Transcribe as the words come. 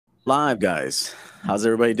Live, guys. How's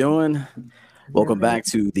everybody doing? We're Welcome ready. back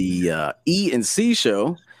to the E and C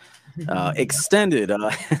show, extended.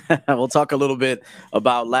 We'll talk a little bit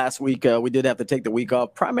about last week. We did have to take the week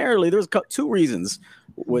off. Primarily, there's two reasons.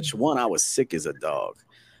 Which one? I was sick as a dog.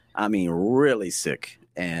 I mean, really sick,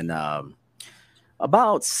 and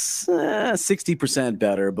about 60%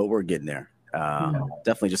 better, but we're getting there.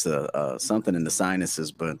 Definitely just a something in the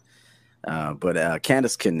sinuses, but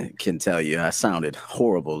Candace can tell you I sounded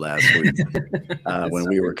horrible last week when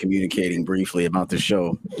we were communicating briefly about the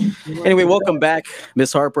show. Anyway, welcome back,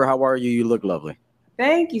 Miss Harper. How are you? You look lovely.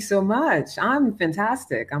 Thank you so much. I'm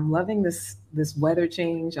fantastic. I'm loving this weather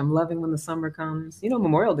change. I'm loving when the summer comes.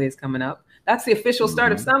 Memorial Day is coming up. That's the official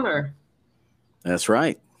start of Mhm. summer. That's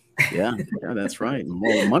right. Yeah, yeah, that's right.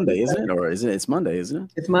 Well, Monday, isn't it? Or is it? It's Monday, isn't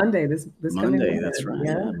it? It's Monday. This coming Monday. Monday. That's right.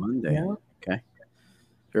 Yeah, Yeah, Monday. yeah. Okay.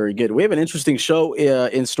 Very good. We have an interesting show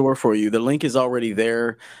in store for you. The link is already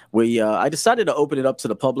there. I decided to open it up to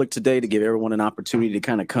the public today to give everyone an opportunity to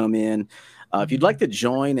kind of come in. If you'd like to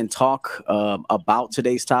join and talk about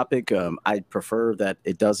today's topic, I prefer that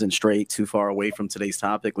it doesn't stray too far away from today's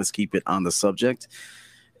topic. Let's keep it on the subject.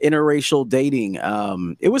 Interracial dating.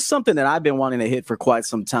 It was something that I've been wanting to hit for quite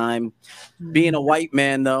some time. Being a Mhm. white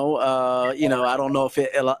man, though, I don't know if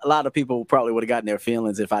a lot of people probably would have gotten their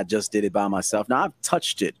feelings if I just did it by myself. Now, I've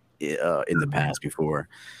touched it in the past before,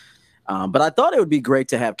 but I thought it would be great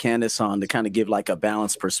to have Candace on to kind of give like a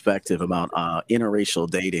balanced perspective about interracial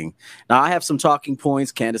dating. Now, I have some talking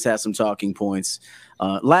points. Candace has some talking points.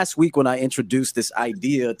 Last week, when I introduced this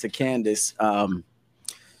idea to Candace,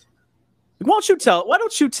 why don't you tell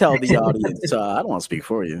the audience? I don't want to speak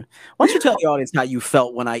for you. Why don't you tell the audience how you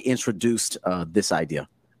felt when I introduced this idea?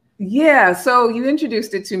 Yeah, so you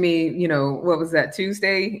introduced it to me, what was that,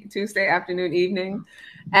 Tuesday afternoon, evening.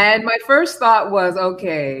 And my first thought was,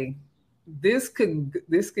 okay, this could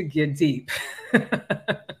get deep.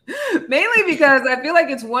 Mainly because I feel like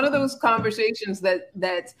it's one of those conversations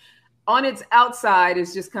that on its outside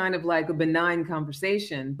is just kind of like a benign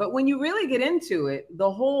conversation. But when you really get into it,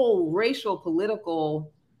 the whole racial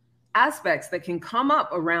political aspects that can come up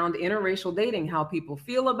around interracial dating, how people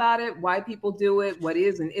feel about it, why people do it, what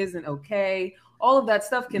is and isn't okay. All of that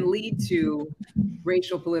stuff can lead to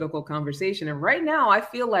racial political conversation. And right now, I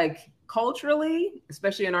feel like culturally,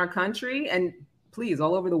 especially in our country and please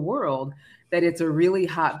all over the world, that it's a really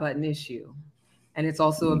hot button issue. And it's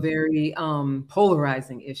also a very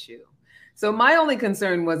polarizing issue. So my only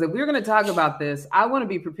concern was if we we're going to talk about this, I want to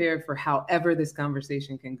be prepared for however this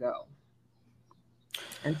conversation can go.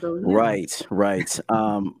 And so, yeah. Right, right.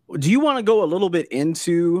 Do you want to go a little bit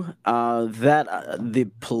into that the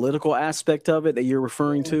political aspect of it that you're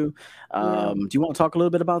referring to? Yeah. Do you want to talk a little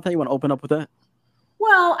bit about that? You want to open up with that?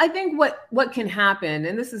 Well, I think what can happen,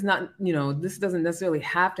 and this is not, this doesn't necessarily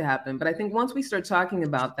have to happen, but I think once we start talking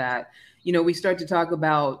about that, we start to talk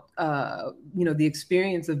about, the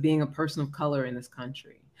experience of being a person of color in this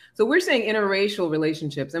country. So we're saying interracial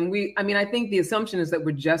relationships, and I think the assumption is that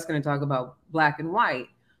we're just going to talk about black and white,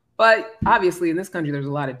 but obviously in this country there's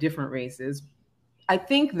a lot of different races. I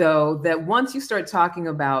think though that once you start talking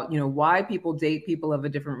about, why people date people of a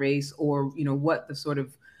different race or, what the sort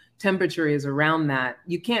of temperature is around that,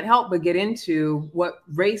 you can't help but get into what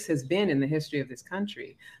race has been in the history of this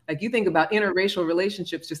country. Like you think about interracial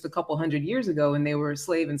relationships just a couple hundred years ago and they were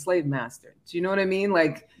slave and slave master. Do you know what I mean?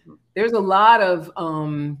 Like there's a lot of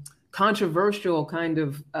controversial kind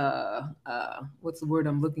of what's the word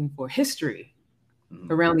I'm looking for? History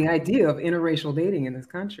around the idea of interracial dating in this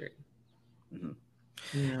country. Mhm.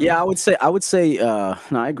 You know? Yeah, I would say, no,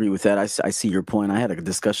 I agree with that. I see your point. I had a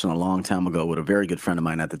discussion a long time ago with a very good friend of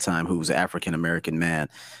mine at the time who was an African American man.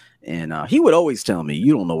 And he would always tell me,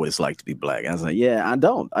 "You don't know what it's like to be black." I was like, "Yeah, I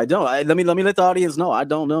don't. I don't. Let me let the audience know. I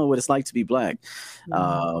don't know what it's like to be black.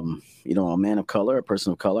 Mhm. A man of color, a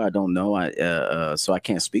person of color. I don't know. So I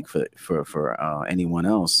can't speak for anyone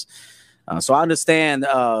else. So I understand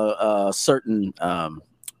certain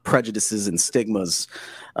prejudices and stigmas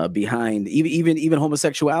behind even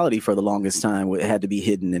homosexuality for the longest time it had to be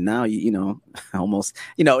hidden, and now almost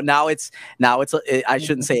I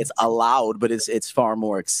shouldn't say it's allowed, but it's far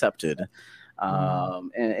more accepted. Mhm.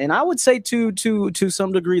 And I would say to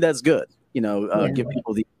some degree that's good. Yeah. Give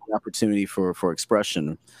people the opportunity for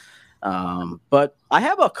expression. But I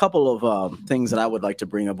have a couple of things that I would like to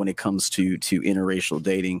bring up when it comes to interracial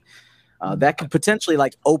dating that could potentially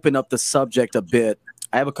like open up the subject a bit.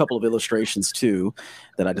 I have a couple of illustrations too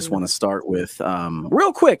that I just want to start with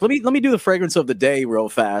real quick. Let me do the fragrance of the day real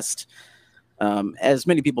fast. As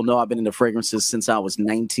many people know, I've been into fragrances since I was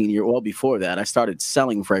 19 years old. Well, before that, I started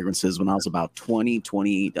selling fragrances when I was about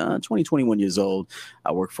 21 years old.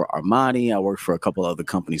 I worked for Armani. I worked for a couple other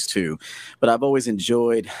companies too. But I've always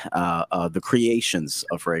enjoyed the creations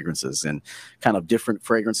of fragrances and kind of different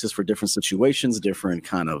fragrances for different situations, different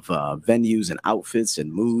kind of venues and outfits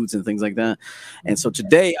and moods and things like that. And so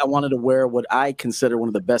today I wanted to wear what I consider one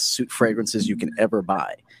of the best suit fragrances you can ever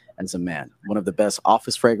buy as a man. One of the best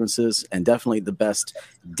office fragrances and definitely the best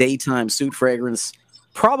daytime suit fragrance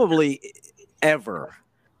probably ever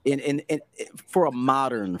in for a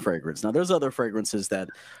modern fragrance. Now there's other fragrances that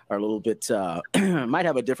are a little bit might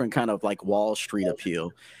have a different kind of like Wall Street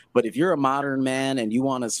appeal. But if you're a modern man and you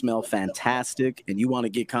want to smell fantastic and you want to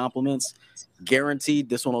get compliments, guaranteed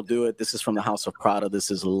this one will do it. This is from the House of Prada.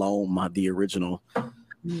 This is L'Homme, the original.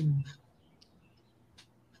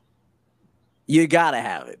 You gotta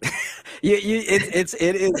have it.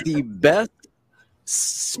 It is the best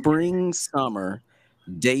spring, summer,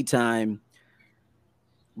 daytime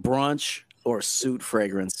brunch or suit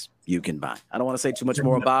fragrance you can buy. I don't want to say too much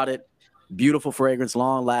more about it. Beautiful fragrance,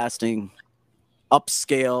 long lasting,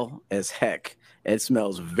 upscale as heck. It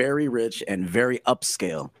smells very rich and very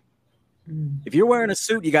upscale. If you're wearing a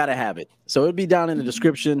suit, you gotta have it. So it'll be down in the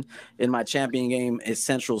description in my Champion Game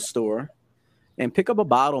Essential store. And pick up a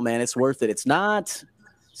bottle, man. It's worth it. It's not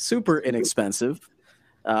super inexpensive.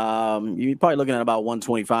 You're probably looking at about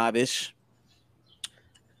 125-ish.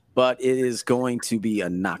 But it is going to be a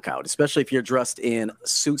knockout, especially if you're dressed in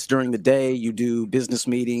suits during the day. You do business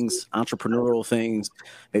meetings, entrepreneurial things.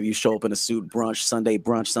 Maybe you show up in a suit, brunch, Sunday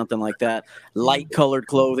brunch, something like that. Light colored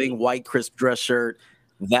clothing, white crisp dress shirt.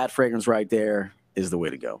 That fragrance right there is the way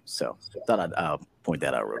to go. So thought I'd point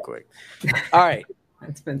that out real quick. All right.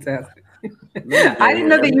 That's fantastic. I didn't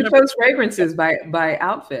know that you chose fragrances by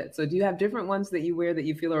outfit. So do you have different ones that you wear that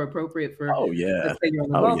you feel are appropriate for? Oh yeah. Let's say you're on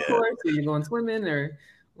the golf course, or you're going swimming, or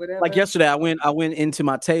whatever. Like yesterday, I went into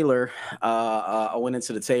my tailor. I went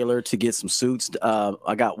into the tailor to get some suits.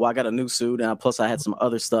 I got a new suit, and plus I had some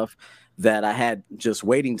other stuff that I had just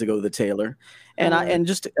waiting to go to the tailor, and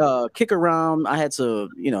just kick around. I had some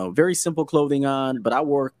very simple clothing on, but I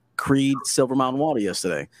wore Creed Silver Mountain Water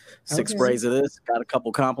yesterday. 6 sprays of this. Got a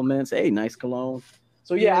couple compliments. Hey, nice cologne.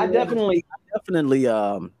 So yeah, I definitely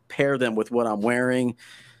pair them with what I'm wearing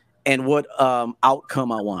and what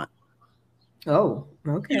outcome I want. Oh,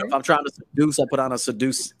 okay. If I'm trying to seduce, I put on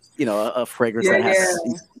a fragrance that has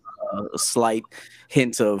a slight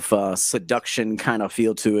hint of seduction kind of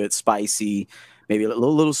feel to it, spicy, maybe a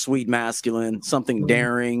little sweet, masculine, something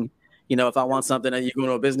daring. If I want something that you go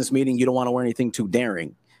to a business meeting, you don't want to wear anything too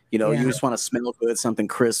daring. You just want to smell good, something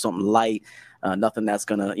crisp, something light, nothing that's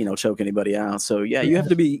gonna, choke anybody out. So yeah, you have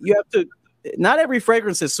to. Not every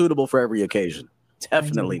fragrance is suitable for every occasion.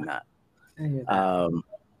 Definitely not.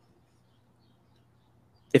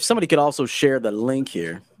 If somebody could also share the link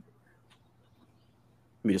here,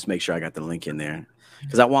 let me just make sure I got the link in there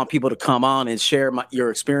because I want people to come on and share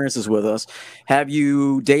your experiences with us. Have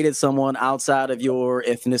you dated someone outside of your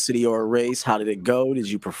ethnicity or race? How did it go? Did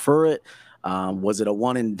you prefer it? Was it a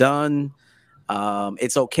one and done?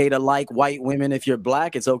 It's okay to like white women if you're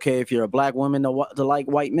black. It's okay if you're a black woman to like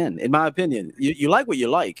white men. In my opinion, you like what you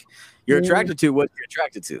like. You're attracted to what you're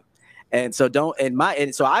attracted to. And so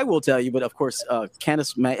so I will tell you, but of course,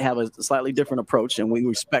 Candace might have a slightly different approach, and we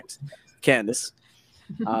respect Candace.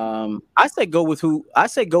 I say go with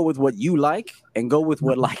what you like and go with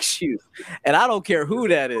what likes you. And I don't care who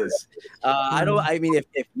that is.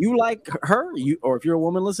 If you like her, or if you're a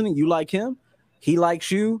woman listening, you like him, he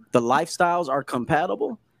likes you, the lifestyles are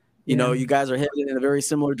compatible. You guys are headed in a very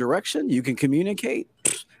similar direction. You can communicate.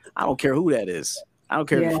 I don't care who that is. I don't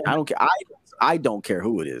care. I don't care. I don't care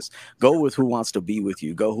who it is. Go with who wants to be with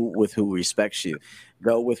you. Go with who respects you.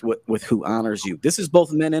 Go with who honors you. This is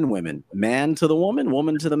both men and women. Man to the woman,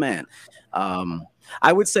 woman to the man.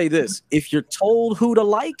 I would say this: if you're told who to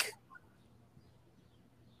like,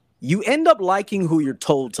 you end up liking who you're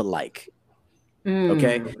told to like.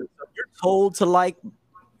 Okay, if you're told to like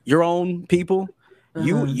your own people,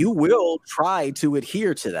 you will try to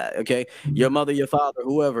adhere to that. Okay, your mother, your father,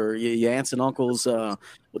 whoever, your aunts and uncles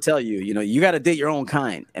will tell you, you got to date your own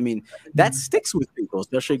kind. I mean, that sticks with people,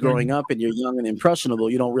 especially growing up and you're young and impressionable.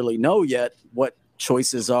 You don't really know yet what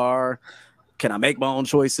choices are. Can I make my own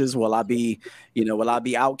choices? Will I be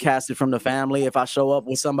outcasted from the family if I show up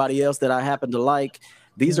with somebody else that I happen to like?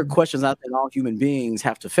 These are questions I think all human beings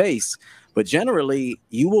have to face. But generally,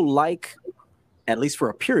 you will like, at least for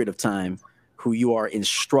a period of time, who you are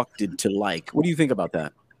instructed to like. What do you think about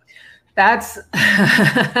that? That's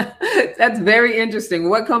that's very interesting.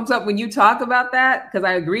 What comes up when you talk about that? Because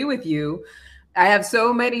I agree with you. I have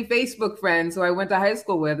so many Facebook friends who I went to high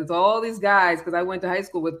school with. It's all these guys because I went to high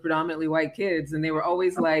school with predominantly white kids, and they were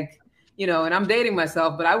always like, and I'm dating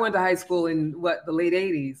myself, but I went to high school in the late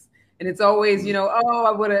 '80s, and it's always, oh,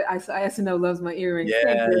 I would have. I SNL loves my earrings.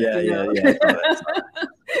 Thank you, Yeah.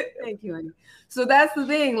 Thank you, honey. So that's the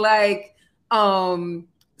thing, like,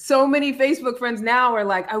 so many Facebook friends now are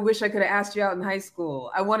like, I wish I could have asked you out in high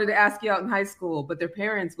school. I wanted to ask you out in high school, but their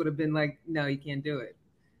parents would have been like, no, you can't do it.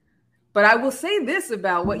 But I will say this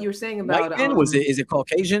about what you're saying about white men. Is it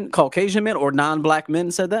Caucasian men or non-black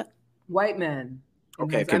men said that? White men.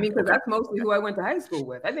 Okay, I mean, because that's mostly who I went to high school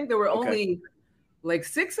with. I think there were only like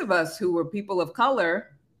 6 of us who were people of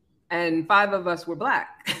color, and 5 of us were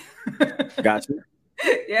black. Gotcha.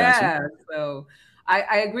 Yeah. Gotcha. So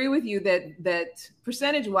I agree with you that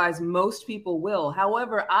percentage-wise, most people will.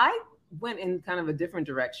 However, I went in kind of a different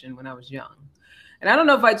direction when I was young. And I don't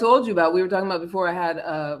know if I told you about, we were talking about before, I had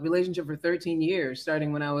a relationship for 13 years,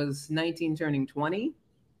 starting when I was 19, turning 20.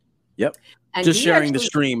 Yep. And just sharing the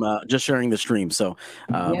stream. So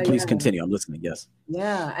please continue. I'm listening. Yes.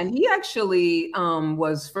 Yeah. And he actually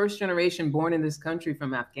was first generation born in this country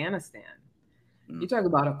from Afghanistan. You talk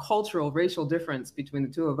about a cultural, racial difference between the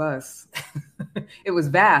two of us. It was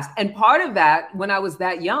vast. And part of that, when I was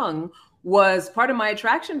that young, was part of my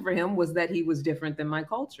attraction for him was that he was different than my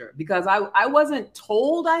culture, because I wasn't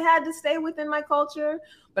told I had to stay within my culture,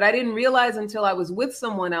 but I didn't realize until I was with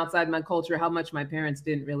someone outside my culture how much my parents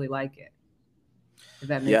didn't really like it. If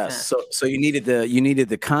that makes sense. So you needed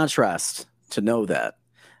the contrast to know that.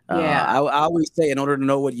 Yeah. I always say in order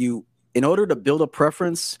to build a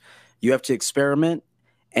preference, you have to experiment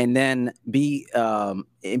and then be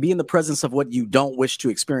in the presence of what you don't wish to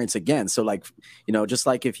experience again. So like, just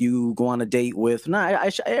like if you go on a date with,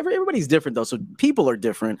 everybody's different though. So people are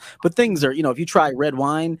different, but things are, if you try red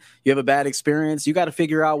wine, you have a bad experience, you got to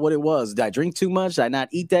figure out what it was. Did I drink too much? Did I not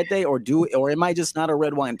eat that day, or am I just not a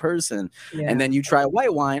red wine person? Yeah. And then you try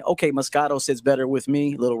white wine. Okay, Moscato sits better with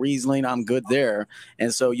me. Little Riesling, I'm good there.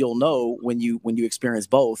 And so you'll know when you experience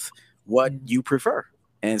both what you prefer.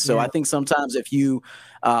 And so I think sometimes if you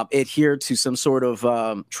adhere to some sort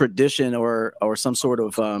of tradition or some sort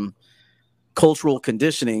of cultural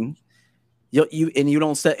conditioning, you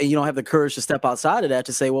don't have the courage to step outside of that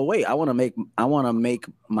to say, well, wait, I want to make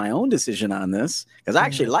my own decision on this because I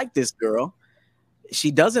actually like this girl.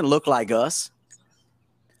 She doesn't look like us,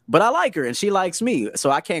 but I like her and she likes me.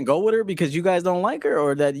 So I can't go with her because you guys don't like her,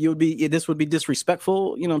 or that this would be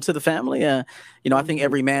disrespectful, to the family. I think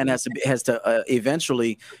every man has to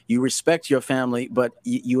eventually, you respect your family, but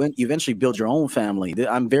you eventually build your own family.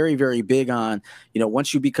 I'm very, very big on,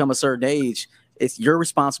 once you become a certain age, you're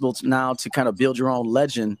responsible now to kind of build your own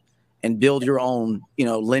legend and build your own,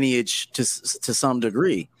 lineage to some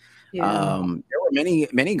degree. Yeah. There were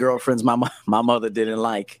many girlfriends my mother didn't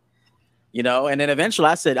like. And then eventually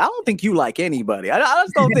I said, I don't think you like anybody. I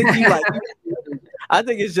just don't think you like anybody. I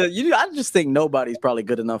think it's just I just think nobody's probably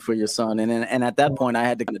good enough for your son. And at that point, I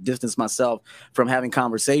had to kind of distance myself from having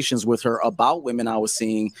conversations with her about women I was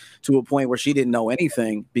seeing, to a point where she didn't know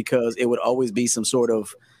anything, because it would always be some sort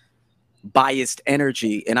of biased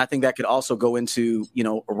energy. And I think that could also go into,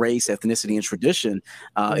 race, ethnicity, and tradition.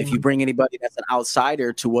 If you bring anybody that's an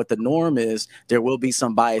outsider to what the norm is, there will be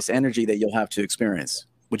some biased energy that you'll have to experience.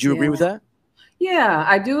 Would you agree with that? Yeah,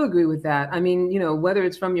 I do agree with that. I mean, whether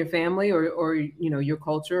it's from your family or your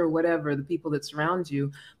culture or whatever, the people that surround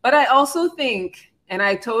you. But I also think, and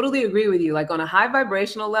I totally agree with you, like on a high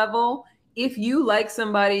vibrational level, if you like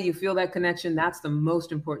somebody, you feel that connection, that's the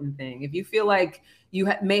most important thing. If you feel like you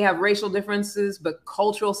may have racial differences, but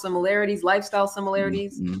cultural similarities, lifestyle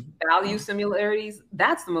similarities, value similarities,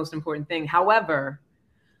 that's the most important thing. However,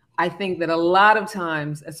 I think that a lot of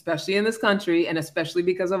times, especially in this country, and especially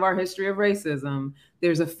because of our history of racism,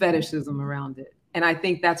 there's a fetishism around it. And I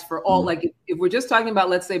think that's for all, like if we're just talking about,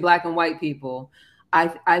 let's say, black and white people,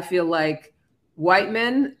 I feel like white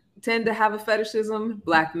men tend to have a fetishism,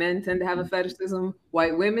 black men tend to have a fetishism,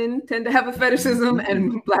 white women tend to have a fetishism,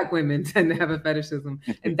 and black women tend to have a fetishism.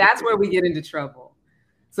 And that's where we get into trouble.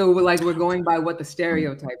 So we're going by what the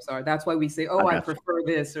stereotypes are. That's why we say, oh, I prefer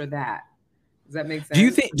this or that. Does that make sense?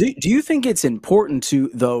 Do you think it's important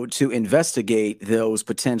to investigate those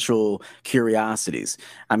potential curiosities?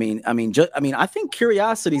 I think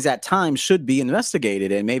curiosities at times should be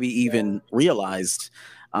investigated and maybe even realized.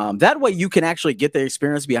 That way you can actually get the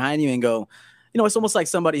experience behind you and go, it's almost like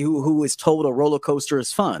somebody who is told a roller coaster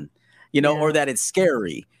is fun, or that it's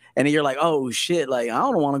scary. And then you're like, oh shit, like I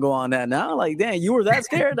don't want to go on that now. Like, damn, you were that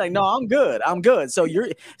scared? Like, no, I'm good. I'm good. So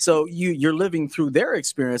you're living through their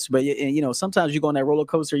experience, but sometimes you go on that roller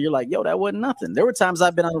coaster, you're like, yo, that wasn't nothing. There were times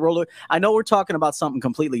I've been on a roller. I know we're talking about something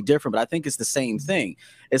completely different, but I think it's the same thing.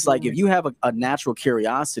 It's like if you have a natural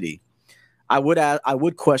curiosity, I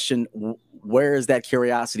would question where is that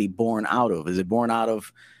curiosity born out of? Is it born out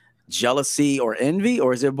of jealousy or envy,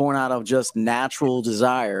 or is it born out of just natural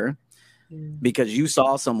desire? Because you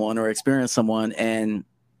saw someone or experienced someone and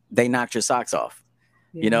they knocked your socks off,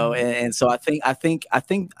 and so I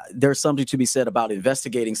think there's something to be said about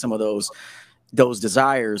investigating some of those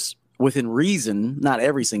desires within reason, not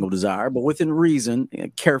every single desire, but within reason,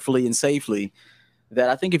 carefully and safely. That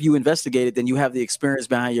I think if you investigate it, then you have the experience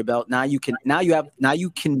behind your belt. Now you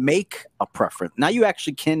can make a preference. Now you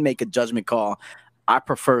actually can make a judgment call. I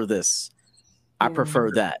prefer this. I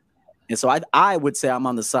prefer that. And so I would say I'm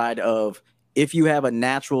on the side of, if you have a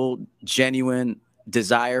natural, genuine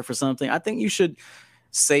desire for something, I think you should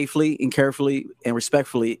safely and carefully and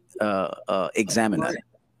respectfully examine that.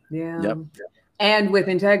 Yeah. Yep. And with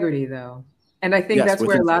integrity, though. And I think Yes, that's with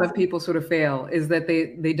where a integrity. lot of people sort of fail, is that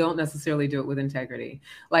they don't necessarily do it with integrity.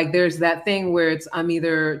 Like there's that thing where it's, I'm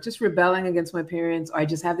either just rebelling against my parents, or I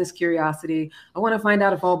just have this curiosity. I want to find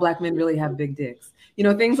out if all Black men really have big dicks.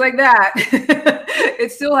 Things like that.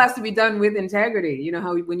 It still has to be done with integrity. You know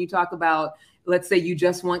how when you talk about, let's say you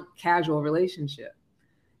just want casual relationship.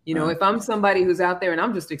 If I'm somebody who's out there and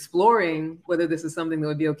I'm just exploring whether this is something that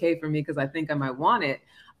would be okay for me because I think I might want it,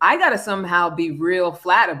 I got to somehow be real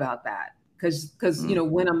flat about that. Because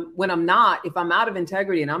when I'm not, if I'm out of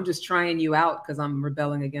integrity and I'm just trying you out because I'm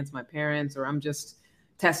rebelling against my parents, or I'm just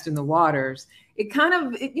testing the waters, it kind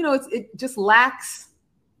of it just lacks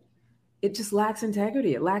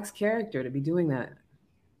integrity. It lacks character to be doing that.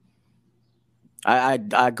 I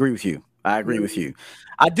agree with you. I agree with you.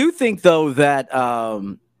 I do think though that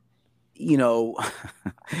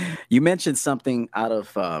you mentioned something out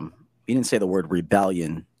of you didn't say the word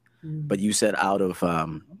rebellion, but you said out of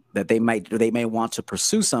that they may want to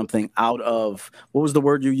pursue something out of, what was the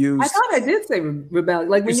word you used? I thought I did say rebel,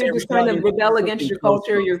 like when you're just trying to rebel against your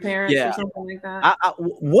culture, your parents, or something like that.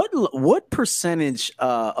 What percentage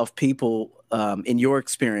of people, in your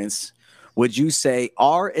experience, would you say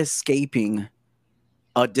are escaping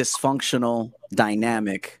a dysfunctional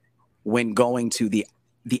dynamic when going to the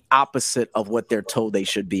opposite of what they're told they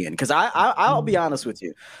should be in? Because I'll be honest with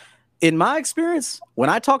you. In my experience, when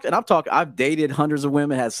I've dated hundreds of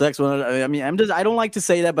women, had sex with. I mean, I don't like to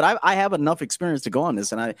say that, but I have enough experience to go on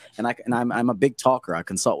this, and I'm a big talker. I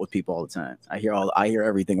consult with people all the time. I hear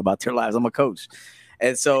everything about their lives. I'm a coach,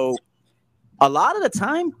 and so a lot of the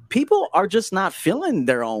time, people are just not feeling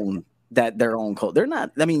their own code. They're not.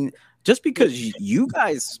 I mean, just because you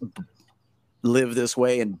guys live this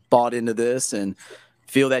way and bought into this and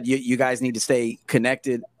feel that you guys need to stay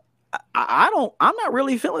connected. I'm not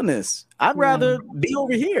really feeling this. I'd rather be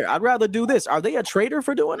over here. I'd rather do this. Are they a traitor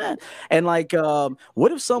for doing that? And like,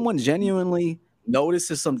 what if someone genuinely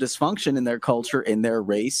notices some dysfunction in their culture, in their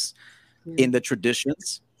race, in the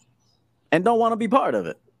traditions, and don't want to be part of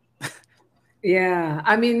it? Yeah,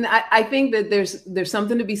 I mean, I think that there's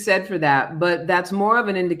something to be said for that, but that's more of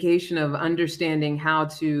an indication of understanding how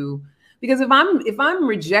to. Because if I'm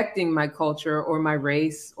rejecting my culture or my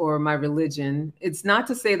race or my religion, it's not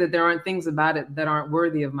to say that there aren't things about it that aren't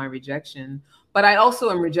worthy of my rejection, but I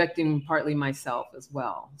also am rejecting partly myself as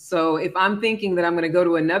well. So if I'm thinking that I'm going to go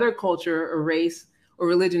to another culture or race or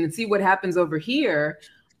religion and see what happens over here,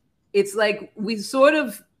 it's like we sort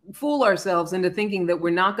of fool ourselves into thinking that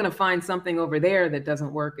we're not going to find something over there that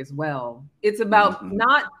doesn't work as well. It's about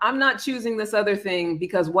I'm not choosing this other thing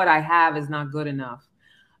because what I have is not good enough.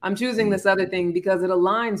 I'm choosing this other thing because it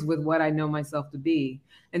aligns with what I know myself to be.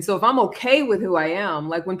 And so if I'm okay with who I am,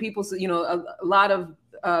 like when people say, a lot of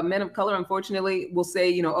men of color, unfortunately, will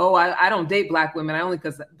say, oh, I don't date Black women. I only,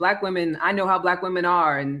 because Black women, I know how Black women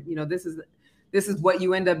are. And, this is what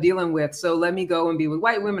you end up dealing with. So let me go and be with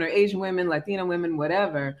white women or Asian women, Latino women,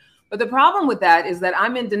 whatever. But the problem with that is that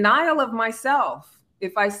I'm in denial of myself.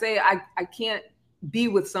 If I say I can't be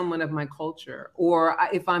with someone of my culture, or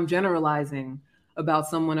if I'm generalizing about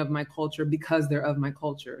someone of my culture because they're of my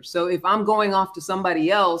culture. So if I'm going off to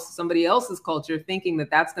somebody else's culture, thinking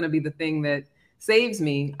that that's going to be the thing that saves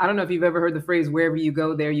me, I don't know if you've ever heard the phrase, wherever you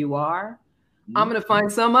go, there you are. I'm going to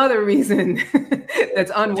find some other reason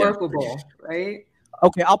that's unworkable, right?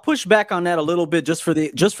 Okay, I'll push back on that a little bit, just for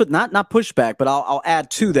not push back, but I'll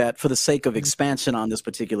add to that for the sake of expansion on this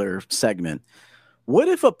particular segment. What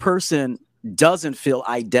if a person doesn't feel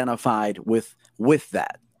identified with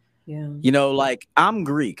that? Yeah. Like I'm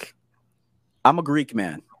Greek. I'm a Greek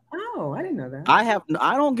man. know that.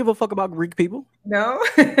 I don't give a fuck about Greek people. No.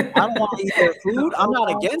 I don't want to eat their food. I'm not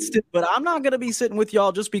against it, but I'm not going to be sitting with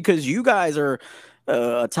y'all just because you guys are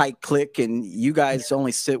a tight clique and you guys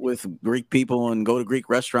only sit with Greek people and go to Greek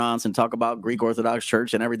restaurants and talk about Greek Orthodox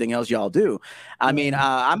Church and everything else y'all do. I mean,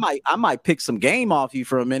 I might pick some game off you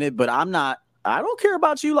for a minute, but I'm not. I don't care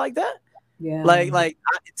about you like that. Yeah.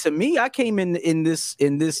 To me, I came in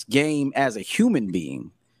this game as a human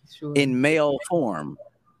being Sure. in male form.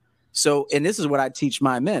 So, and this is what I teach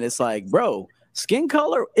my men. It's like, bro, skin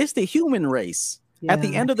color, it's the human race. Yeah. At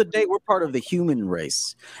the end of the day, we're part of the human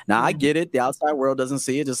race. Now, I get it. The outside world doesn't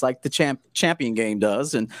see it, just like the champion game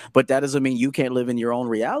does. But that doesn't mean you can't live in your own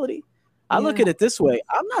reality. I look at it this way.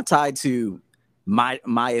 I'm not tied to my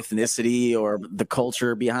ethnicity or the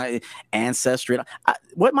culture behind ancestry.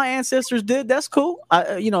 What my ancestors did, that's cool.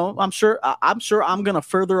 I'm sure I'm gonna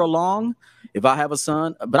further along if I have a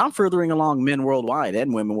son, but I'm furthering along men worldwide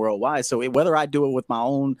and women worldwide. So whether I do it with my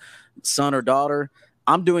own son or daughter,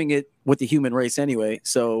 I'm doing it with the human race anyway.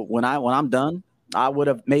 So when I'm done, I would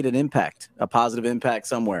have made an impact, a positive impact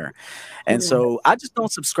somewhere. And so I just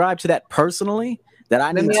don't subscribe to that personally, that I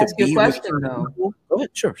Let need me to ask you a be question, with though. people. Go ahead.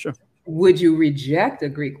 Sure. Would you reject a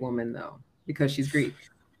Greek woman, though, because she's Greek?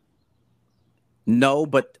 No,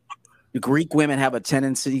 but Greek women have a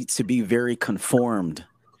tendency to be very conformed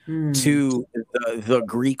to the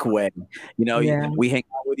Greek way. We hang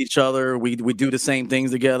out with each other. We do the same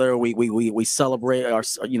things together. We celebrate our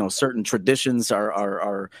certain traditions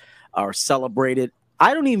are celebrated.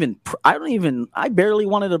 I barely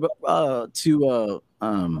wanted to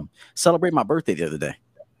celebrate my birthday the other day.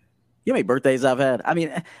 You know how many birthdays I've had? I mean,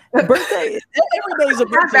 birthday. Every day's a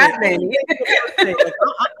birthday.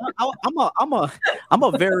 I'm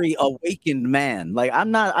a very awakened man. Like I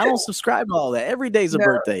don't subscribe to all that. Every day's a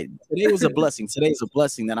birthday. Today was a blessing. Today's a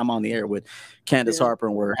blessing that I'm on the air with Candace Harper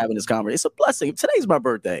and we're having this conversation. It's a blessing. Today's my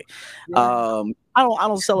birthday. I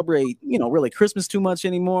don't celebrate, really Christmas too much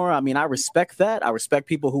anymore. I mean, I respect that. I respect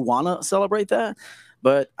people who want to celebrate that.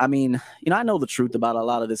 But I mean, I know the truth about a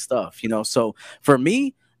lot of this stuff, So for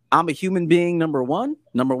me, I'm a human being, number one.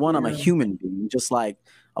 I'm a human being, just like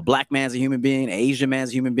a black man's a human being, an Asian man's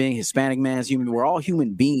a human being, Hispanic man's a human being. We're all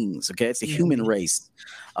human beings, okay? It's a human race.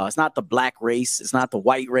 It's not the black race. It's not the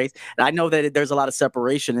white race. And I know that there's a lot of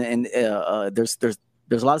separation, and there's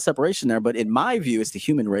a lot of separation there. But in my view, it's the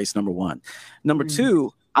human race, number one. Number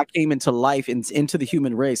two, I came into life, into the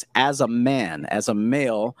human race as a man, as a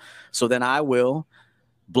male. So then I will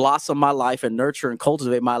blossom my life and nurture and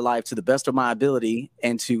cultivate my life to the best of my ability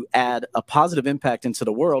and to add a positive impact into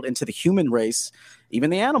the world, into the human race, even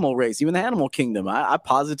the animal race, even the animal kingdom. I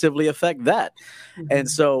positively affect that. And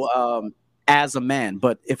so as a man,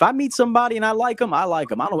 but if I meet somebody and I like them, I like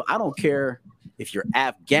them. I don't care if you're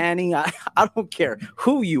Afghani. I don't care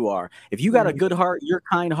who you are. If you got a good heart, you're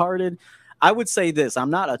kind-hearted. I would say this: I'm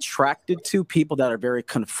not attracted to people that are very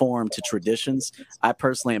conformed to traditions. I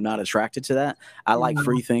personally am not attracted to that. I like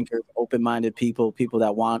free thinkers, open-minded people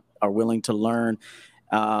that are willing to learn,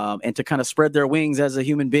 and to kind of spread their wings as a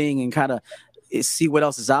human being and kind of see what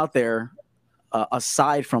else is out there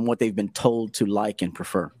aside from what they've been told to like and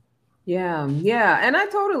prefer. Yeah, and I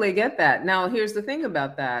totally get that. Now, here's the thing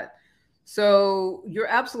about that. So you're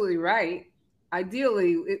absolutely right.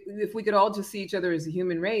 Ideally, if we could all just see each other as a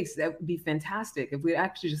human race, that would be fantastic. If we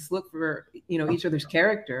actually just look for, each other's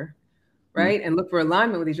character, right, and look for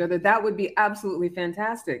alignment with each other, that would be absolutely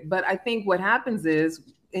fantastic. But I think what happens is,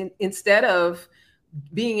 instead of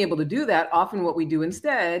being able to do that, often what we do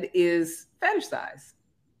instead is fetishize,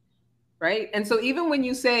 right? And so even when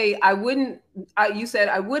you say, you said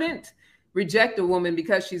I wouldn't reject a woman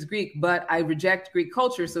because she's Greek, but I reject Greek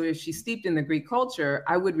culture. So if she's steeped in the Greek culture,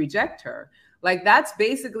 I would reject her. Like, that's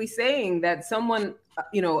basically saying that someone,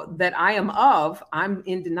 that I'm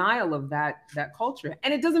in denial of that culture.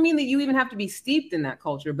 And it doesn't mean that you even have to be steeped in that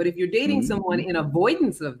culture. But if you're dating someone in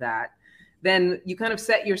avoidance of that, then you kind of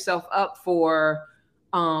set yourself up for,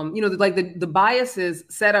 like the biases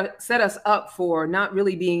set us up for not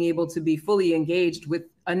really being able to be fully engaged with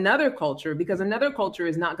another culture, because another culture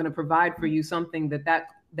is not going to provide for you something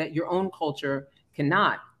that your own culture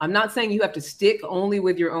cannot. I'm not saying you have to stick only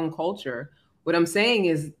with your own culture. What I'm saying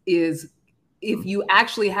is if you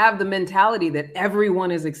actually have the mentality that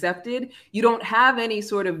everyone is accepted, you don't have any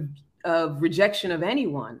sort of rejection of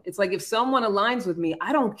anyone. It's like, if someone aligns with me,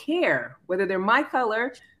 I don't care whether they're my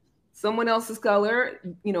color, someone else's color,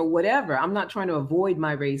 whatever. I'm not trying to avoid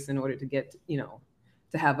my race in order to get, to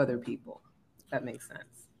have other people. That makes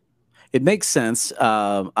sense. It makes sense.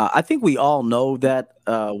 I think we all know that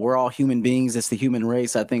we're all human beings. It's the human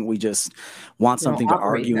race. I think we just want We don't something to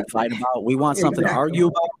operate argue and that way. fight about. We want something to Exactly. argue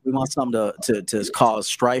about. We want something to cause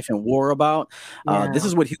strife and war about. This Yeah.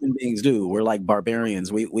 is what human beings do. We're like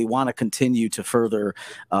barbarians. We want to continue to further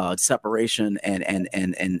separation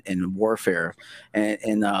and warfare.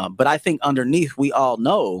 But I think underneath we all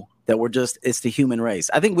know that it's the human race.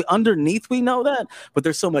 I think we know that, but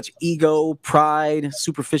there's so much ego, pride,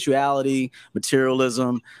 superficiality,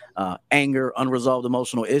 materialism, anger, unresolved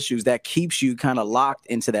emotional issues that keeps you kind of locked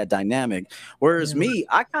into that dynamic. Whereas Yeah. me,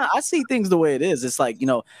 I see things the way it is. It's like,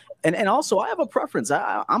 and also I have a preference.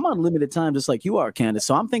 I'm on limited time, just like you are, Candace.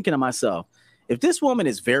 So I'm thinking to myself, if this woman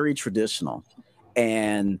is very traditional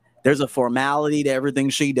and there's a formality to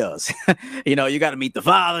everything she does, you got to meet the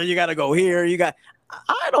father, you got to go here,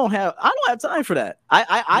 I don't have time for that.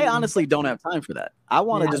 I Mm. honestly don't have time for that. I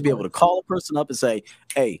want to Yeah. just be able to call a person up and say,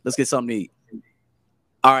 "Hey, let's get something to eat."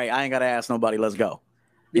 All right, I ain't got to ask nobody. Let's go.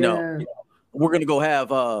 You know, Yeah. we're gonna go have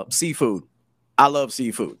seafood. I love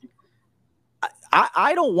seafood.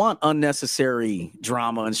 I don't want unnecessary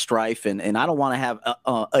drama and strife, and I don't want to have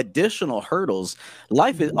additional hurdles.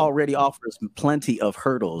 Already offers plenty of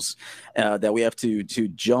hurdles that we have to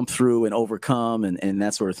jump through and overcome, and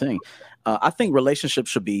that sort of thing. I think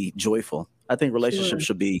relationships should be joyful. I think relationships Sure.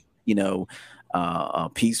 should be,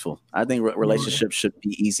 peaceful. I think Yeah. relationships should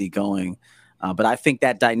be easygoing. But I think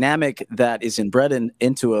that dynamic that is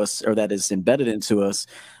into us, or that is embedded into us,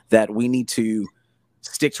 that we need to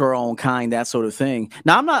stick to our own kind, that sort of thing.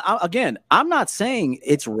 Now, I'm not saying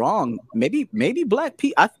it's wrong. Maybe black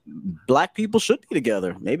people should be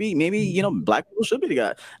together. Maybe black people should be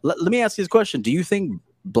together. Let me ask you this question: do you think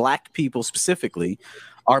black people specifically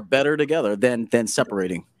are better together than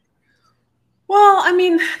separating? Well, I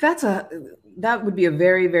mean, that would be a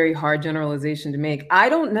very, very hard generalization to make. I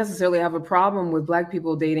don't necessarily have a problem with Black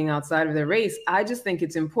people dating outside of their race. I just think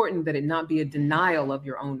it's important that it not be a denial of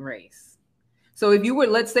your own race. So if you were,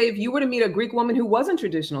 let's say, if you were to meet a Greek woman who wasn't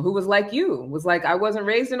traditional, who was like you, was like, I wasn't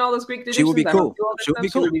raised in all those Greek She would be traditions, I don't cool. do all that She would be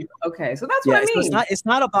stuff, she cool. would be okay. So that's what Yeah, I so it's mean.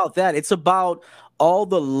 not about that. It's about all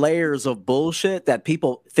the layers of bullshit that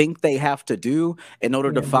people think they have to do in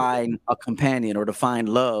order to Yeah, find a companion, or to find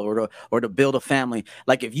love, or to build a family.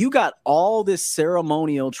 Like, if you got all this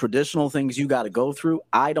ceremonial traditional things you got to go through,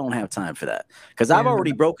 I don't have time for that, because I've yeah,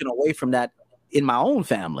 already broken away from that in my own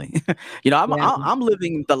family. yeah, I'm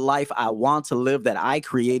living the life I want to live, that I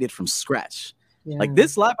created from scratch. Like, yeah,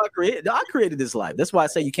 this life I created this life. That's why I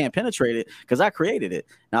say you can't penetrate it, because I created it.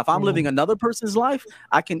 Now, if I'm yeah. living another person's life,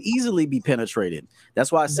 I can easily be penetrated.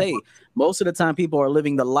 That's why I say most of the time people are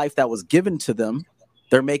living the life that was given to them.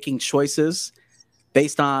 They're making choices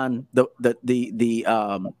based on the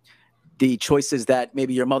choices that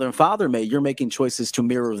maybe your mother and father made. You're making choices to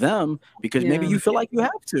mirror them because maybe Yeah, you feel like you have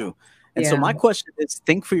to. And so yeah, my question is,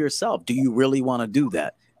 think for yourself. Do you really want to do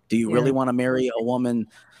that? Do you yeah, really want to marry a woman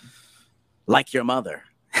like your mother?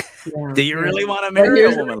 yeah, Do you yeah. really want to But marry a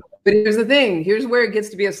here's woman? but here's the thing. Here's where it gets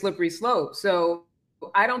to be a slippery slope. So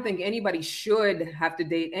I don't think anybody should have to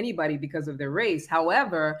date anybody because of their race.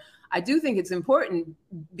 However, I do think it's important,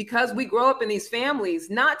 because we grow up in these families,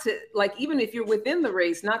 not to, like, even if you're within the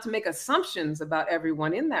race, not to make assumptions about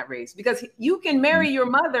everyone in that race, because you can marry your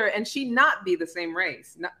mother and she not be the same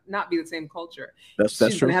race, not be the same culture. That's She's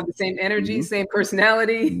going to true. have the same energy, Hmm. same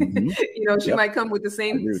personality. Hmm. She Yep, might come with the I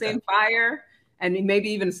same agree with that. same fire, and maybe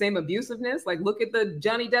even the same abusiveness. Like, look at the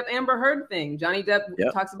Johnny Depp Amber Heard thing. Johnny Depp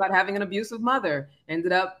Yep. talks about having an abusive mother,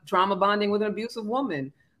 ended up trauma bonding with an abusive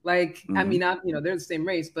woman. Like, I Hmm. mean, they're the same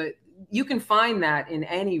race, but you can find that in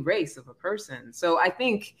any race of a person. So I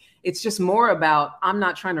think it's just more about, I'm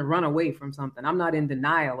not trying to run away from something. I'm not in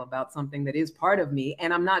denial about something that is part of me,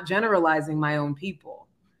 and I'm not generalizing my own people.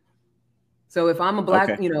 So if I'm a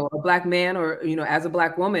Okay. black man, or, as a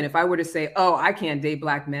black woman, if I were to say, oh, I can't date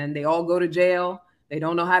black men, they all go to jail, they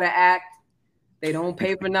don't know how to act, they don't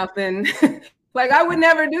pay for nothing. Like, I would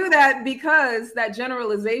never do that, because that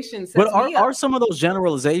generalization But sets are me up. are some of those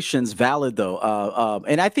generalizations valid though?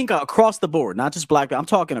 And I think across the board, not just black. I'm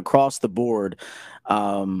talking across the board.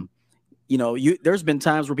 Um, there's been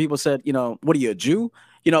times where people said, what are you, a Jew?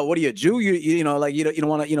 What are you, a Jew? Like, you don't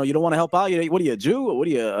want to, you don't want to help out. What are you, a Jew? Or what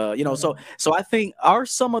are you, So I think, are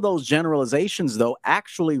some of those generalizations though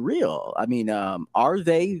actually real? I mean, are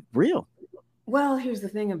they real? Well, here's the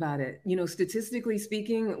thing about it. Statistically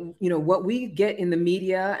speaking, what we get in the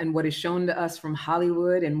media and what is shown to us from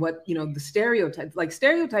Hollywood, and what, the stereotypes, like,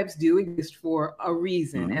 stereotypes do exist for a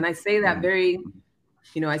reason. Hmm. And I say that Hmm. very,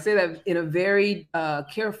 I say that in a very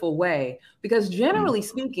careful way, because Hmm. generally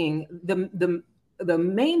speaking, the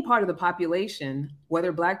main part of the population,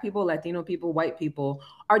 whether Black people, Latino people, white people,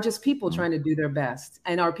 are just people trying to do their best,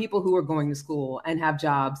 and are people who are going to school and have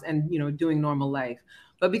jobs and, doing normal life.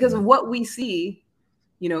 But because of what we see,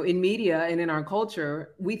 in media and in our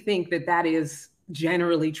culture, we think that that is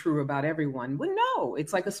generally true about everyone. Well, no,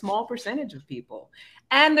 it's like a small percentage of people.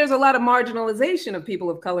 And there's a lot of marginalization of people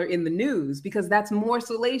of color in the news, because that's more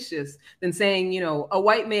salacious than saying, a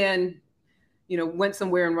white man, went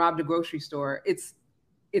somewhere and robbed a grocery store. It's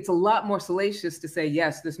a lot more salacious to say,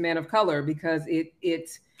 yes, this man of color, because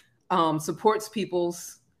it supports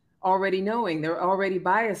people's already knowing, their already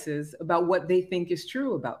biases about what they think is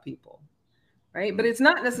true about people. Right. But it's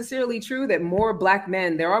not necessarily true that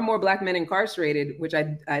there are more Black men incarcerated, which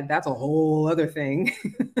that's a whole other thing.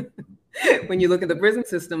 When you look at the prison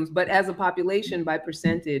systems, but as a population by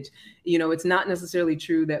percentage, it's not necessarily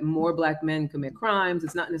true that more Black men commit crimes.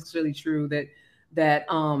 It's not necessarily true that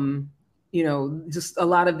just a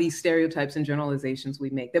lot of these stereotypes and generalizations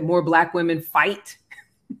we make, that more Black women fight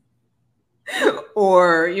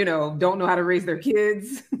or, don't know how to raise their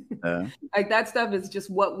kids. Like, that stuff is just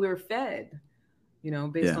what we're fed,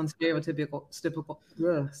 based on stereotypical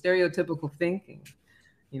thinking.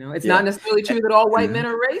 It's not necessarily true that all white men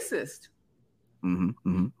are racist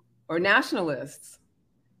or nationalists.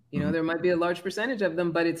 There might be a large percentage of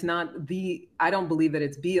them, but it's not I don't believe that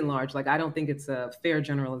it's being large. Like, I don't think it's a fair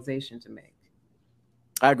generalization to make.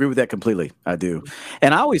 I agree with that completely. I do.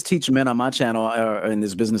 And I always teach men on my channel in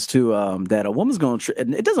this business too, that a woman's going to,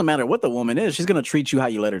 it doesn't matter what the woman is, she's going to treat you how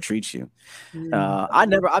you let her treat you.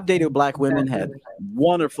 I've dated Black women, had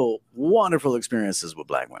wonderful, wonderful experiences with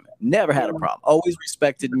Black women. Never had a problem. Always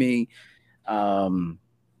respected me.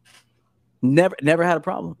 Never had a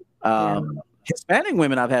problem. Hispanic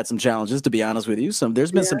women, I've had some challenges, to be honest with you.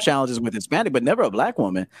 There's been some challenges with Hispanic, but never a Black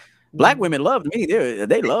woman. Black women loved me.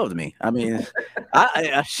 They loved me. I mean,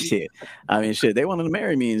 shit. They wanted to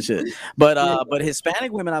marry me and shit. But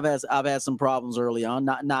Hispanic women, I've had some problems early on.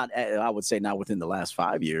 Not I would say not within the last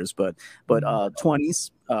 5 years, but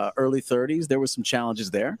 20s, early 30s, there were some challenges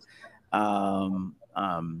there.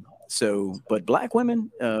 But Black women,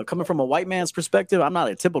 coming from a white man's perspective, I'm not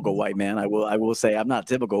a typical white man. I will say I'm not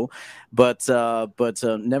typical, but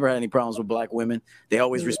never had any problems with Black women. They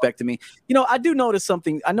always respected me. I do notice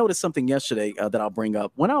something. I noticed something yesterday that I'll bring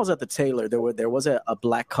up. When I was at the tailor, there was a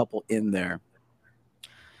Black couple in there,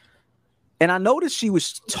 and I noticed she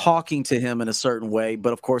was talking to him in a certain way,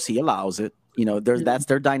 but of course he allows it. That's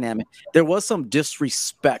their dynamic. There was some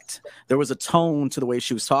disrespect. There was a tone to the way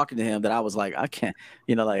she was talking to him that I was like, I can't,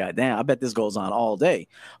 damn, I bet this goes on all day.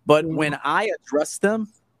 But when I addressed them,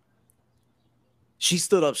 she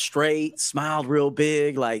stood up straight, smiled real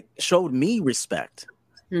big, like showed me respect.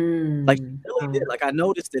 Like, really did. Like, I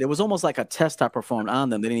noticed it. It was almost like a test I performed on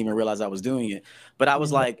them. They didn't even realize I was doing it. But I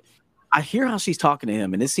was like, I hear how she's talking to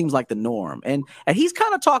him, and it seems like the norm. And he's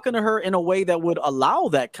kind of talking to her in a way that would allow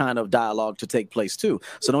that kind of dialogue to take place too.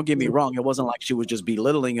 So don't get me wrong. It wasn't like she was just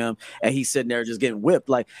belittling him and he's sitting there just getting whipped.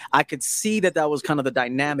 Like, I could see that was kind of the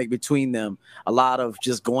dynamic between them, a lot of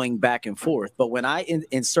just going back and forth. But when I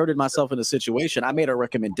inserted myself in a situation, I made a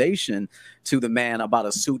recommendation to the man about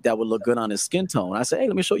a suit that would look good on his skin tone. I said, hey,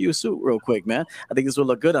 let me show you a suit real quick, man. I think this will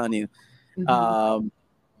look good on you.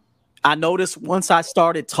 I noticed once I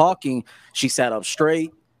started talking, she sat up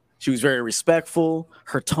straight. She was very respectful.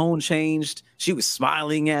 Her tone changed. She was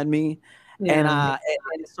smiling at me. And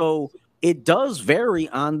so it does vary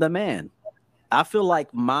on the man. I feel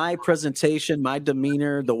like my presentation, my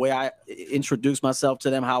demeanor, the way I introduce myself to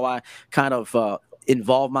them, how I kind of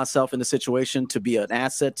involve myself in the situation to be an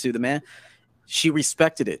asset to the man, she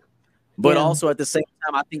respected it. But also at the same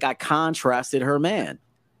time, I think I contrasted her man.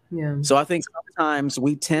 So I think sometimes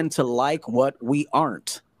we tend to like what we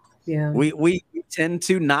aren't. We tend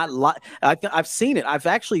to not like. I've seen it. I've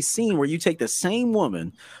actually seen where you take the same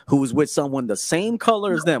woman who's with someone the same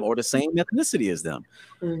color as them or the same ethnicity as them,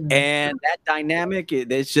 and that dynamic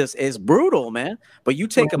it's brutal, man. But you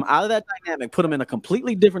take them out of that dynamic, put them in a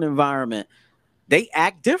completely different environment, they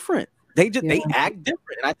act different. They act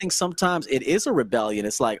different. And I think sometimes it is a rebellion.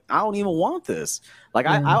 It's like, I don't even want this. Like,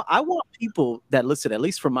 I want people that listen, at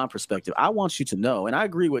least from my perspective, I want you to know, and I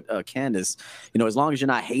agree with Candace, as long as you're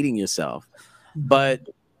not hating yourself. But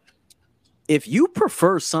if you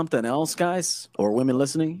prefer something else, guys, or women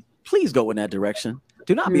listening, please go in that direction.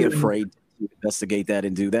 Do not be afraid to investigate that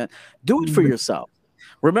and do that. Do it for yourself.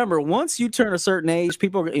 Remember, once you turn a certain age,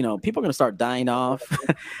 people are going to start dying off.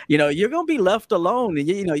 You're going to be left alone. And,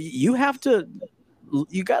 you have to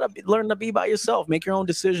learn to be by yourself. Make your own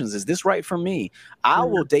decisions. Is this right for me? I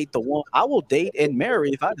will date the one. I will date and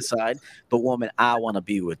marry if I decide the woman I want to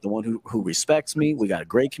be with, the one who respects me. We got a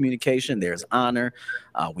great communication. There's honor.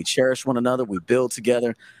 We cherish one another. We build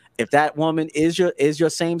together. If that woman is your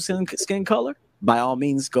same skin color, by all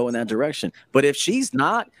means, go in that direction. But if she's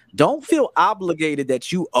not, don't feel obligated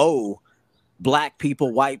that you owe Black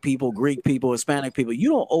people, white people, Greek people, Hispanic people. You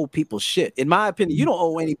don't owe people shit. In my opinion, you don't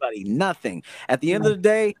owe anybody nothing. At the end of the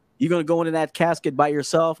day, you're going to go into that casket by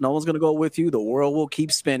yourself. No one's going to go with you. The world will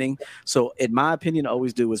keep spinning. So in my opinion,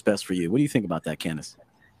 always do what's best for you. What do you think about that, Candace?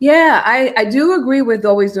 Yeah, I do agree with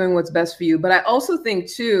always doing what's best for you. But I also think,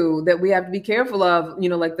 too, that we have to be careful of,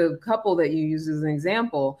 like the couple that you use as an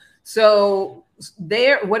example. So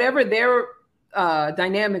whatever their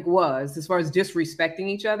dynamic was, as far as disrespecting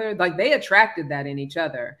each other, like they attracted that in each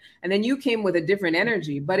other. And then you came with a different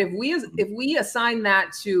energy. But if we assign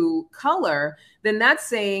that to color, then that's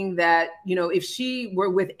saying that, if she were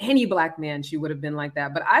with any Black man, she would have been like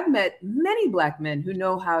that. But I've met many Black men who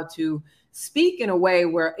know how to speak in a way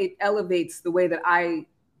where it elevates the way that I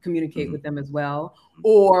communicate with them as well,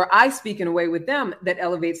 or I speak in a way with them that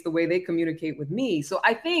elevates the way they communicate with me. So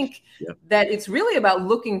I think that it's really about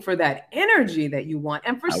looking for that energy that you want.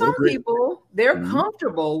 And for some people, they're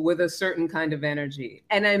comfortable with a certain kind of energy.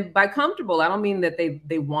 And then by comfortable, I don't mean that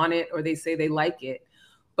they want it or they say they like it.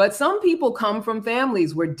 But some people come from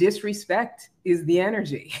families where disrespect is the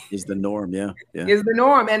energy. Is the norm, yeah. Is the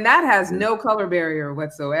norm. And that has no color barrier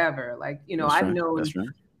whatsoever. Like, I've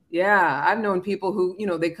known people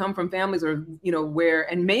who, they come from families or, where,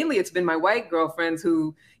 and mainly it's been my white girlfriends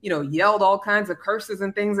who, yelled all kinds of curses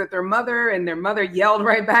and things at their mother, and their mother yelled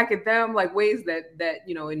right back at them, like ways that,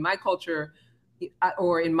 in my culture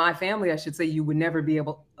or in my family, I should say, you would never be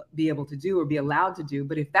able to do or be allowed to do.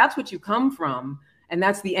 But if that's what you come from, and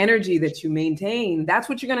that's the energy that you maintain, that's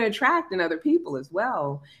what you're going to attract in other people as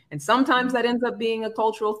well. And sometimes that ends up being a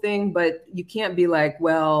cultural thing, but you can't be like,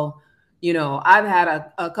 well, I've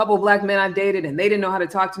had a couple of Black men I've dated and they didn't know how to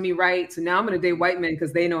talk to me right. So now I'm going to date white men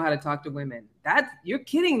because they know how to talk to women. You're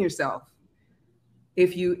kidding yourself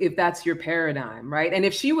if that's your paradigm, right? And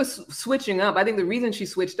if she was switching up, I think the reason she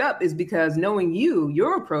switched up is because knowing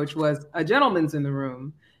your approach was a gentleman's in the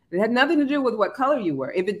room. It had nothing to do with what color you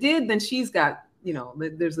were. If it did, then she's got,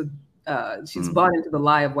 she's bought into the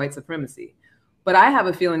lie of white supremacy. But I have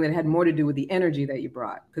a feeling that it had more to do with the energy that you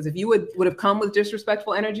brought. Because if you would have come with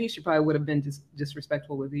disrespectful energy, she probably would have been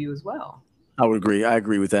disrespectful with you as well. I would agree. I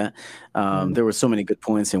agree with that. There were so many good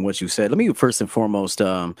points in what you said. Let me first and foremost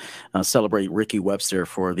celebrate Ricky Webster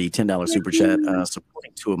for the $10 super chat,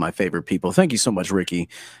 supporting two of my favorite people. Thank you so much, Ricky.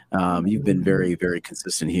 You've been very, very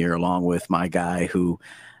consistent here, along with my guy who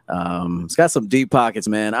it's got some deep pockets,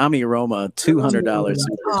 man. Ami Roma, $200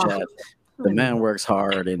 super chat. The man works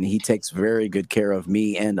hard and he takes very good care of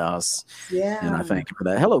me and us. Yeah. And I thank you for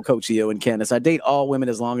that. Hello, Coach EO and Candace. I date all women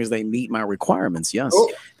as long as they meet my requirements. Yes.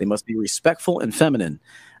 They must be respectful and feminine.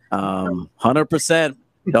 100%.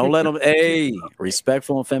 Don't let them,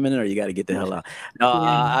 respectful and feminine, or you got to get the hell out.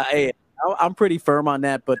 I'm pretty firm on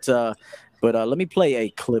that, but let me play a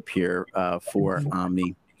clip here for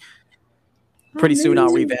Omni. Pretty soon I'll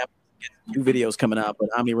revamp. New videos coming out, but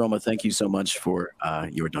Ami Roma, thank you so much for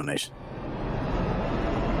your donation.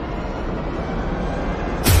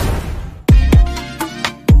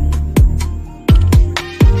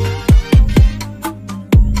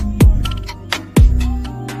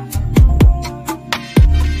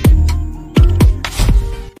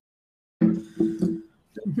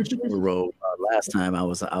 Shoulder roll. Last time I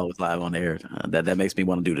was live on air. That makes me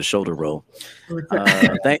want to do the shoulder roll.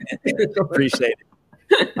 Appreciate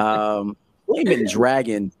it. Wayman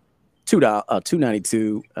Dragon,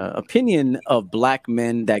 $2.92. Opinion of Black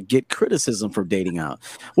men that get criticism for dating out.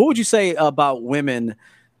 What would you say about women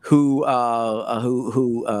who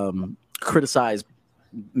criticize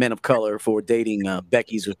men of color for dating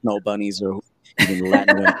Becky's or Snow Bunnies or even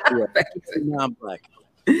Latin women? Non-Black.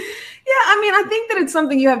 Yeah, I mean, I think that it's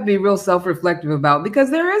something you have to be real self-reflective about,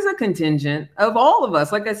 because there is a contingent of all of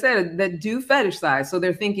us, like I said, that do fetishize. So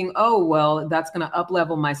they're thinking, oh, well, that's going to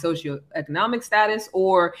up-level my socioeconomic status,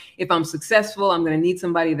 or if I'm successful, I'm going to need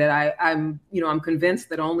somebody that I'm convinced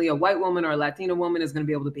that only a white woman or a Latina woman is going to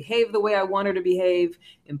be able to behave the way I want her to behave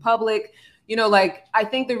in public. I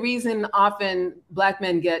think the reason often Black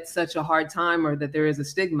men get such a hard time, or that there is a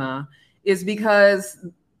stigma, is because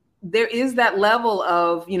there is that level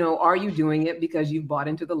of, are you doing it because you've bought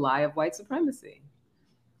into the lie of white supremacy?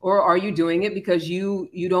 Or are you doing it because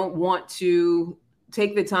you don't want to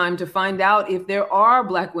take the time to find out if there are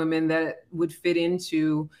Black women that would fit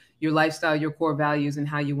into, your lifestyle, your core values, and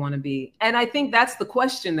how you want to be. And I think that's the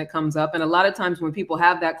question that comes up. And a lot of times when people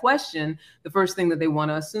have that question, the first thing that they want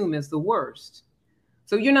to assume is the worst.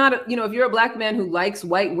 So you're not, if you're a Black man who likes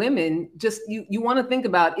white women, just you want to think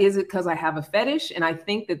about, is it because I have a fetish and I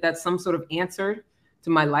think that that's some sort of answer to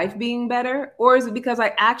my life being better? Or is it because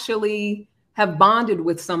I actually have bonded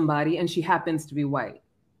with somebody and she happens to be white?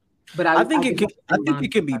 But I think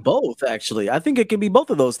it can be both, actually. I think it can be both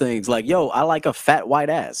of those things. Like, yo, I like a fat white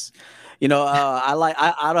ass.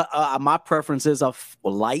 My preference is a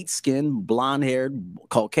light skinned, blonde haired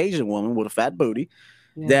Caucasian woman with a fat booty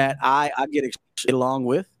that I get along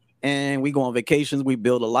with. And we go on vacations, we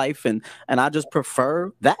build a life, and I just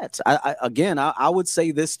prefer that. I would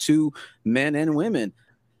say this to men and women.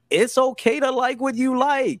 It's okay to like what you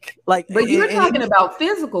like. But you're talking about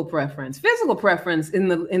physical preference. Physical preference in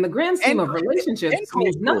the grand scheme of relationships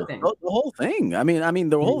means nothing. The whole thing. I mean,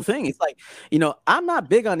 the whole thing. It's like, I'm not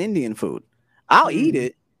big on Indian food. I'll eat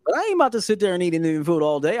it, but I ain't about to sit there and eat Indian food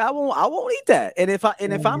all day. I won't eat that. And if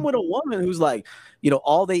I'm with a woman who's like,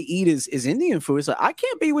 all they eat is Indian food, it's like, I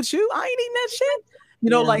can't be with you. I ain't eating that shit.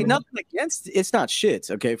 Like, nothing against, it's not shit,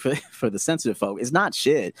 okay, for the sensitive folk, it's not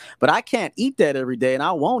shit, but I can't eat that every day, and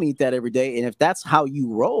I won't eat that every day. And if that's how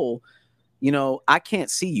you roll, I can't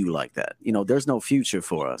see you like that. There's no future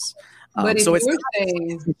for us. So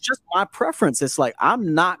it's just my preference. It's like,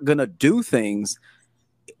 I'm not gonna do things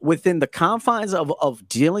within the confines of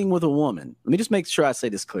dealing with a woman. Let me just make sure I say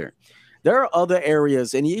this clear. There are other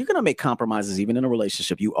areas, and you're going to make compromises even in a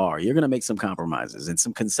relationship. You're going to make some compromises and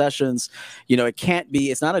some concessions.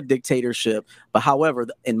 It's not a dictatorship, but however,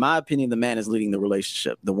 in my opinion, the man is leading the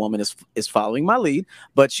relationship. The woman is following my lead,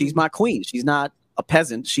 but she's my queen. She's not a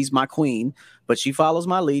peasant. She's my queen, but she follows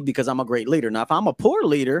my lead because I'm a great leader. Now, if I'm a poor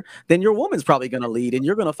leader, then your woman's probably going to lead and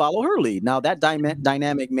you're going to follow her lead. Now, that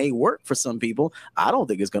dynamic may work for some people. I don't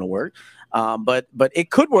think it's going to work. But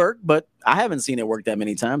it could work, but I haven't seen it work that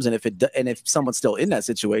many times. And if someone's still in that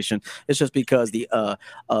situation, it's just because the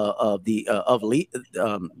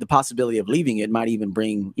possibility of leaving it might even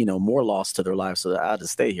bring more loss to their lives. So I'll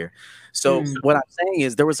just stay here. So what I'm saying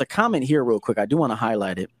is, there was a comment here real quick. I do want to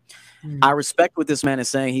highlight it. I respect what this man is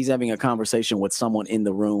saying. He's having a conversation with someone in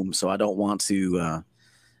the room, so I don't want to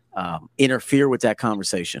interfere with that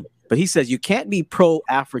conversation. But he says you can't be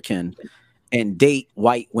pro-African and date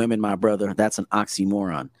white women, my brother. That's an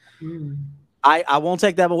oxymoron. I won't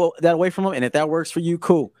take that away from him. And if that works for you,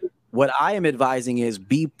 cool. What I am advising is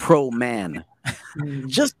be pro-man.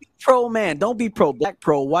 Just be pro-man. Don't be pro-black,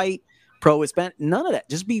 pro-white, pro-Hispanic. None of that.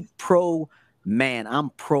 Just be pro-man. I'm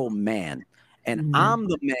pro-man. And I'm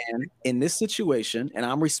the man in this situation, and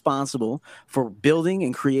I'm responsible for building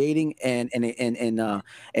and creating and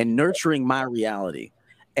nurturing my reality.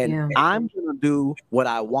 And I'm going to do what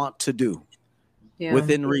I want to do.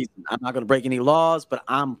 Within reason. I'm not going to break any laws, but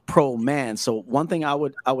I'm pro-man. So one thing I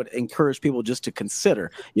would encourage people just to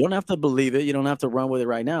consider. You don't have to believe it. You don't have to run with it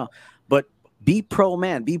right now. But be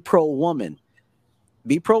pro-man. Be pro-woman.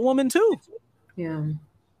 Be pro-woman too. Yeah.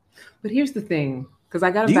 But here's the thing, because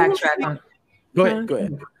I got to backtrack on. Go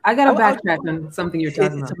ahead. I got to backtrack on something you're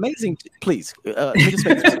talking about. It's amazing. Please. Let me just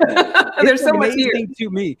make this There's so much here. To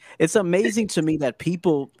me. It's amazing to me that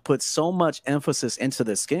people put so much emphasis into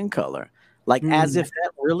the skin color. Like as if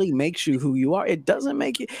that really makes you who you are. It doesn't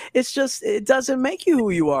make you. It doesn't make you who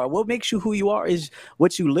you are. What makes you who you are is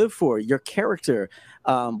what you live for, your character,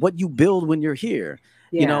 what you build when you're here.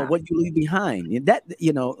 What you leave behind. That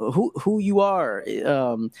who you are.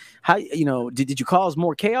 How did you cause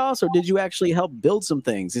more chaos, or did you actually help build some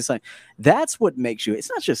things? It's like that's what makes you. It's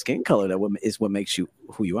not just skin color is what makes you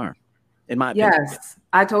who you are. In my opinion. Yes,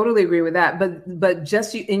 I totally agree with that. But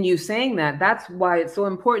just in you saying that, that's why it's so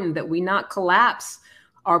important that we not collapse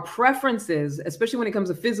our preferences, especially when it comes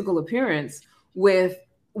to physical appearance, with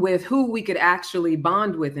who we could actually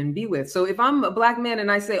bond with and be with. So if I'm a Black man and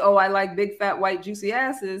I say, oh, I like big, fat, white, juicy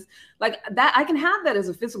asses, like that, I can have that as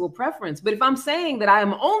a physical preference. But if I'm saying that I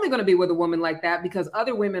am only going to be with a woman like that because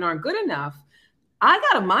other women aren't good enough, I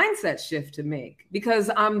got a mindset shift to make, because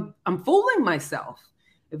I'm fooling myself.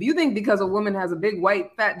 If you think because a woman has a big,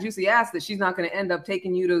 white, fat, juicy ass that she's not going to end up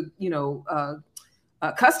taking you to,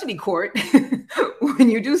 custody court when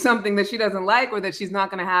you do something that she doesn't like, or that she's not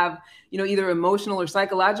going to have, either emotional or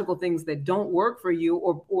psychological things that don't work for you,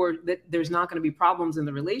 or that there's not going to be problems in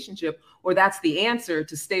the relationship, or that's the answer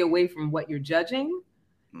to stay away from what you're judging,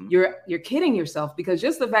 you're kidding yourself. Because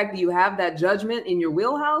just the fact that you have that judgment in your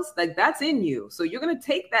wheelhouse, like that's in you. So you're going to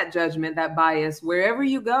take that judgment, that bias, wherever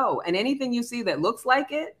you go, and anything you see that looks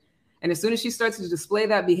like it. And as soon as she starts to display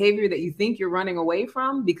that behavior that you think you're running away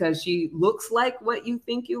from because she looks like what you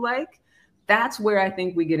think you like, that's where I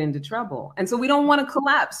think we get into trouble. And so we don't want to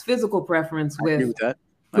collapse physical preference I agree with with that.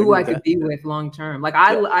 I who agree I with could that. be with long term. Like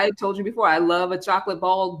Yeah. I told you before, I love a chocolate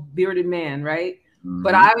bald bearded man, right?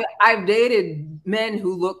 But Mm-hmm. I've dated men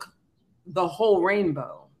who look the whole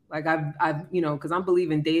rainbow. Like I've because I'm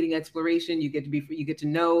believing dating exploration. You get to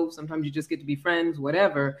know. Sometimes you just get to be friends,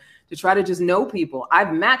 whatever, to try to just know people.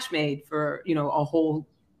 I've match made for a whole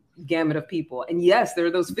gamut of people, and yes, there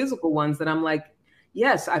are those physical ones that I'm like,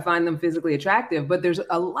 yes, I find them physically attractive. But there's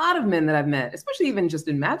a lot of men that I've met, especially even just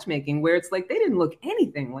in matchmaking, where it's like they didn't look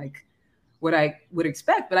anything like what I would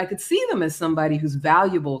expect, but I could see them as somebody who's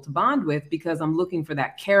valuable to bond with because I'm looking for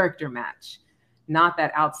that character match, not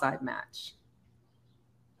that outside match.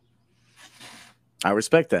 I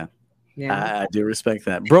respect that. Yeah. I do respect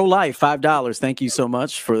that. Bro Life, $5. Thank you so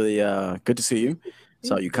much for the good to see you.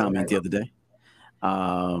 Saw you comment the other day.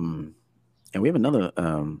 And we have another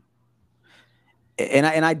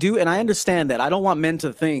and I do, and I understand that. I don't want men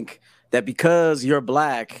to think that because you're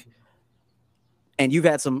black and you've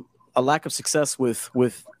had a lack of success with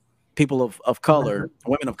people of color,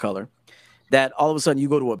 women of color, that all of a sudden you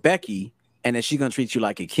go to a Becky and then she's gonna treat you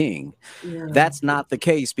like a king. Yeah. That's not the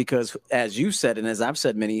case, because as you said, and as I've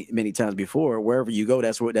said many times before, wherever you go,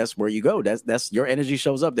 that's where you go. That's your energy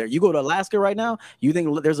shows up there. You go to Alaska right now, you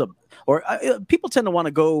think there's people tend to want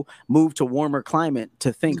to go move to warmer climate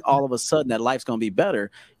to think all of a sudden that life's going to be better.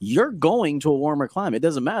 You're going to a warmer climate. It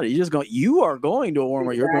doesn't matter. You are going to a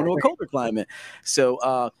warmer. You're going to a colder climate.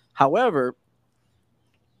 So, however,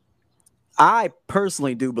 I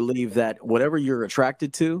personally do believe that whatever you're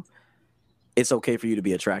attracted to, it's okay for you to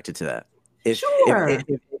be attracted to that.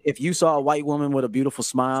 If you saw a white woman with a beautiful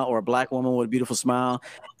smile or a black woman with a beautiful smile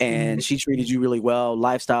and she treated you really well,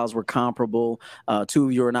 lifestyles were comparable, two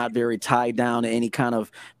of you are not very tied down to any kind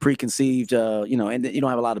of preconceived, and you don't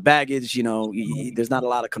have a lot of baggage, there's not a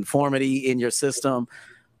lot of conformity in your system.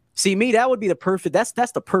 See, me, that would be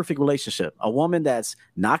that's the perfect relationship. A woman that's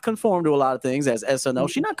not conformed to a lot of things, as SNL,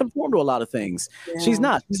 she's not conformed to a lot of things. Yeah. She's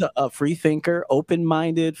not. She's a free thinker,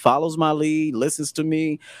 open-minded, follows my lead, listens to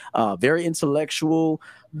me, very intellectual,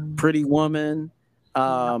 pretty woman.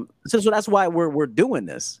 So that's why we're doing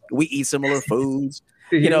this. We eat similar foods.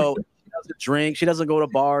 She doesn't drink. She doesn't go to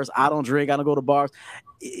bars. I don't drink. I don't go to bars.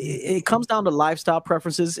 It comes down to lifestyle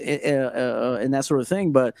preferences and that sort of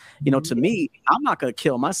thing. But, to me, I'm not going to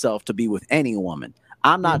kill myself to be with any woman.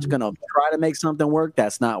 I'm not going to try to make something work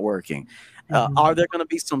that's not working. Are there going to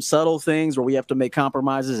be some subtle things where we have to make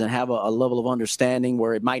compromises and have a level of understanding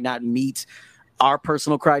where it might not meet our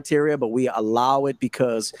personal criteria, but we allow it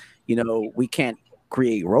because, we can't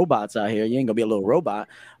create robots out here. You ain't going to be a little robot.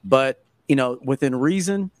 But, within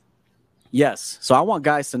reason, yes. So I want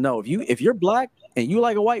guys to know, if you're black and you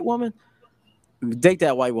like a white woman, date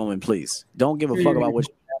that white woman, please. Don't give a fuck about what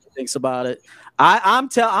she thinks about it. I'm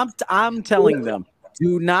telling them,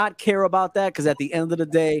 do not care about that, because at the end of the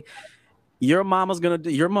day, your mama's gonna do.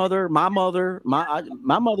 Your mother, my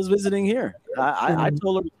mother's visiting here. I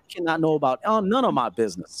told her you cannot know about none of my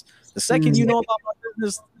business. The second you know about my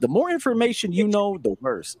business, the more information you know, the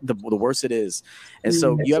worse. The worse it is. And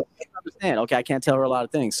so you have to understand. Okay, I can't tell her a lot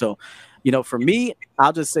of things. So, for me,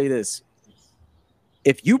 I'll just say this.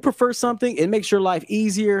 If you prefer something, it makes your life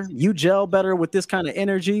easier, you gel better with this kind of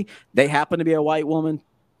energy, they happen to be a white woman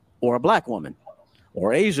or a black woman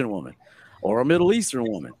or Asian woman or a Middle Eastern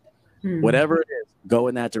woman, whatever it is, go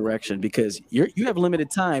in that direction, because you have limited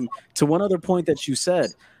time. To one other point that you said,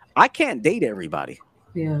 I can't date everybody.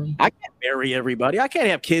 Yeah. I can't marry everybody. I can't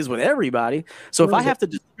have kids with everybody. So if I have to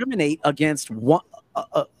discriminate against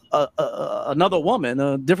another woman,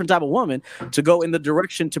 a different type of woman, to go in the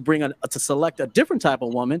direction to select a different type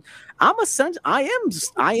of woman, I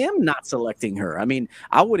am not selecting her. I mean,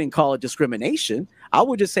 I wouldn't call it discrimination. I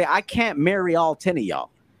would just say I can't marry all 10 of y'all.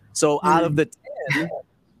 So out of the 10,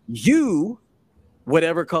 you,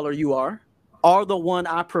 whatever color you are the one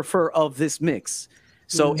I prefer of this mix.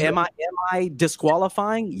 So am I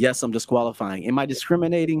disqualifying? Yes, I'm disqualifying. Am I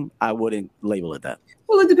discriminating? I wouldn't label it that.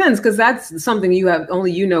 Well, it depends, because that's something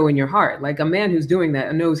only in your heart. Like a man who's doing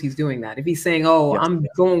that knows he's doing that. If he's saying, "Oh, yes, I'm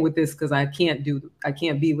going with this because I can't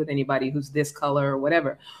be with anybody who's this color or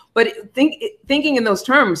whatever," but thinking in those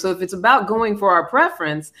terms. So if it's about going for our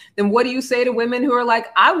preference, then what do you say to women who are like,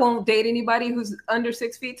 "I won't date anybody who's under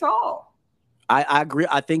 6 feet tall"? I agree.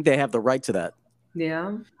 I think they have the right to that.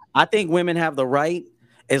 Yeah. I think women have the right,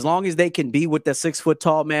 as long as they can be what the 6 foot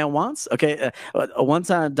tall man wants. Okay. One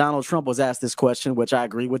time Donald Trump was asked this question, which I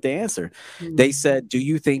agree with the answer. They said, do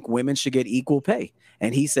you think women should get equal pay?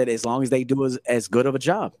 And he said, as long as they do as good of a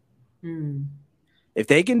job. If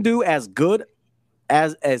they can do as good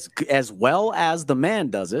as well as the man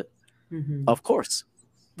does it, Mm-hmm. Of course.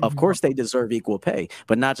 Of Mm-hmm. course they deserve equal pay,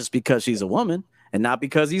 but not just because she's a woman and not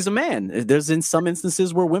because he's a man. There's in some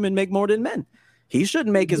instances where women make more than men. He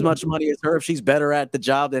shouldn't make as much money as her if she's better at the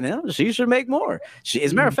job than him. She should make more.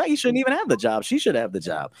 As a matter of fact, he shouldn't even have the job. She should have the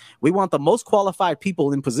job. We want the most qualified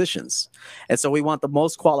people in positions. And so we want the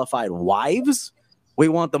most qualified wives. We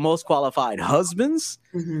want the most qualified husbands,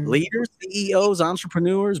 Mm-hmm. leaders, CEOs,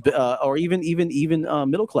 entrepreneurs, or even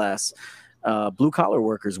middle class, blue collar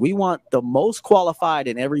workers. We want the most qualified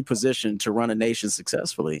in every position to run a nation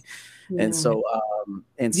successfully. And Yeah. so,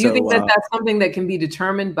 Do you think that that's something that can be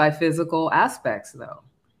determined by physical aspects, though?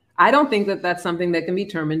 I don't think that that's something that can be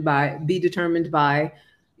determined by,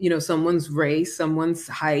 someone's race, someone's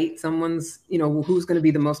height, someone's, who's going to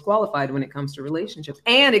be the most qualified when it comes to relationships.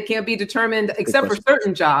 And it can't be determined good except for question.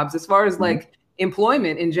 certain jobs, as far as Mhm. like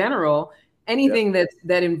employment in general. Anything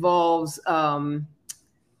that involves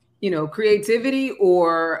creativity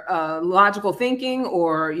or logical thinking,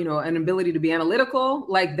 or an ability to be analytical,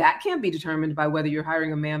 like that can't be determined by whether you're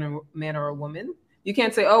hiring a man or a woman. You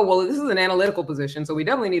can't say, oh well, this is an analytical position, so we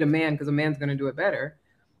definitely need a man because a man's going to do it better.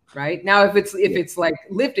 Right now, if it's like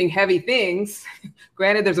lifting heavy things,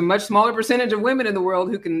 granted there's a much smaller percentage of women in the world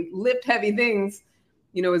who can lift heavy things,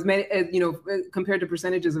 as many as, compared to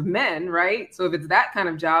percentages of men, right? So if it's that kind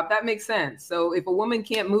of job, that makes sense. So if a woman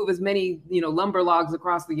can't move as many, lumber logs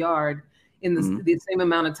across the yard in the same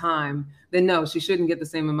amount of time, then no, she shouldn't get the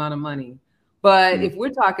same amount of money. But if we're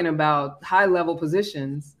talking about high level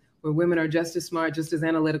positions where women are just as smart, just as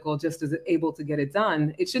analytical, just as able to get it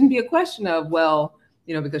done, it shouldn't be a question of, well,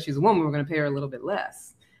 because she's a woman, we're going to pay her a little bit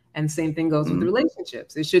less. And same thing goes with the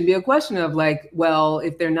relationships. It should be a question of like, well,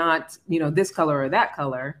 if they're not, this color or that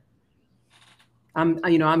color,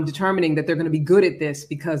 I'm determining that they're going to be good at this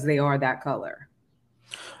because they are that color.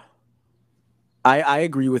 I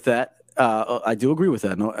agree with that. I do agree with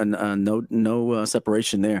that. No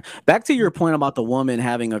separation there. Back to your point about the woman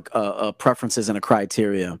having a preferences and a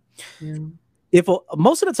criteria. Yeah.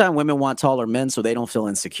 Most of the time women want taller men so they don't feel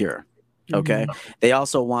insecure. Okay. They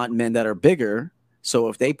also want men that are bigger. So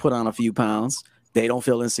if they put on a few pounds, they don't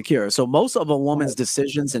feel insecure. So most of a woman's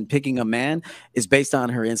decisions in picking a man is based on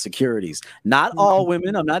her insecurities. Not all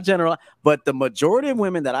women, I'm not general, but the majority of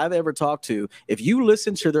women that I've ever talked to, if you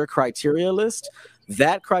listen to their criteria list,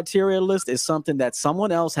 that criteria list is something that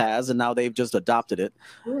someone else has and now they've just adopted it.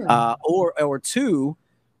 Or two,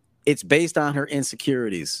 it's based on her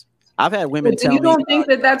insecurities. I've had women tell you me, don't think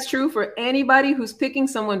that that's true for anybody who's picking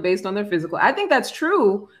someone based on their physical? I think that's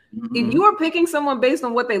true. If you are picking someone based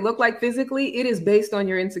on what they look like physically, it is based on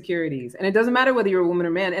your insecurities. And it doesn't matter whether you're a woman or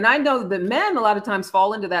man. And I know that men a lot of times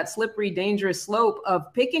fall into that slippery, dangerous slope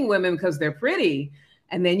of picking women because they're pretty.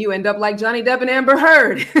 And then you end up like Johnny Depp and Amber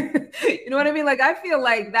Heard. You know what I mean? Like, I feel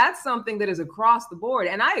like that's something that is across the board.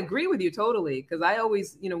 And I agree with you totally. Because I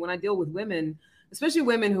always, when I deal with women, especially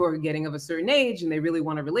women who are getting of a certain age and they really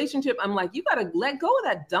want a relationship, I'm like, you got to let go of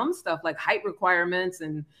that dumb stuff like height requirements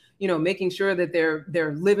and, making sure that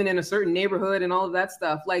they're living in a certain neighborhood and all of that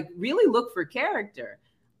stuff. Like, really look for character.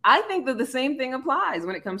 I think that the same thing applies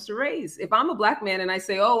when it comes to race. If I'm a Black man and I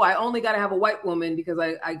say, oh, I only got to have a white woman because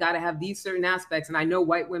I got to have these certain aspects, and I know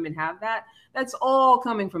white women have that, that's all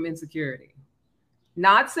coming from insecurity.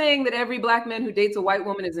 Not saying that every Black man who dates a white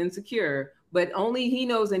woman is insecure, but only he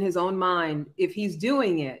knows in his own mind if he's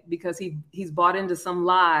doing it because he's bought into some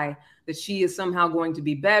lie that she is somehow going to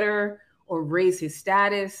be better or raise his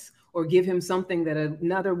status or give him something that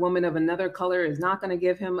another woman of another color is not going to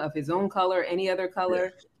give him, of his own color, any other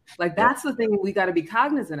color. Like, that's the thing we got to be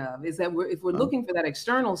cognizant of, is that if we're looking for that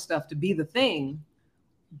external stuff to be the thing,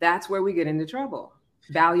 that's where we get into trouble,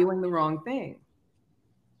 valuing the wrong thing.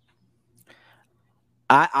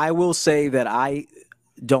 I will say that I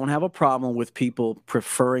don't have a problem with people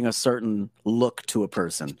preferring a certain look to a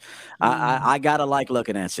person. I gotta like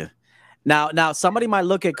looking at you. Now somebody might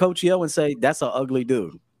look at Coach Yo and say, that's an ugly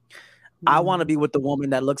dude. I want to be with the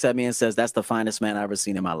woman that looks at me and says, that's the finest man I've ever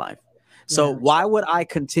seen in my life. So why would I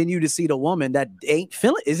continue to see the woman that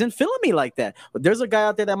isn't feeling me like that? But there's a guy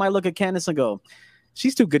out there that might look at Candace and go,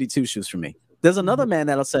 she's too goody two shoes for me. There's another man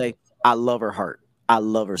that'll say, I love her heart. I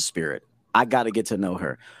love her spirit. I got to get to know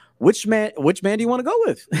her. Which man do you want to go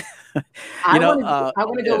with? I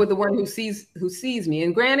want to go with the one who sees me.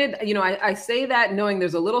 And granted, I say that knowing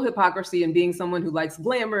there's a little hypocrisy in being someone who likes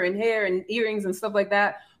glamour and hair and earrings and stuff like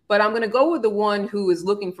that. But I'm going to go with the one who is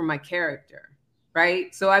looking for my character,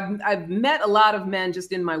 right? So I've met a lot of men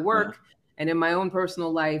just in my work and in my own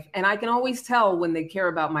personal life, and I can always tell when they care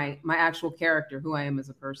about my actual character, who I am as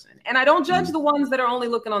a person. And I don't judge the ones that are only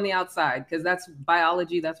looking on the outside, because that's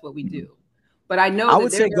biology, that's what we do. But I know I that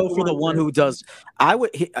would say they're go the for the ones one that. who does.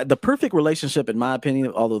 The perfect relationship, in my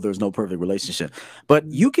opinion, although there's no perfect relationship, but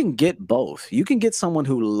Mm, you can get both. You can get someone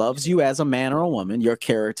who loves you as a man or a woman, your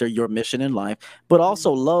character, your mission in life, but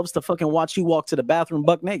also loves to fucking watch you walk to the bathroom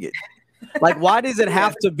buck naked. Like, why does it yeah.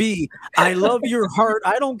 have to be, I love your heart.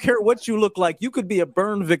 I don't care what you look like. You could be a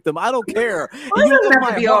burn victim. I don't care. Well, it You doesn't love have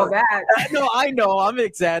to my be all heart. that. No, I know. I'm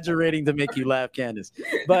exaggerating to make you laugh, Candace.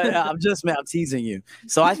 But I'm teasing you.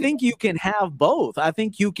 So I think you can have both. I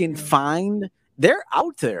think you can Yeah. find, they're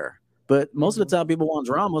out there. But most of Yeah. the time people want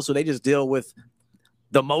drama, so they just deal with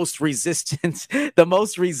the most resistance, the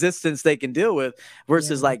most resistance they can deal with.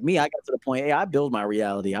 Versus Yeah. like me, I got to the point, hey, I build my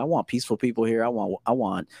reality. I want peaceful people here. I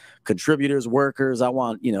want contributors, workers. I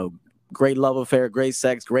want, great love affair, great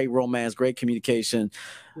sex, great romance, great communication.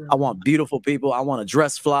 I Yeah. want beautiful people. I want to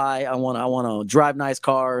dress fly. I want to drive nice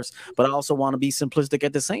cars, but I also want to be simplistic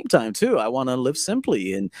at the same time too. I want to live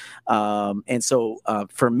simply, and so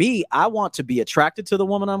for me, I want to be attracted to the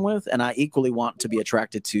woman I'm with, and I equally want to be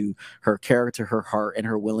attracted to her character, her heart, and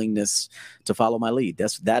her willingness to follow my lead.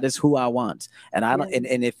 That is who I want. And I Yeah. don't.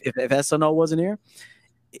 And if SNO wasn't here,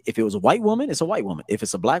 if it was a white woman, it's a white woman. If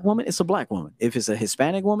it's a black woman, it's a black woman. If it's a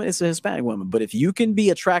Hispanic woman, it's a Hispanic woman. But if you can be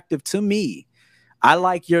attractive to me, I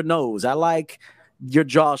like your nose. I like your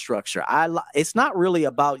jaw structure. It's not really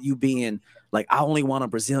about you being like, I only want a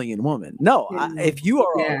Brazilian woman. No, Yeah. if you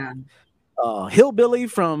are Yeah. a hillbilly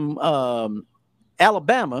from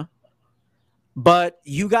Alabama, but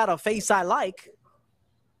you got a face I like,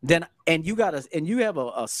 then and you have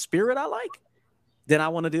a spirit I like, then I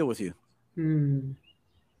want to deal with you. Hmm.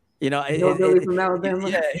 You know, Hillbilly from Alabama.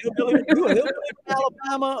 yeah, you a hillbilly from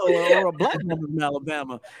Alabama or a black woman from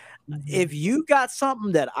Alabama. If Mhm. you got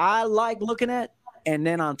something that I like looking at, and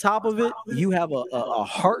then on top of it, you have a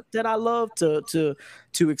heart that I love to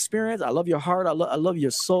experience. I love your heart. I love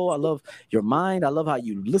your soul. I love your mind. I love how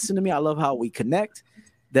you listen to me. I love how we connect.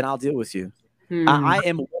 Then I'll deal with you. Hmm. I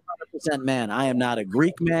am 100% man. I am not a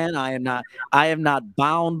Greek man. I am not. I am not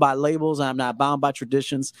bound by labels. I am not bound by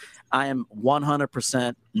traditions. I am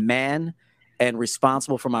 100% man and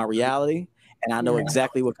responsible for my reality. And I know Yeah.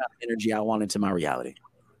 exactly what kind of energy I want into my reality.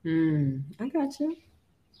 Hmm. I got you.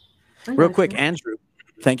 I Real got quick, you. Andrew,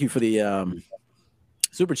 thank you for the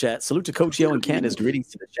super chat. Salute to Coach Yo and Candace. Greetings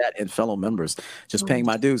to the chat and fellow members. Just Oh, paying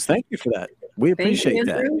my dues. Thank you for that. We thank you, appreciate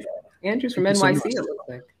that. Andrew. Andrew's from Thank you so NYC, much. it looks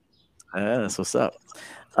like. That's what's up.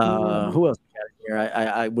 Yeah. Who else we got in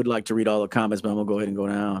here? I would like to read all the comments, but I'm gonna go ahead and go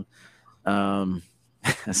down. Um,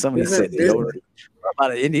 somebody said There's deodorant. What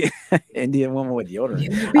about an Indian Indian woman with deodorant? I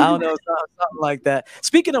yeah. don't know, something like that.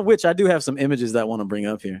 Speaking of which, I do have some images that I want to bring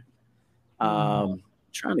up here. Hmm.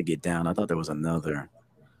 Trying to get down. I thought there was another.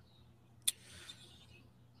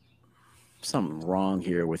 Something wrong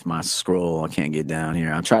here with my scroll. I can't get down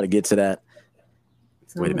here. I'll try to get to that.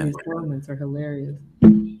 Wait a Some of minute. these comments are hilarious.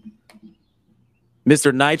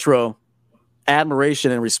 Mr. Nitro,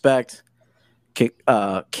 admiration and respect can't,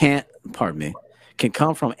 pardon me, can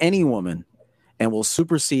come from any woman and will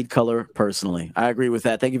supersede color personally. I agree with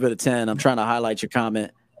that. Thank you for the 10. I'm trying to highlight your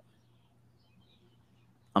comment.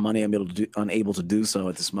 I'm unable to do so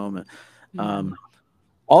at this moment. Yeah. Um,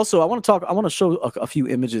 also, I want to talk. I want to show a few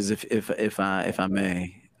images, if I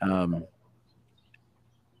may.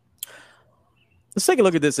 Let's take a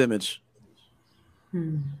look at this image.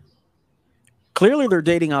 Hmm. Clearly, they're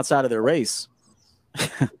dating outside of their race.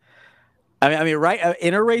 I mean, right?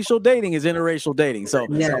 Interracial dating is interracial dating. So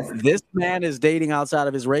Yes. this man is dating outside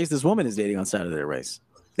of his race. This woman is dating outside of their race.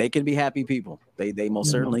 They can be happy people. They most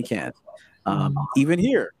Mhm. certainly can. Mhm. Even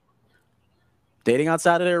here, dating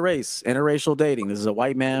outside of their race, interracial dating. This is a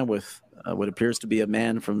white man with what appears to be a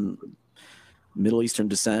man from Middle Eastern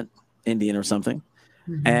descent, Indian or something,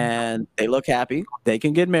 Mhm. and they look happy. They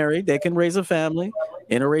can get married. They can raise a family.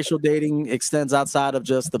 Interracial dating extends outside of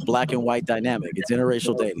just the black and white dynamic. It's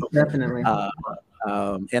interracial dating. Definitely.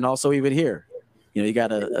 Uh, and also even here, you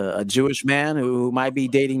got a Jewish man who might be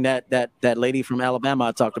dating that lady from Alabama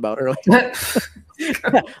I talked about earlier.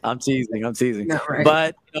 I'm teasing. I'm teasing. Not right.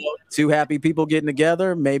 But two happy people getting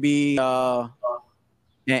together, maybe,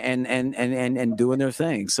 and doing their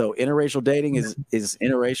thing. So interracial dating is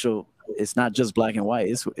interracial. It's not just black and white.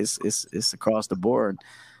 It's across the board.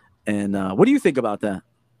 And what do you think about that?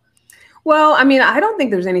 Well, I mean, I don't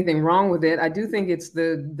think there's anything wrong with it. I do think it's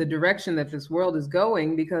the direction that this world is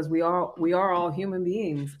going because we are all human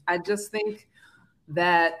beings. I just think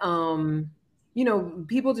that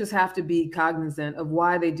people just have to be cognizant of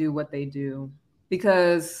why they do what they do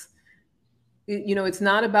because it's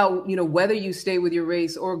not about, whether you stay with your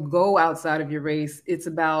race or go outside of your race. It's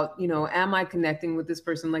about, am I connecting with this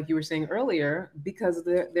person, like you were saying earlier, because of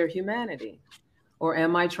their humanity? Or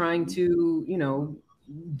am I trying to,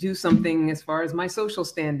 do something as far as my social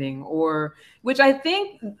standing, or which I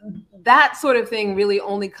think that sort of thing really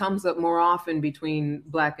only comes up more often between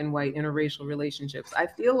Black and white interracial relationships. I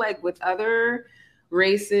feel like with other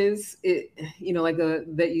races, like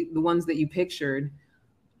the ones that you pictured,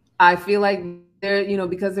 I feel like there,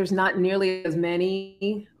 because there's not nearly as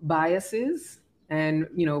many biases and,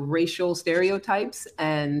 racial stereotypes,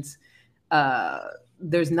 and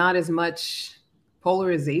there's not as much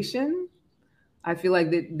polarization. I feel like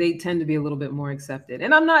they tend to be a little bit more accepted.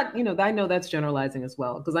 And I'm not, I know that's generalizing as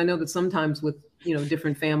well, because I know that sometimes with,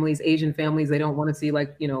 different families, Asian families, they don't want to see,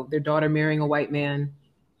 like, their daughter marrying a white man,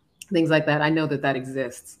 things like that. I know that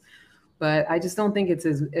exists, but I just don't think it's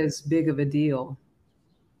as big of a deal.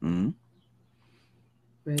 Mm-hmm.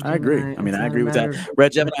 I agree. I mean, I agree with that.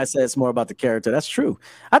 Red Gemini said it's more about the character. That's true.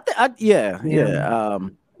 Yeah.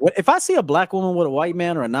 If I see a Black woman with a white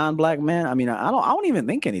man or a non-Black man, I mean, I don't even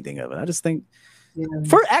think anything of it. I just think,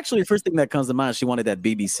 the first thing that comes to mind, she wanted that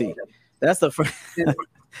BBC. That's the first.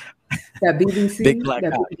 That BBC, big black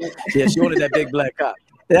cock. Yeah, she wanted that big black cock.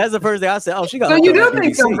 That's the first thing I said. Oh, she got. So you do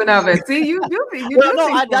think something of it? See, you do think.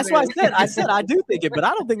 That's what I said. I said I do think it, but I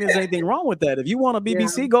don't think there's anything wrong with that. If you want a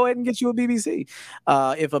BBC, go ahead and get you a BBC.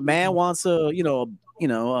 If a man wants a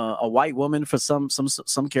white woman for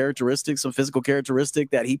some characteristics, some physical characteristic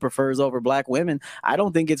that he prefers over Black women, I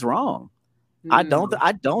don't think it's wrong. I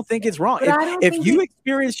don't think it's wrong. If you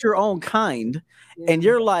experience your own kind and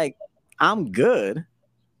you're like, I'm good,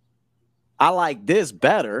 I like this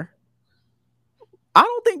better, I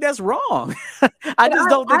don't think that's wrong. I just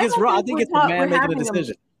don't think it's wrong. I think it's the man making a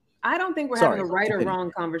decision. I don't think we're having a right or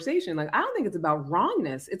wrong conversation. Like, I don't think it's about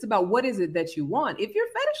wrongness. It's about what is it that you want. If you're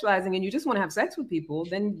fetishizing and you just want to have sex with people,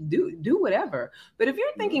 then do whatever. But if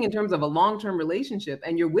you're thinking in terms of a long-term relationship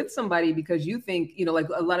and you're with somebody because you think, like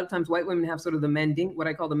a lot of times white women have sort of what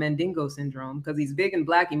I call the Mandingo syndrome, because he's big and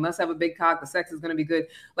Black, he must have a big cock, the sex is going to be good.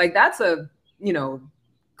 Like, that's a,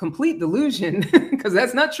 complete delusion, because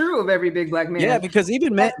that's not true of every big Black man. Yeah, because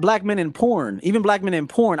even Black men in porn,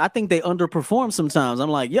 I think they underperform sometimes. I'm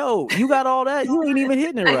like, yo, you got all that, you ain't even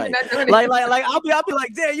hitting it right. like I'll be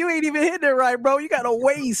like, damn, you ain't even hitting it right, bro. You got a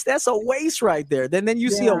waist. That's a waist right there. Then you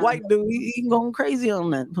see a white dude, he going crazy on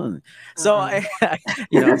that. So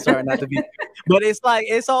I'm sorry not to be, but it's like,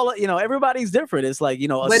 it's all, everybody's different. It's like,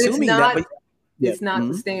 but assuming it's not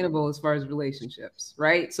sustainable as far as relationships,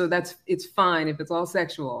 right? So it's fine if it's all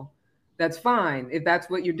sexual. That's fine if that's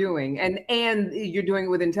what you're doing, and you're doing it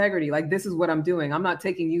with integrity. Like, this is what I'm doing. I'm not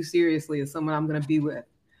taking you seriously as someone I'm going to be with,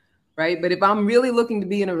 right? But if I'm really looking to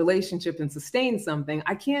be in a relationship and sustain something,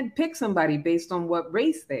 I can't pick somebody based on what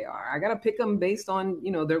race they are. I got to pick them based on,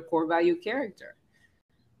 their core value character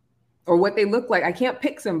or what they look like. I can't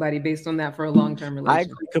pick somebody based on that for a long-term relationship.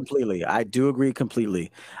 I agree completely. I do agree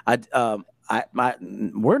completely.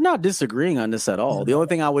 We're not disagreeing on this at all. The only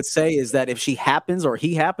thing I would say is that if she happens or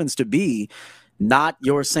he happens to be not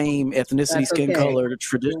your same ethnicity, skin color,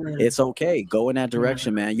 tradition, it's okay. Go in that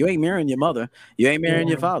direction, man. You ain't marrying your mother. You ain't marrying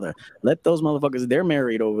your father. Let those motherfuckers, they're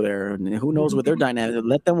married over there, and who knows what their dynamic.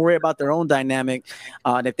 Let them worry about their own dynamic.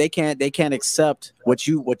 And if they can't accept what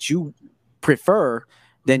you prefer,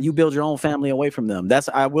 then you build your own family away from them.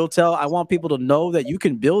 I want people to know that you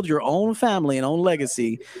can build your own family and own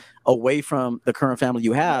legacy away from the current family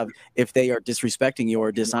you have if they are disrespecting you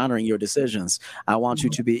or dishonoring your decisions. I want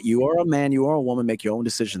you are a man, you are a woman, make your own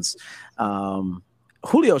decisions.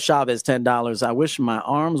 Julio Chavez, $10. I wish my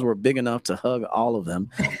arms were big enough to hug all of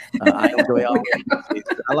them. I enjoy all of them.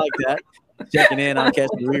 I like that. Checking in on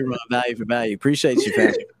Catch the Rerun, value for value. Appreciate you,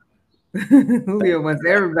 Patrick. Julio wants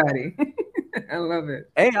everybody. I love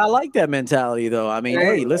it. Hey, I like that mentality, though. I mean,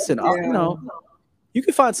 hey, listen, you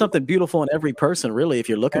can find something beautiful in every person, really, if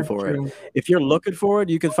you're looking for it. If you're looking for it,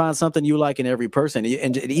 you can find something you like in every person.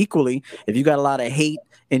 And equally, if you got a lot of hate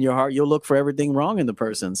in your heart, you'll look for everything wrong in the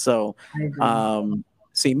person. So,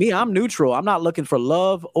 see, me, I'm neutral. I'm not looking for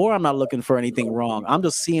love or I'm not looking for anything wrong. I'm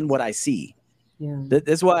just seeing what I see. Yeah.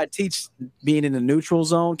 That's why I teach being in the neutral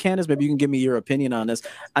zone. Candace, maybe you can give me your opinion on this.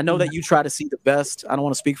 I know that you try to see the best. I don't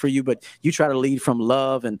want to speak for you, but you try to lead from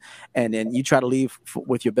love and you try to lead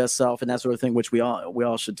with your best self and that sort of thing, which we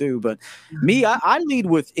all should do. But me, I lead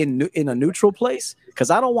in a neutral place because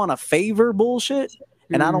I don't want to favor bullshit.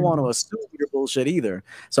 And I don't want to assume your bullshit either.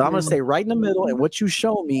 So I'm going to stay right in the middle. And what you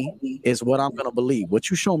show me is what I'm going to believe. What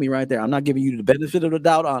you show me right there. I'm not giving you the benefit of the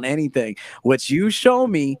doubt on anything. What you show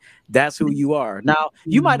me, that's who you are. Now,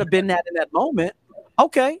 you might have been that in that moment.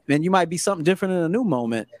 Okay, then you might be something different in a new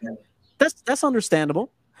moment. That's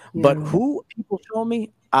understandable. But Yeah. who people show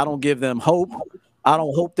me, I don't give them hope. I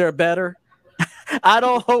don't hope they're better. I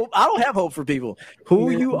don't have hope for people. Who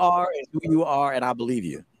Yeah. you are is who you are, and I believe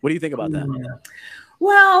you. What do you think about that?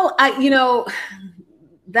 Well,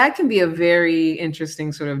 that can be a very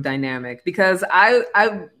interesting sort of dynamic because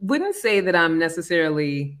I wouldn't say that I'm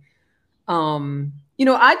necessarily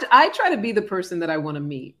I try to be the person that I want to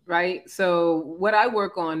meet, right? So what I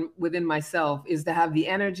work on within myself is to have the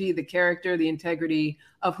energy, the character, the integrity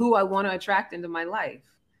of who I want to attract into my life,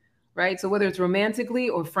 right? So whether it's romantically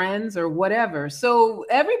or friends or whatever. So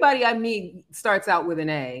everybody I meet starts out with an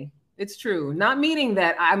A. It's true. Not meaning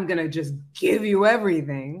that I'm going to just give you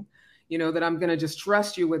everything, that I'm going to just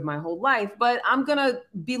trust you with my whole life, but I'm going to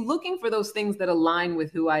be looking for those things that align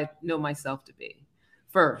with who I know myself to be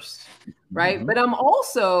first, right? Mm-hmm. But I'm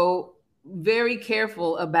also very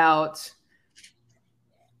careful about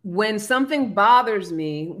when something bothers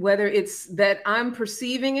me, whether it's that I'm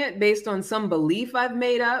perceiving it based on some belief I've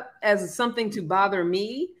made up as something to bother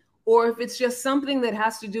me, or if it's just something that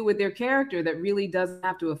has to do with their character that really doesn't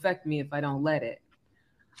have to affect me if I don't let it,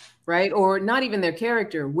 right? Or not even their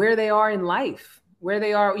character, where they are in life, where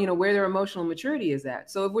they are, where their emotional maturity is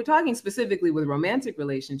at. So if we're talking specifically with romantic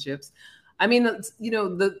relationships, I mean,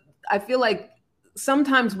 I feel like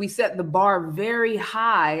sometimes we set the bar very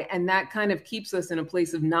high, and that kind of keeps us in a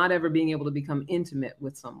place of not ever being able to become intimate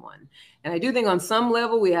with someone. And I do think on some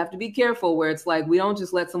level we have to be careful where it's like we don't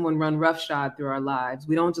just let someone run roughshod through our lives.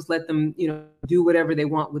 We don't just let them, do whatever they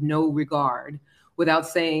want with no regard without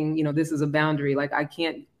saying, this is a boundary. Like, I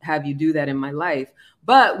can't have you do that in my life.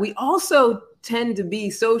 But we also tend to be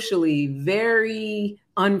socially very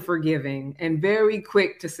unforgiving and very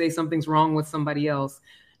quick to say something's wrong with somebody else.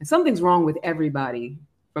 And something's wrong with everybody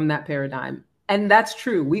from that paradigm. And that's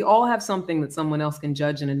true. We all have something that someone else can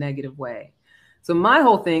judge in a negative way. So my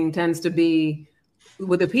whole thing tends to be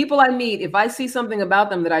with the people I meet, if I see something about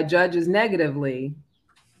them that I judge as negatively,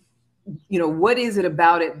 what is it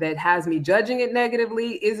about it that has me judging it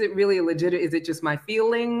negatively? Is it really a legitimate, is it just my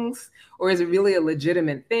feelings, or is it really a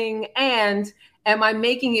legitimate thing? And am I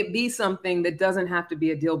making it be something that doesn't have to be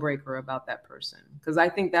a deal breaker about that person? Because I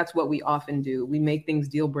think that's what we often do. We make things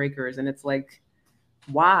deal breakers, and it's like,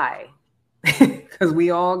 why? Because we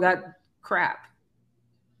all got crap.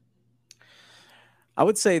 I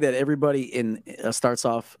would say that everybody in starts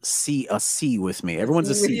off a C with me. Everyone's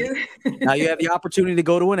a C. Now you have the opportunity to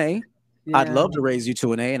go to an A. Yeah. I'd love to raise you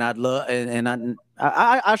to an A, and I'd love, and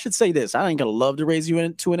I should say this: I ain't gonna love to raise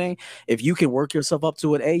you to an A. If you can work yourself up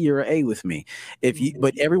to an A, you're an A with me.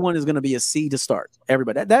 But everyone is gonna be a C to start.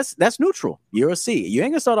 Everybody, that's neutral. You're a C. You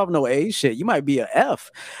ain't gonna start off no A. Shit, you might be a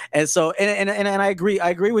F. And so, and I agree.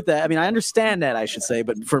 I agree with that. I mean, I understand that, I should say,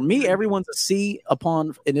 but for me, everyone's a C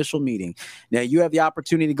upon initial meeting. Now you have the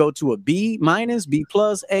opportunity to go to a B minus, B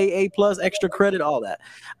plus, A plus, extra credit, all that,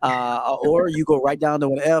 or you go right down to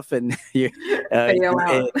an F and. No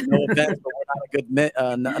offense, but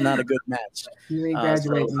we're not a good match. You ain't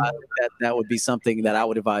graduating. So I think that would be something that I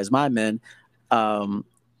would advise my men.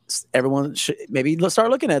 Everyone should maybe start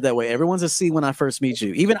looking at it that way. Everyone's a C when I first meet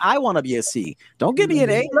you. Even I want to be a C. Don't give me an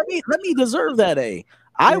A. Let me deserve that A.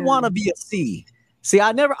 I want to be a C. See,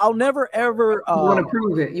 I'll never ever. You want to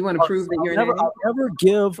prove it. You want to prove that you're an A. I'll never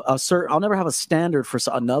give I'll never have a standard for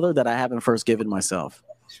another that I haven't first given myself.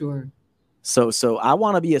 Sure. So I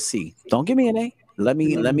want to be a C. Don't give me an A. Let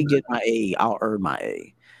me get my A. I'll earn my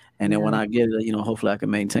A, and then when I get it, hopefully I can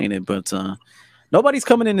maintain it. But nobody's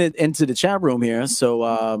coming into the chat room here,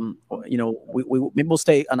 so maybe we'll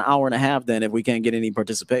stay an hour and a half then if we can't get any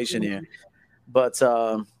participation here. But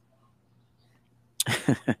people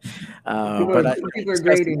are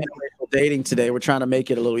dating today. We're trying to make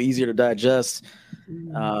it a little easier to digest.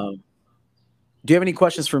 Do you have any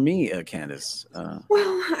questions for me, Candace?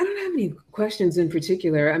 Well, I don't have any questions in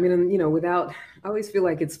particular. I mean, I always feel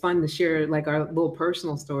like it's fun to share like our little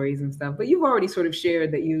personal stories and stuff, but you've already sort of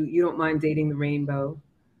shared that you don't mind dating the rainbow.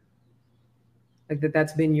 Like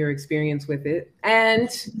that's been your experience with it. And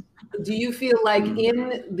do you feel like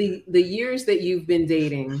in the years that you've been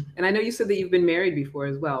dating, and I know you said that you've been married before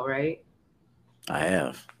as well, right? I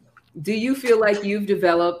have. Do you feel like you've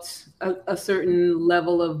developed a certain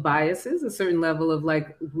level of biases, a certain level of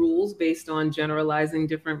like rules based on generalizing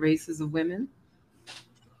different races of women?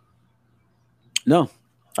 No,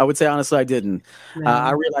 I would say honestly, I didn't.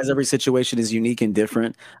 I realize every situation is unique and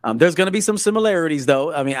different. There's going to be some similarities,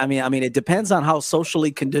 though. I mean, it depends on how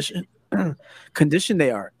socially conditioned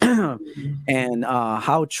they are, and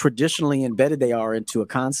how traditionally embedded they are into a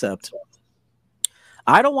concept.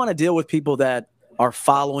 I don't want to deal with people that are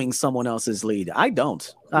following someone else's lead. I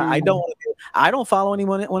don't. I don't. I don't follow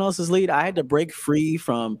anyone else's lead. I had to break free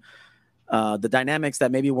from the dynamics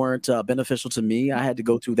that maybe weren't beneficial to me. I had to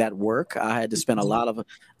go through that work. I had to spend a lot of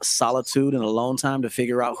solitude and alone time to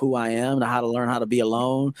figure out who I am and how to learn how to be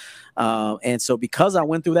alone. And so because I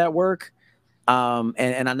went through that work,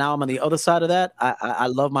 and now I'm on the other side of that. I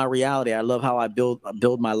love my reality. I love how I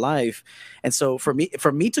build my life. And so for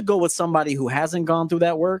me to go with somebody who hasn't gone through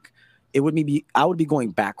that work, I would be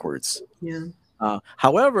going backwards. Yeah.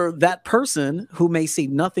 However, that person who may see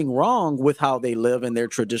nothing wrong with how they live in their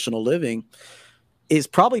traditional living is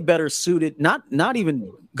probably better suited, not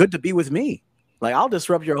even good to be with me. Like, I'll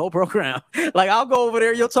disrupt your whole program. Like, I'll go over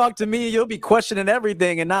there, you'll talk to me, you'll be questioning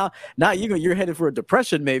everything, and now you're headed for a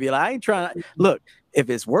depression. Maybe like, I ain't trying to look. If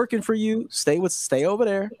it's working for you, stay over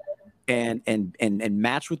there, and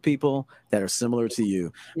match with people that are similar to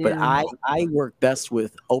you. Yeah. But I work best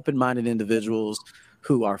with open-minded individuals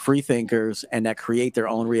who are free thinkers and that create their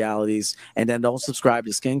own realities and then don't subscribe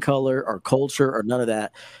to skin color or culture or none of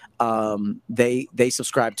that. They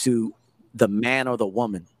subscribe to the man or the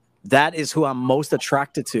woman. That is who I'm most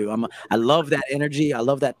attracted to. I love that energy. I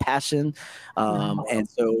love that passion. And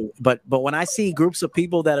so, but when I see groups of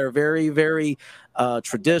people that are very, very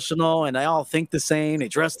traditional and they all think the same, they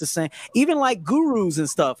dress the same, even like gurus and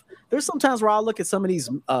stuff. There's sometimes where I look at some of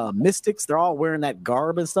these mystics, they're all wearing that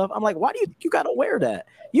garb and stuff. I'm like, why do you got to wear that?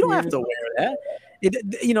 You don't have to wear that.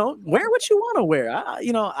 Wear what you want to wear.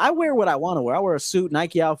 I wear what I want to wear. I wear a suit,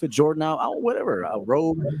 Nike outfit, Jordan out, whatever, a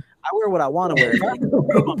robe. I wear what I want to wear.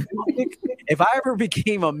 If I ever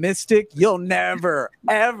became a mystic, you'll never,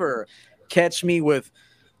 ever catch me with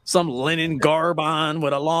some linen garb on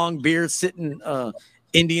with a long beard sitting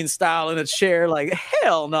Indian style in a chair. Like,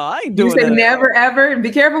 hell no, I ain't doing that. You say never, ever.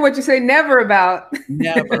 Be careful what you say never about.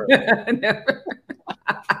 Never. Never.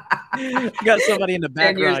 You got somebody in the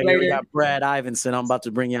background here. We got Brad Ivinson. I'm about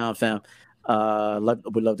to bring you on, fam.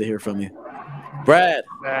 Would love to hear from you. Brad,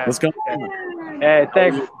 what's going on? Hey,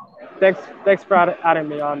 thanks for having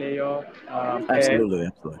me on, Neo. Absolutely.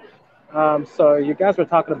 So you guys were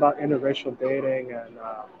talking about interracial dating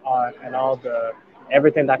and all the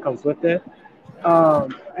everything that comes with it.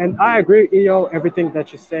 And I agree, EO, everything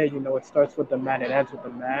that you say, it starts with the man, it ends with the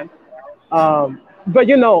man. But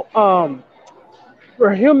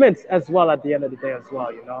we're humans as well at the end of the day as well,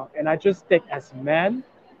 And I just think as men,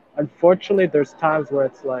 unfortunately, there's times where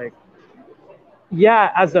it's like,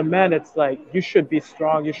 yeah, as a man, it's like you should be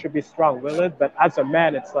strong-willed, but as a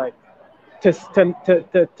man, it's like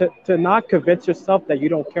to not convince yourself that you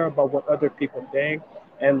don't care about what other people think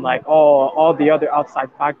and like all the other outside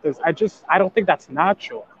factors. I don't think that's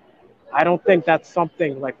natural. I don't think that's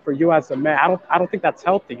something like for you as a man. I don't think that's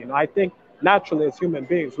healthy. I think naturally as human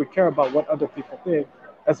beings we care about what other people think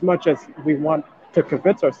as much as we want to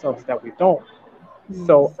convince ourselves that we don't.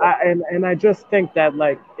 So I just think that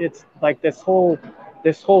like it's like this whole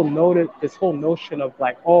notion of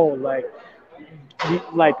like, oh,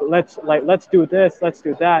 let's do this, let's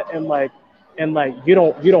do that, and you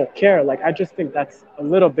don't care. Like I just think that's a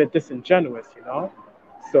little bit disingenuous.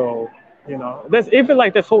 So there's even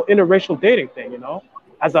like this whole interracial dating thing.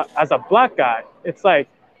 As a black guy, it's like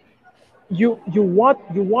you want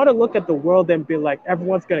to look at the world and be like,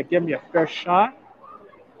 everyone's gonna give me a fair shot,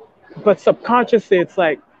 but subconsciously it's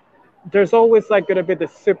like there's always like going to be the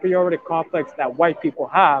superiority complex that white people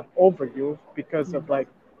have over you because of like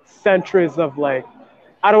centuries of like,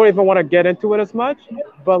 I don't even want to get into it as much,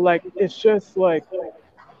 but like it's just like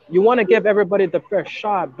you want to give everybody the fair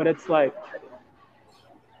shot, but it's like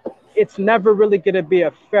it's never really going to be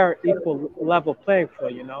a fair, equal level playing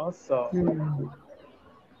field, So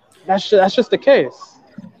that's just the case.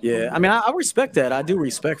 Yeah, I mean, I respect that. I do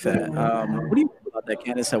respect that. What do you think about that,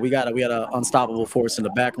 Candace? We got an unstoppable force in the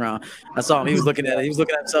background. I saw him. He was looking at it. He was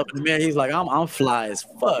looking at himself in the mirror. He's like, I'm fly as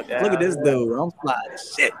fuck. Yeah. Look at this dude. I'm fly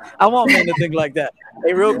as shit. I want men to think like that.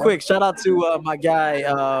 Hey, real quick, shout out to my guy,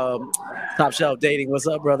 Top Shelf Dating. What's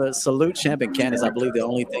up, brother? Salute, Champ and Candace. I believe the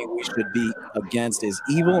only thing we should be against is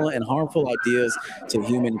evil and harmful ideas to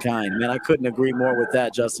humankind. Man, I couldn't agree more with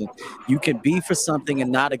that, Justin. You can be for something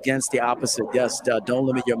and not against the opposite. Yes, don't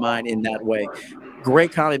limit your mind in that way.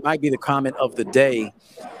 Great comment. Might be the comment of the day.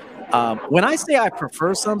 When I say I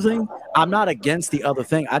prefer something, I'm not against the other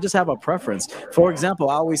thing. I just have a preference. For example,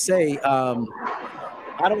 I always say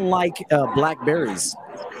I don't like blackberries,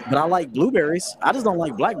 but I like blueberries. I just don't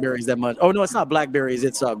like blackberries that much. Oh, no, it's not blackberries.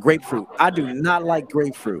 It's grapefruit. I do not like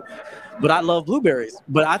grapefruit. but I love blueberries.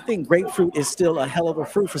 But I think grapefruit is still a hell of a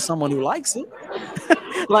fruit for someone who likes it.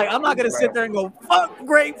 Like, I'm not gonna sit there and go, fuck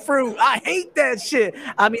grapefruit. I hate that shit.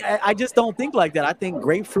 I mean, I just don't think like that. I think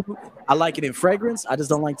grapefruit, I like it in fragrance. I just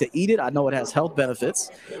don't like to eat it. I know it has health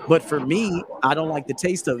benefits, but for me, I don't like the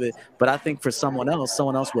taste of it. But I think for someone else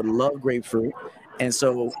would love grapefruit. And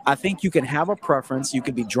so I think you can have a preference. You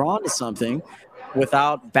can be drawn to something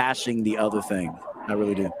without bashing the other thing. I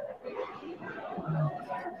really do.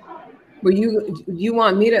 Were you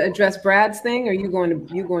want me to address Brad's thing, or you going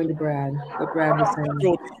to Brad? What Brad was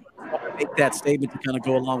saying. Make that statement to kind of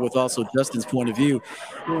go along with also Justin's point of view.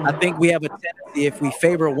 I Yeah. think we have a tendency, if we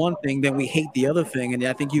favor one thing, then we hate the other thing. And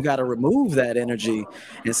I think you got to remove that energy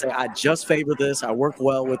and say, I just favor this. I work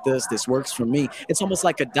well with this. This works for me. It's almost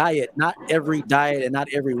like a diet. Not every diet and not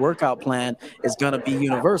every workout plan is going to be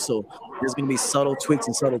universal. There's going to be subtle tweaks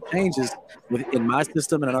and subtle changes in my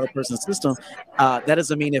system and another person's system. That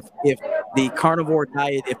doesn't mean if the carnivore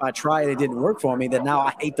diet, if I try it, it didn't work for me, then now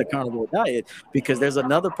I hate the carnivore diet, because there's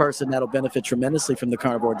another person that'll benefit tremendously from the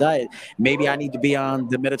carnivore diet. Maybe I need to be on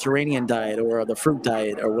the Mediterranean diet or the fruit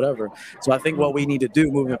diet or whatever. So I think what we need to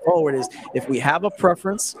do moving forward is, if we have a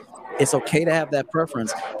preference, it's okay to have that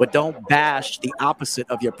preference, but don't bash the opposite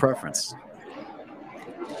of your preference.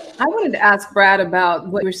 I wanted to ask Brad about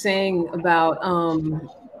what you're saying about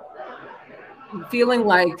feeling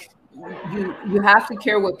like you have to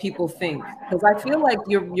care what people think, because I feel like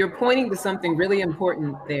you're pointing to something really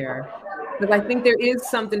important there, because I think there is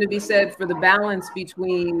something to be said for the balance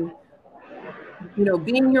between, you know,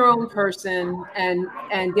 being your own person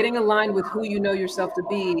and getting aligned with who you know yourself to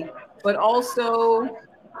be, but also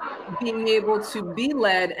being able to be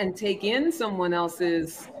led and take in someone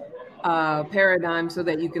else's paradigm so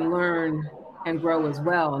that you can learn and grow as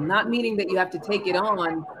well. Not meaning that you have to take it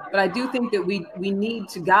on, but I do think that we need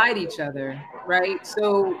to guide each other, right?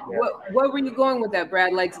 So what were you going with that,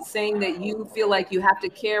 Brad? Like saying that you feel like you have to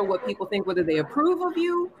care what people think, whether they approve of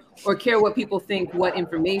you, or care what people think, what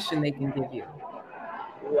information they can give you.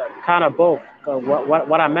 Kind of both.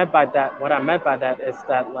 What I meant by that, is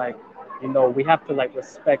that, like, you know, we have to like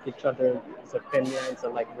respect each other's opinions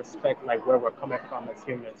and like respect like where we're coming from as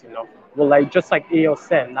humans. You know, well, like just like EO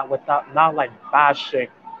said, not like bashing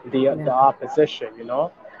the opposition. You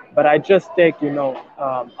know, but I just think, you know,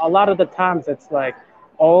 a lot of the times it's like,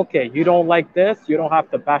 oh, okay, you don't like this, you don't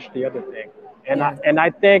have to bash the other thing. And Yeah.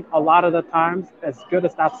 I think a lot of the times, as good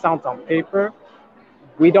as that sounds on paper,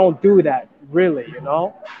 we don't do that really, you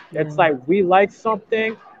know. It's Yeah. like we like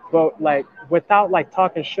something, but like without like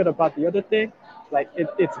talking shit about the other thing, like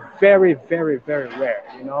it's very, very, very rare,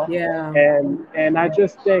 you know. Yeah. And I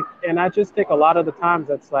just think a lot of the times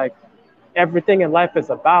it's like everything in life is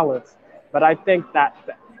a balance, but I think that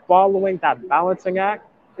following that balancing act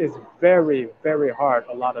is very, very hard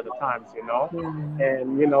a lot of the times, you know. Yeah.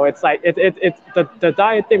 And you know, it's like it's the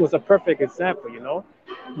diet thing was a perfect example, you know.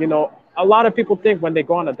 You know, a lot of people think when they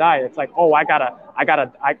go on a diet, it's like, oh, I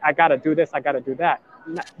gotta do this, I gotta do that.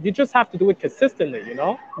 You just have to do it consistently, you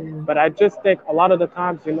know. Yeah. But I just think a lot of the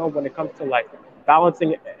times, you know, when it comes to like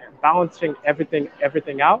balancing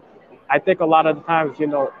everything out, I think a lot of the times, you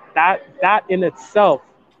know, that in itself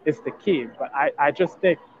is the key. But I just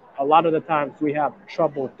think a lot of the times we have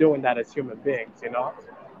trouble doing that as human beings, you know.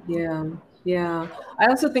 Yeah, yeah. I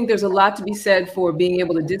also think there's a lot to be said for being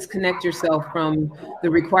able to disconnect yourself from the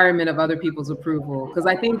requirement of other people's approval. Because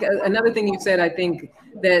I think another thing you said, I think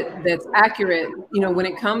that's accurate. You know, when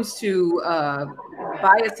it comes to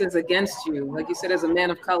biases against you, like you said, as a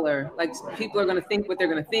man of color, like people are going to think what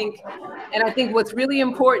they're going to think, and I think what's really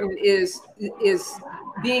important is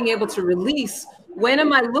being able to release, when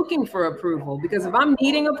am I looking for approval? Because if I'm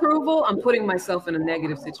needing approval, I'm putting myself in a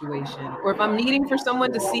negative situation. Or if I'm needing for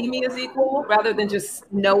someone to see me as equal rather than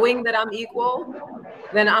just knowing that I'm equal,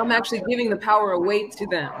 then I'm actually giving the power away to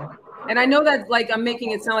them. And I know that, like, I'm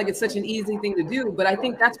making it sound like it's such an easy thing to do, but I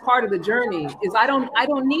think that's part of the journey. Is I don't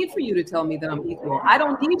need for you to tell me that I'm equal. I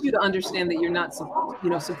don't need you to understand that you're not, you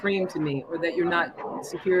know, supreme to me, or that you're not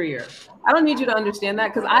superior. I don't need you to understand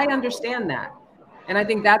that, because I understand that. And I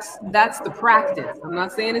think that's the practice. I'm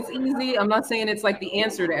not saying it's easy. I'm not saying it's like the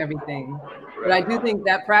answer to everything. But I do think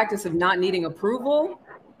that practice of not needing approval,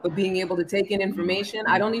 but being able to take in information.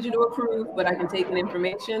 I don't need you to approve, but I can take in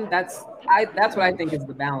information. That's what I think is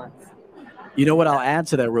the balance. You know what? I'll add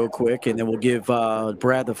to that real quick, and then we'll give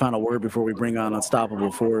Brad the final word before we bring on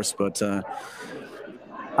Unstoppable Force. But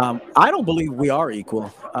I don't believe we are equal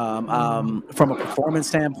from a performance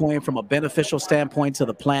standpoint, from a beneficial standpoint to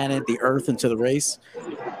the planet, the earth, and to the race.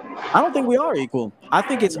 I don't think we are equal. I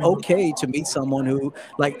think it's okay to meet someone who,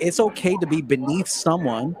 like, it's okay to be beneath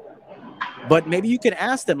someone But maybe you can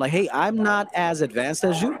ask them like, hey, I'm not as advanced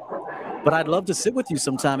as you, but I'd love to sit with you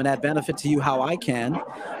sometime and add benefit to you how I can,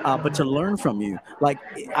 but to learn from you. Like,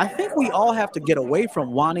 I think we all have to get away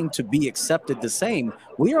from wanting to be accepted the same.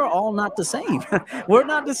 We are all not the same. We're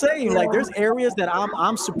not the same. Like, there's areas that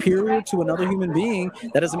I'm superior to another human being.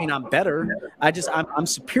 That doesn't mean I'm better. I'm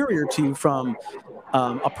superior to you from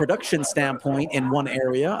a production standpoint in one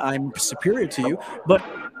area. I'm superior to you. But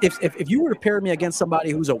if you were to pair me against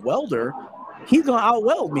somebody who's a welder, he's gonna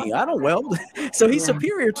outweld me. I don't weld, so he's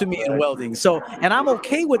superior to me in welding. So, and I'm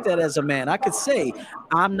okay with that as a man. I could say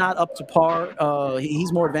I'm not up to par.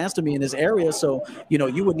 He's more advanced than me in this area, so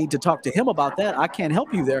you would need to talk to him about that. I can't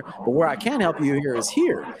help you there, but where I can help you here is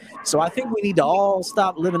here. So I think we need to all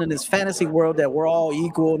stop living in this fantasy world that we're all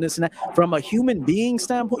equal and this and that. From a human being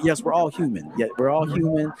standpoint, yes, we're all human. Yeah, we're all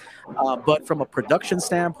human. But from a production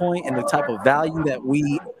standpoint and the type of value that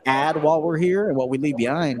we add while we're here and what we leave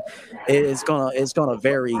behind, it's gonna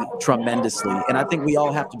vary tremendously. And I think we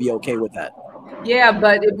all have to be okay with that. Yeah,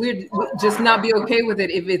 but if we'd just not be okay with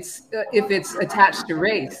it if it's attached to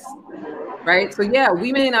race, right? So yeah,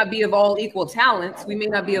 we may not be of all equal talents, we may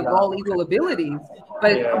not be of all equal abilities,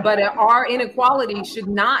 but our inequality should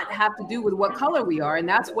not have to do with what color we are, and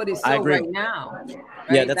that's what is I so agree. right now.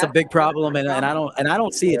 Yeah, Right? that's a big problem, and I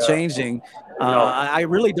don't see it changing. I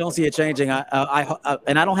really don't see it changing. And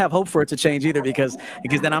I don't have hope for it to change either, because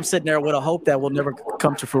then I'm sitting there with a hope that will never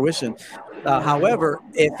come to fruition. However,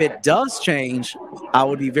 if it does change, I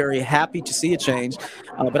would be very happy to see it change.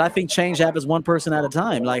 But I think change happens one person at a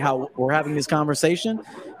time. Like how we're having this conversation.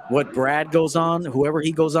 What Brad goes on, whoever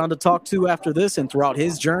he goes on to talk to after this and throughout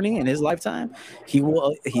his journey and his lifetime, he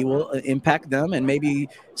will impact them, and maybe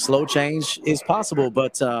slow change is possible.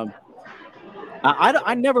 But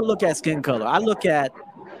I never look at skin color. I look at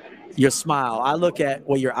your smile. I look at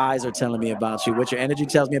what your eyes are telling me about you, what your energy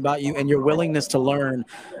tells me about you, and your willingness to learn,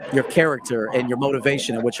 your character and your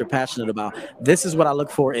motivation and what you're passionate about. This is what I look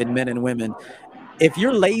for in men and women. If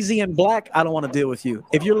you're lazy and black, I don't want to deal with you.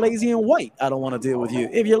 If you're lazy and white, I don't want to deal with you.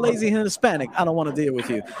 If you're lazy and Hispanic, I don't want to deal with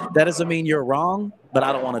you. That doesn't mean you're wrong, but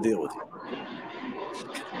I don't want to deal with you.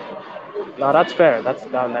 No, that's fair. That's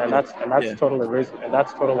Yeah. totally reason and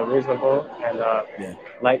that's totally reasonable. And Yeah.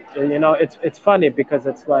 like it's funny because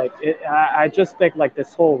it's like I just think like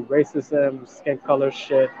this whole racism, skin color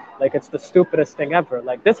shit, like it's the stupidest thing ever.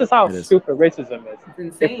 Like this is how It is. stupid racism is.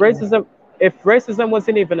 It's If insane. racism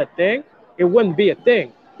wasn't even a thing, it wouldn't be a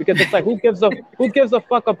thing because it's like who gives a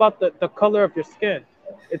fuck about the color of your skin?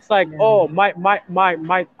 It's like, Yeah. oh, my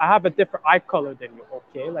I have a different eye color than you.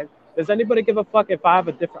 Okay, like does anybody give a fuck if I have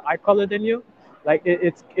a different eye color than you? Like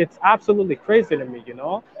it's absolutely crazy to me, you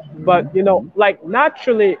know. But Mhm. like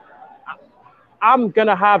naturally, I'm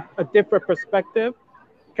gonna have a different perspective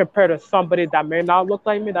compared to somebody that may not look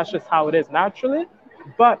like me. That's just how it is naturally.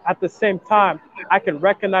 But at the same time, I can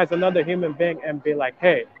recognize another human being and be like,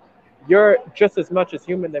 hey, you're just as much as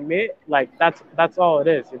human than me. Like that's all it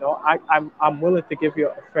is, you know. I'm willing to give you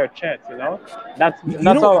a fair chance, you know. That's You, you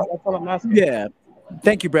that's know, all that's all I'm asking. yeah.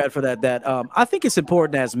 Thank you, Brad, for that. I think it's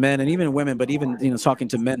important as men and even women, but even talking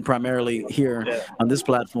to men primarily here Yeah. on this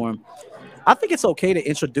platform. I think it's okay to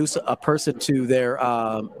introduce a person to their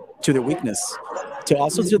weakness, to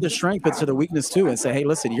also to their strength, but to the weakness too, and say, "Hey,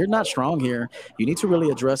 listen, you're not strong here. You need to really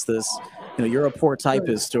address this. You're a poor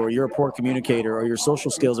typist, or you're a poor communicator, or your social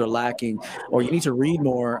skills are lacking, or you need to read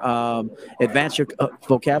more, advance your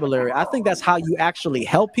vocabulary." I think that's how you actually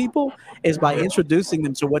help people, is by introducing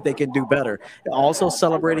them to what they can do better, also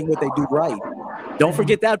celebrating what they do right. Don't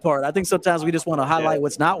forget that part. I think sometimes we just want to Yeah. highlight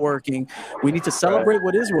what's not working. We need to Right. celebrate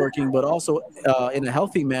what is working, but also in a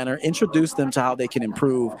healthy manner, introduce them to how they can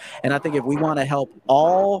improve. And I think if we want to help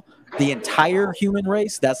the entire human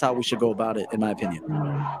race, that's how we should go about it, in my opinion.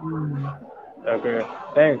 Mhm. Okay.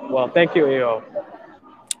 Thank you, EO.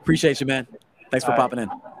 Appreciate you, man. Thanks All for right. popping in.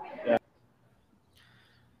 Yeah.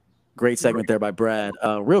 Great segment there by Brad.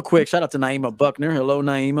 Real quick, shout out to Naima Buckner. Hello,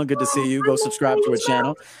 Naima. Good to see you. Go subscribe to her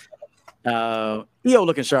channel. EO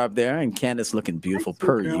looking sharp there, and Candace looking Hi, beautiful sweet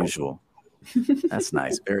per girl. usual. That's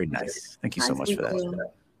nice. Very nice. Thank you Hi, so much sweet for that.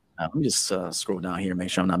 girl. Let me just scroll down here and make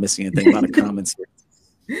sure I'm not missing anything. A lot of comments.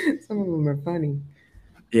 Some of them are funny.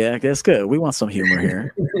 Yeah, that's good. We want some humor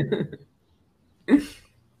here. We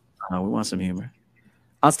want some humor.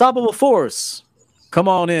 Unstoppable Force. Come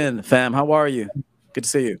on in, fam. How are you? Good to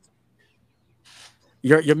see you.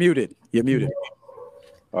 You're muted. You're muted.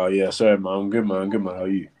 Oh yeah, sorry man. I'm good man. I'm good man. How are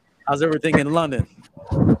you? How's everything in London?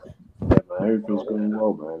 Yeah man, everything's going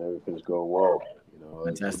well, man. Everything's going well.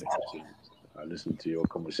 Fantastic. I listened to your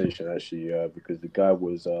conversation actually because the guy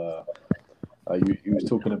was he was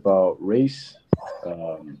talking about race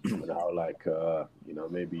and how like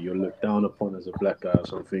maybe you're looked down upon as a black guy or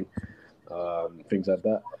something, things like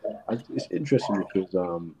that. It's interesting because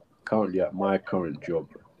currently at my current job,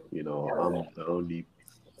 I'm the only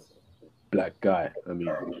black guy. I mean,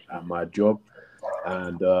 at my job,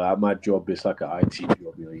 and at my job, it's like an IT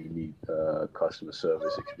job. You need customer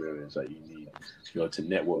service experience. Like you need, to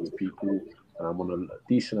network with people. I'm on a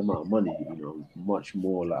decent amount of money. Much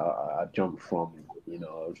more. Like I jumped from,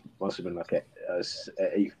 must have been like a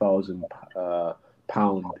 8,000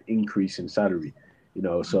 pound increase in salary.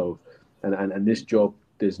 So, and this job,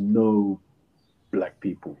 there's no black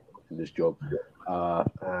people in this job,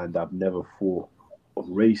 and I've never thought of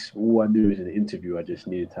race. All I knew is in an interview, I just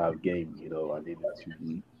needed to have game. I needed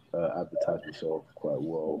to advertise myself quite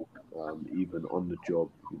well, even on the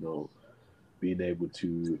job. Being able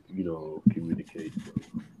to communicate,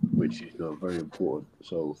 which is very important.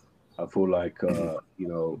 So I feel like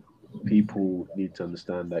people need to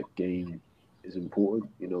understand that game is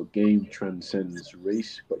important. Game transcends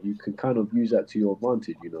race, but you can kind of use that to your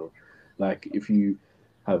advantage. Like if you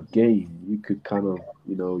have game, you could kind of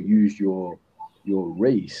use your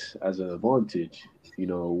race as an advantage.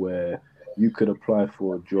 Where you could apply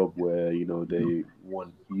for a job where they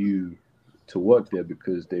want you to work there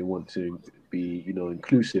because they want to be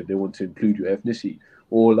inclusive. They want to include your ethnicity.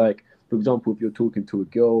 Or like, for example, if you're talking to a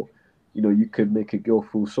girl, you could make a girl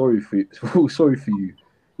feel sorry for you, feel sorry for you,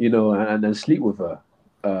 and then sleep with her.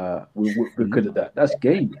 Because of that, that's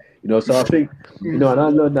game. So I think and I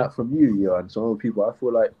learned that from you, and some other people. I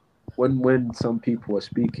feel like when some people are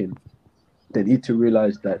speaking, they need to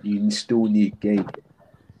realize that you still need game.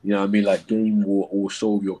 What I mean? Like game will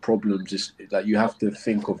solve your problems. It's like you have to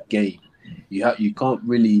think of game. You can't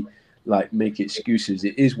really like make excuses.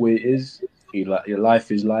 It is where it is. Like your life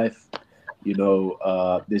is life.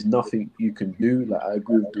 There's nothing you can do. Like I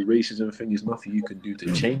agree with the racism thing. There's nothing you can do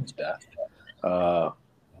to change that.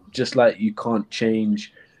 Just like you can't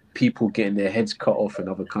change people getting their heads cut off in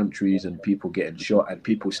other countries and people getting shot and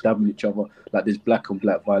people stabbing each other. Like there's black on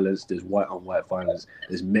black violence, there's white on white violence,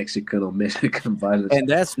 there's Mexican on Mexican violence, and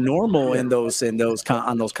that's normal in those on those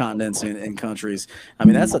continents and countries. I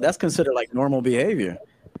mean, that's considered like normal behavior.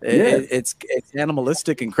 It's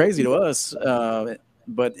animalistic and crazy to us,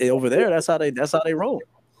 but over there, that's how they roll.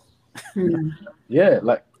 Yeah,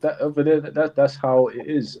 like that over there. That's how it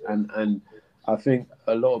is, and I think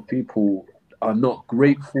a lot of people are not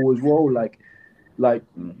grateful as well. Like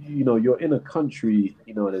you're in a country,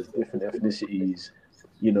 there's different ethnicities.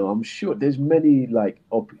 I'm sure there's many like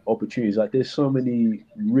opportunities. Like there's so many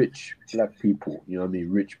rich black people. What I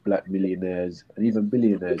mean, rich black millionaires and even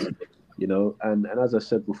billionaires. And as I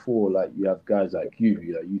said before, like you have guys like you.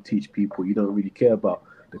 You teach people. You don't really care about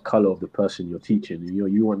the color of the person you're teaching.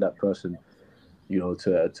 You want that person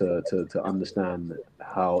to understand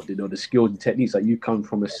how the skills and techniques. Like you come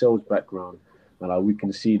from a sales background, and like we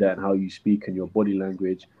can see that in how you speak and your body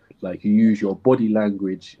language. Like you use your body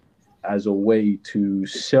language as a way to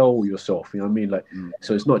sell yourself. What I mean? Like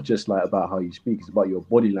so it's not just like about how you speak, it's about your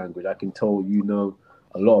body language. I can tell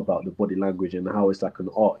a lot about the body language and how it's like an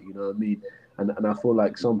art. What I mean? And I feel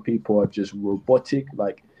like some people are just robotic.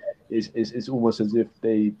 Like it's almost as if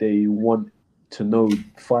they want to know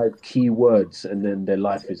 5 key words and then their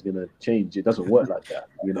life is gonna change. It doesn't work like that.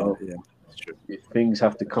 Yeah. Things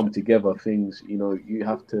have to come together. Things, you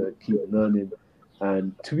have to keep learning.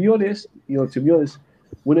 And to be honest,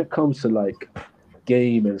 when it comes to like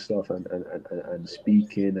game and stuff and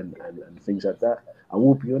speaking and things like that, I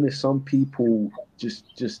will be honest, some people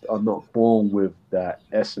just are not born with that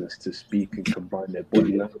essence to speak and combine their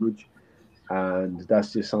body language. And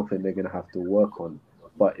that's just something they're gonna have to work on.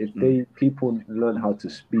 But if people learn how to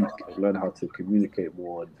speak, learn how to communicate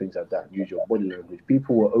more and things like that, use your body language,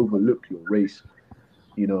 people will overlook your race,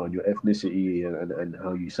 and your ethnicity and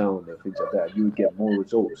how you sound and things like that. You would get more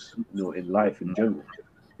results, in life in general.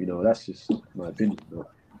 That's just my opinion.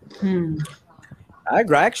 I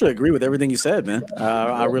actually agree with everything you said, man.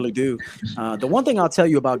 I really do. The one thing I'll tell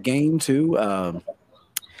you about game too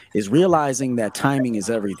is realizing that timing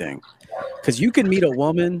is everything. Because you can meet a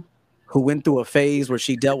woman who went through a phase where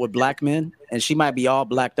she dealt with black men and she might be all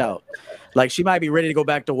blacked out. Like she might be ready to go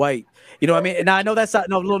back to white. You know what I mean? And I know that's not,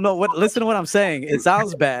 no. Listen to what I'm saying. It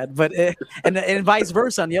sounds bad, but and vice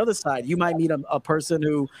versa on the other side. You might meet a person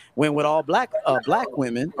who went with all black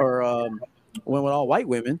women or went with all white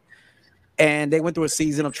women. And they went through a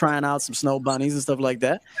season of trying out some snow bunnies and stuff like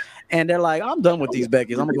that. And they're like, I'm done with these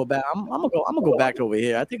Beckys. I'm gonna go back. I'm gonna go back over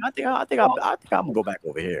here. I think I'm gonna go back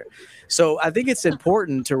over here. So I think it's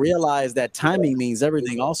important to realize that timing means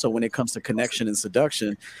everything. Also, when it comes to connection and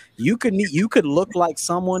seduction, you could look like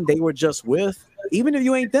someone they were just with, even if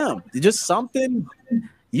you ain't them, just something.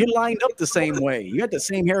 You're lined up the same way. You got the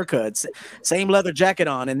same haircuts, same leather jacket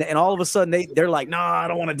on, and all of a sudden they're like, "No, I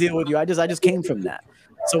don't want to deal with you. I just came from that."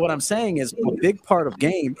 So what I'm saying is a big part of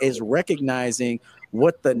game is recognizing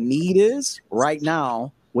what the need is right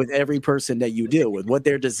now with every person that you deal with, what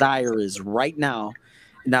their desire is right now.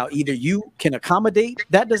 Now, either you can accommodate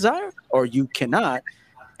that desire or you cannot.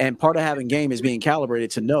 And part of having game is being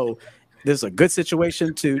calibrated to know this is a good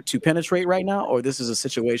situation to penetrate right now, or this is a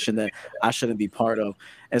situation that I shouldn't be part of.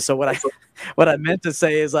 And so what I meant to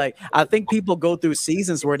say is, like, I think people go through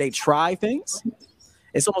seasons where they try things.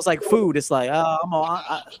 It's almost like food. It's like,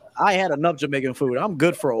 I had enough Jamaican food. I'm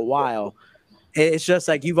good for a while. It's just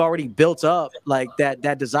like you've already built up, like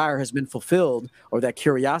that desire has been fulfilled, or that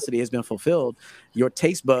curiosity has been fulfilled. Your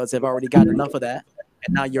taste buds have already gotten enough of that,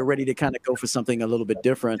 and now you're ready to kind of go for something a little bit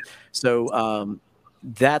different. So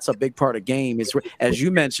that's a big part of game. Is, as you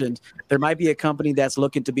mentioned, there might be a company that's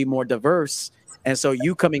looking to be more diverse, and so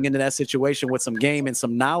you coming into that situation with some game and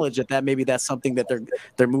some knowledge that maybe that's something that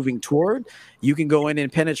they're moving toward. You can go in and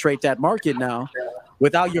penetrate that market now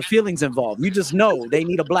without your feelings involved. You just know they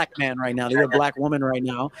need a black man right now. They need a black woman right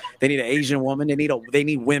now. They need an Asian woman. They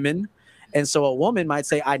need women. And so a woman might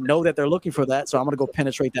say, I know that they're looking for that, so I'm going to go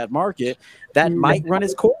penetrate that market. That might run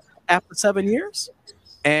its course after 7 years.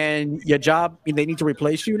 And your job, they need to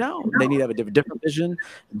replace you now. They need to have a different vision,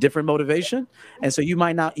 different motivation. And so you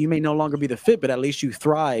may no longer be the fit, but at least you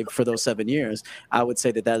thrive for those 7 years. I would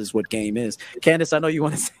say that is what game is. Candace, I know you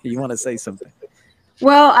want to say something.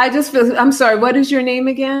 Well, I just feel, I'm sorry, what is your name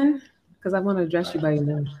again? Because I want to address you by your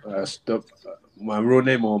name. My real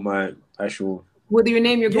name or my actual... Whether your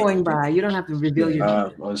name you're going by, you don't have to reveal your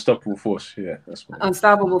name. Unstoppable Force, yeah, that's what.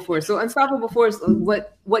 Unstoppable Force. So Unstoppable Force,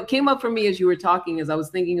 what came up for me as you were talking is I was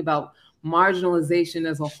thinking about marginalization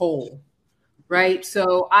as a whole, right?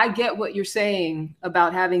 So I get what you're saying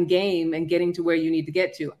about having game and getting to where you need to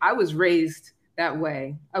get to. I was raised that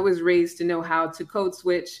way. I was raised to know how to code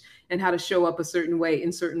switch and how to show up a certain way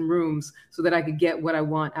in certain rooms so that I could get what I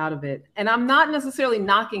want out of it. And I'm not necessarily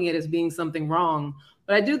knocking it as being something wrong,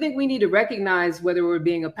 but I do think we need to recognize whether we're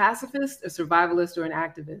being a pacifist, a survivalist, or an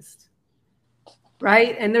activist,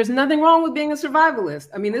 right? And there's nothing wrong with being a survivalist.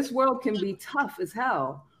 I mean, this world can be tough as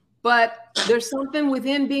hell, but there's something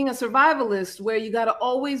within being a survivalist where you got to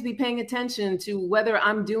always be paying attention to whether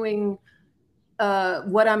I'm doing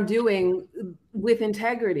what I'm doing with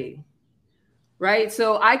integrity, right?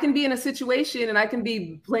 So I can be in a situation and I can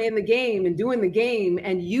be playing the game and doing the game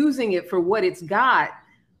and using it for what it's got.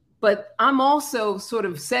 But I'm also sort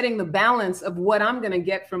of setting the balance of what I'm going to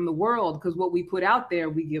get from the world, because what we put out there,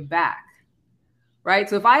 we give back, right?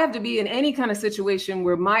 So if I have to be in any kind of situation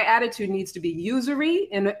where my attitude needs to be usury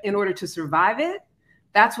in order to survive it,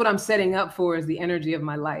 that's what I'm setting up for as the energy of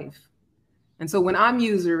my life. And so when I'm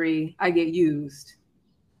usury, I get used.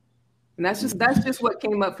 And that's just what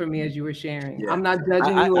came up for me as you were sharing. Yeah. I'm not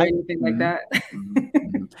judging you or anything like that.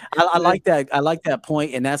 I like that. I like that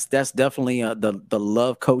point, and that's definitely the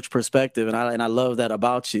love coach perspective, and I love that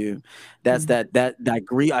about you. That's that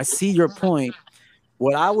agree. I see your point.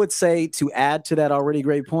 What I would say to add to that already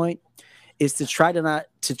great point is to try to not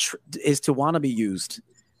to is to want to be used.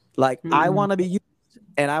 Like I want to be used,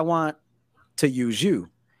 and I want to use you.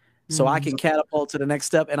 So I can catapult to the next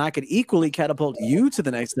step, and I could equally catapult you to the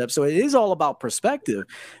next step. So it is all about perspective.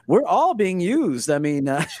 We're all being used. I mean,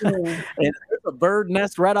 and there's a bird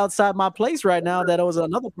nest right outside my place right now that was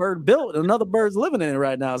another bird built, and another bird's living in it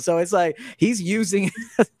right now. So it's like he's using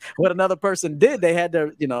what another person did. They had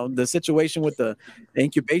the situation with the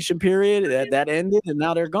incubation period that ended, and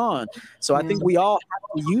now they're gone. So I think we all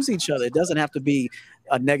have to use each other. It doesn't have to be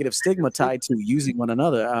a negative stigma tied to using one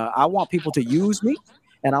another. I want people to use me.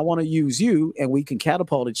 And I want to use you, and we can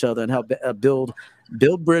catapult each other and help build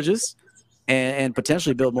bridges and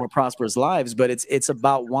potentially build more prosperous lives. But it's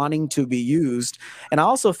about wanting to be used. And I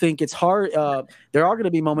also think it's hard. There are going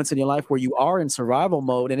to be moments in your life where you are in survival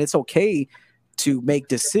mode, and it's okay to make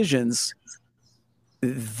decisions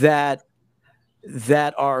that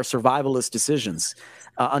are survivalist decisions.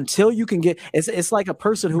 Until you can get, it's like a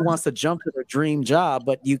person who wants to jump to their dream job,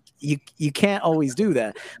 but you can't always do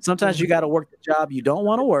that. Sometimes you got to work the job you don't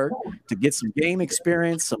want to work to get some game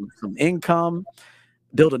experience, some income,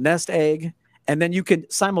 build a nest egg, and then you can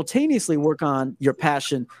simultaneously work on your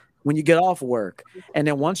passion when you get off work. And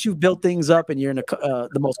then once you've built things up and you're in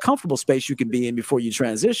the most comfortable space you can be in before you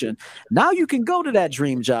transition, now you can go to that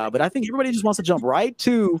dream job. But I think everybody just wants to jump right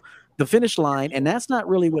to the finish line, and that's not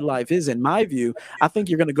really what life is, in my view. I think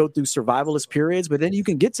you're going to go through survivalist periods, but then you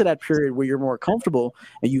can get to that period where you're more comfortable,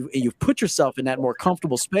 and you've put yourself in that more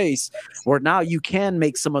comfortable space where now you can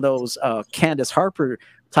make some of those Candace Harper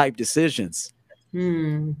type decisions.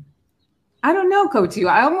 I don't know, Coach U.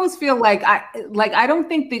 I almost feel like I don't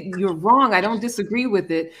think that you're wrong. I don't disagree with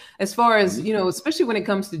it as far as, especially when it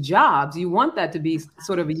comes to jobs. You want that to be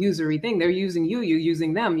sort of a usury thing. They're using you, you're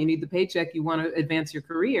using them. You need the paycheck, you want to advance your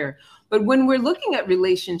career. But when we're looking at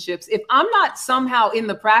relationships, if I'm not somehow in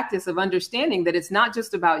the practice of understanding that it's not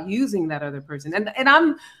just about using that other person, and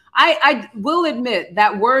I will admit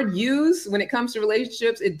that word use, when it comes to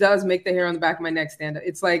relationships, it does make the hair on the back of my neck stand up.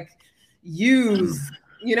 It's like use.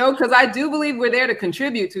 Because I do believe we're there to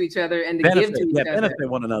contribute to each other and to give to each other. Benefit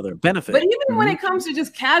one another. Benefit. But even when it comes to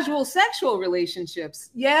just casual sexual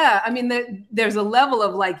relationships, I mean, there's a level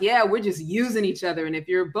of like, we're just using each other. And if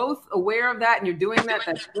you're both aware of that and you're doing that,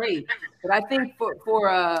 that's great. But I think for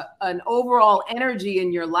an overall energy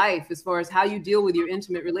in your life, as far as how you deal with your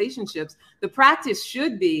intimate relationships, the practice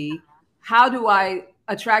should be, how do I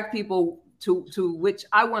attract people to which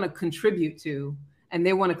I want to contribute to? And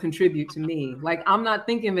they want to contribute to me. Like, I'm not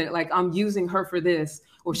thinking of it like I'm using her for this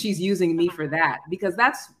or she's using me for that, because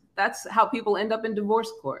that's how people end up in divorce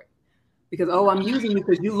court. Because, I'm using you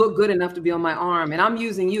because you look good enough to be on my arm, and I'm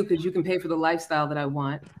using you because you can pay for the lifestyle that I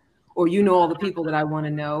want, or all the people that I want to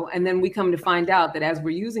know. And then we come to find out that as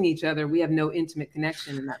we're using each other, we have no intimate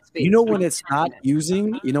connection in that space. When it's not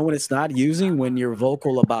using, when it's not using, when you're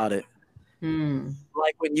vocal about it.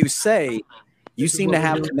 Like when you say, you seem to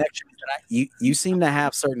have connections. You seem to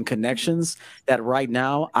have certain connections that right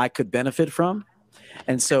now I could benefit from.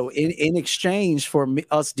 And so in exchange for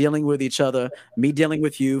us dealing with each other, me dealing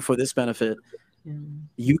with you for this benefit,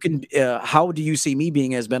 you can, how do you see me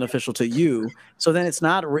being as beneficial to you? So then it's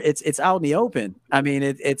out in the open. I mean,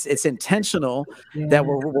 it's intentional that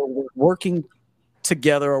we're working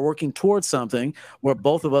together or working towards something where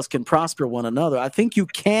both of us can prosper one another. I think you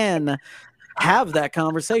can have that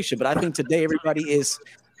conversation, but I think today everybody is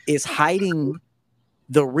hiding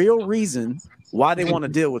the real reason why they want to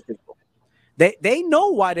deal with people. They know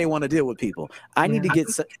why they want to deal with people. I need to get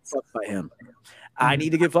fucked by him. I need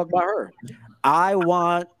to get fucked by her. I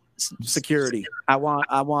want security. I want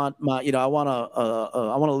my, I want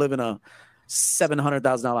to live in a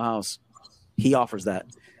 $700,000 house. He offers that.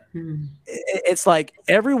 It's like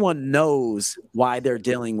everyone knows why they're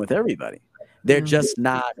dealing with everybody. They're just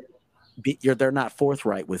not. They're not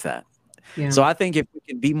forthright with that. So I think if we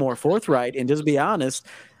can be more forthright and just be honest,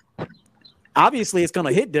 obviously it's going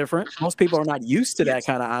to hit different. Most people are not used to that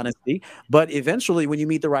kind of honesty, but eventually when you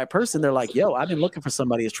meet the right person, they're like, yo, I've been looking for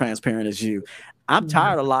somebody as transparent as you. I'm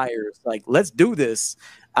tired of liars. Like, let's do this.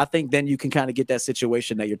 I think then you can kind of get that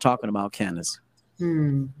situation that you're talking about, Candace.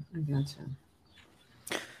 I gotcha.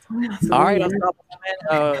 All right.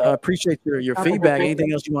 Appreciate your feedback.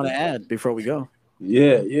 Anything else you want to add before we go?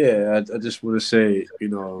 Yeah. I just want to say,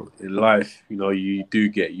 in life, you do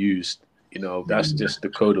get used. That's just the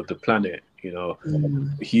code of the planet.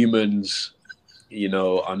 Humans,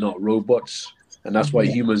 are not robots, and that's why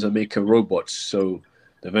humans are making robots. So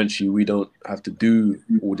eventually, we don't have to do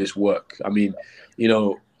all this work. I mean,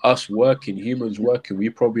 humans working,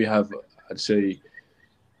 we probably have, I'd say,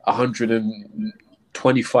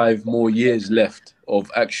 125 more years left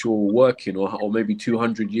of actual working, or maybe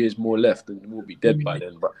 200 years more left, and we'll be dead by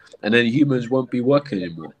then. And then humans won't be working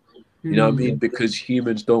anymore. You know what I mean? Because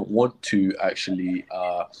humans don't want to actually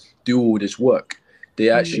do all this work. They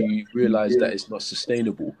actually realize that it's not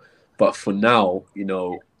sustainable. But for now,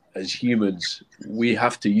 as humans, we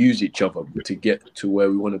have to use each other to get to where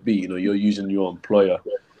we want to be. You're using your employer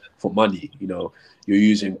for money. You're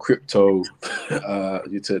using crypto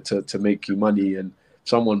to make you money, and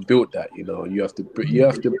someone built that. You have to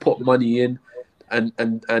put money in, and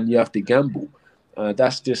you have to gamble.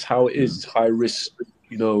 That's just how it is. It's high risk,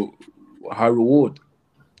 high reward.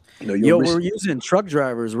 We're using truck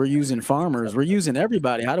drivers, we're using farmers, we're using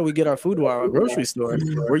everybody. How do we get our food to our grocery store?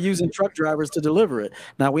 We're using truck drivers to deliver it.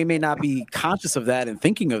 Now, we may not be conscious of that and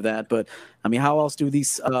thinking of that, but I mean, how else do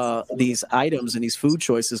these items and these food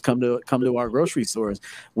choices come to our grocery stores?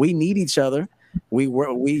 We need each other. We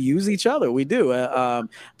use each other. We do.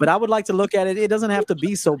 But I would like to look at it. It doesn't have to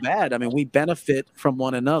be so bad. I mean, we benefit from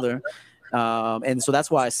one another. And so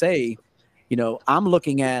that's why I say, I'm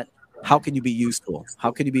looking at, how can you be useful? How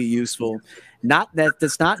can you be useful? That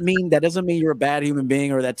doesn't mean you're a bad human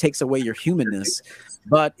being or that takes away your humanness.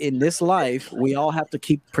 But in this life, we all have to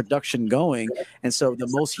keep production going. And so the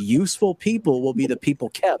most useful people will be the people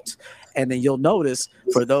kept. And then you'll notice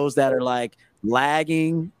for those that are like,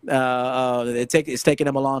 lagging. It's taking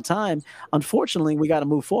them a long time. Unfortunately, we got to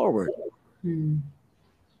move forward. You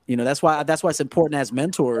know, that's why it's important as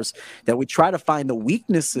mentors that we try to find the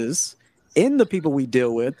weaknesses in the people we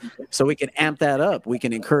deal with, so we can amp that up. We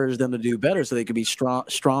can encourage them to do better, so they can be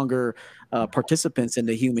stronger participants in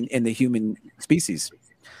the human species.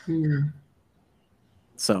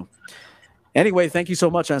 So, anyway, thank you so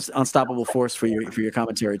much, Unstoppable Force, for your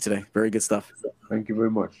commentary today. Very good stuff. Thank you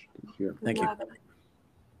very much. Thank you.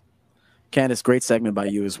 Candace, great segment by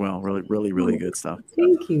you as well. Really, really, really good stuff.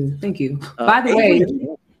 Thank you. Thank you. By the way,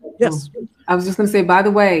 yes. I was just going to say, by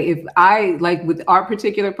the way, if I, like with our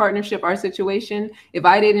particular partnership, our situation, if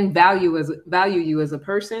I didn't value you as a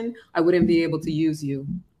person, I wouldn't be able to use you.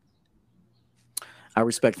 I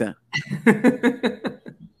respect that.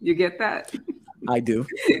 You get that? I do.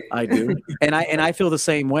 And I feel the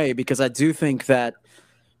same way, because I do think that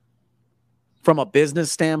from a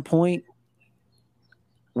business standpoint,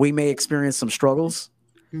 we may experience some struggles.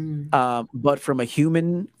 But from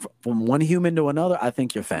one human to another, I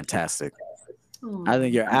think you're fantastic. I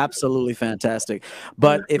think you're absolutely fantastic.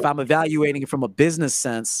 But if I'm evaluating it from a business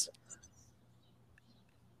sense,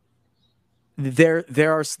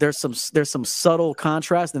 there's some subtle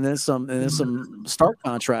contrast, and there's some stark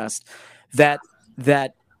contrast that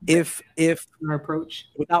if our approach,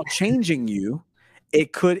 without changing you,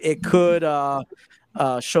 it could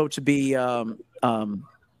show to be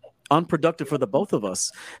unproductive for the both of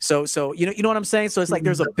us. So you know what I'm saying? So it's like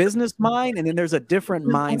there's a business mind, and then there's a different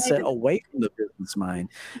mindset away from the business mind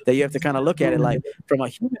that you have to kind of look at it like from a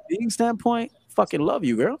human being standpoint. Fucking love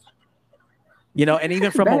you, girl. You know, and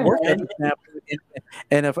even from a work ethic standpoint,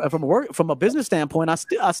 and from a business standpoint,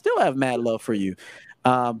 I still have mad love for you.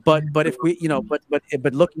 But if we, you know, but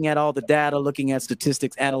looking at all the data, looking at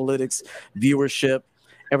statistics, analytics, viewership,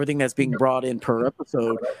 everything that's being brought in per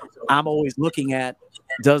episode, I'm always looking at,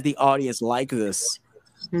 does the audience like this?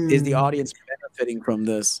 Is the audience benefiting from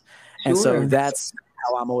this? And so that's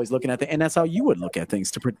how I'm always looking at it. And that's how you would look at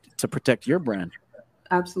things to protect your brand.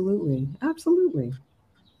 Absolutely.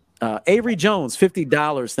 Avery Jones,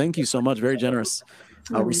 $50. Thank you so much. Very generous.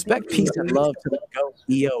 Respect, peace, and love to the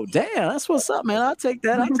EO. Damn, that's what's up, man. I'll take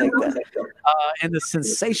that. And the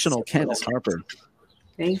sensational Candace Harper.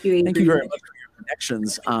 Thank you, Avery. Thank you very much for your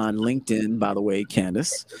connections on LinkedIn, by the way,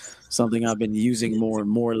 Candace. Something I've been using more and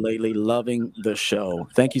more lately. Loving the show.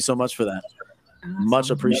 Thank you so much for that. Awesome. Much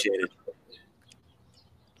appreciated.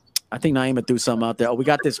 I think Naima threw something out there. Oh, we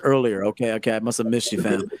got this earlier. Okay. I must have missed you,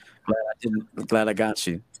 fam. Glad I got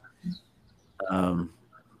you.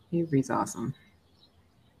 Avery's awesome.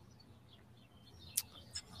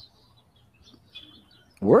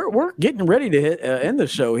 We're getting ready to end the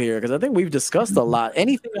show here, because I think we've discussed a lot.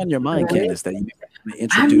 Anything on your mind, Candace, that you can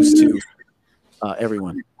introduce to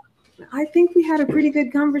everyone? I think we had a pretty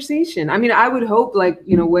good conversation. I mean, I would hope, like,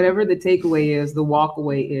 you know, whatever the takeaway is, the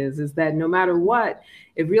walkaway is that no matter what,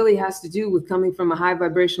 it really has to do with coming from a high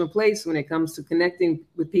vibrational place when it comes to connecting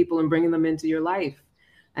with people and bringing them into your life.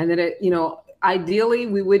 And that, it, you know, ideally,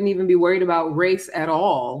 we wouldn't even be worried about race at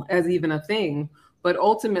all as even a thing. But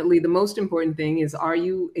ultimately, the most important thing is, are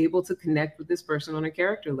you able to connect with this person on a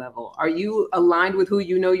character level? Are you aligned with who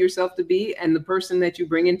you know yourself to be and the person that you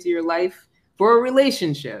bring into your life for a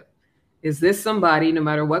relationship? Is this somebody, no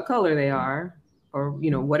matter what color they are, or,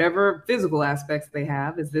 you know, whatever physical aspects they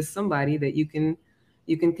have, is this somebody that you can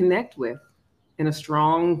connect with in a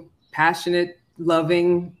strong, passionate,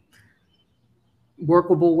 loving,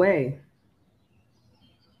 workable way?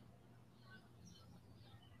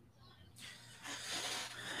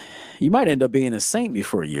 You might end up being a saint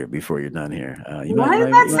before you're done here. Why is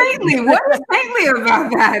that saintly? What is saintly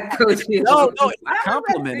about that, Coach? No, it's a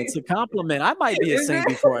compliment. It's a compliment. I might be a saint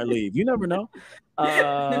before I leave. You never know.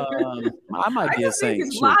 I might be a saint.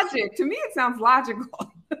 It's logic. To me, it sounds logical.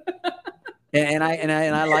 And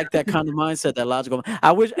I like that kind of mindset, that logical.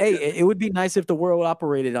 I wish. Hey, it would be nice if the world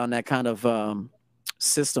operated on that kind of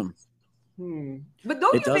system. But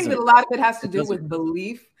don't you think that a lot of it has to do with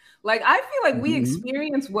belief? Like, I feel like we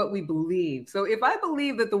experience what we believe. So if I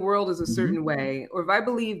believe that the world is a certain way, or if I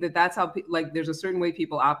believe that that's how, like, there's a certain way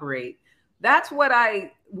people operate, that's what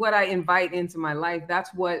I invite into my life.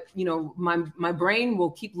 That's what, you know, my brain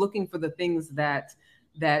will keep looking for the things that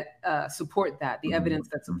support that, the evidence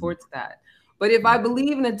that supports that. But if I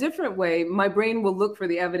believe in a different way, my brain will look for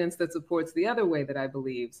the evidence that supports the other way that I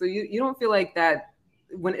believe. So you don't feel like that,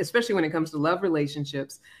 especially when it comes to love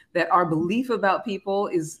relationships, that our belief about people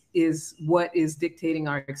is what is dictating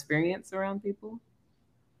our experience around people?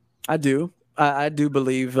 I do. I do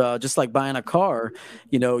believe, just like buying a car,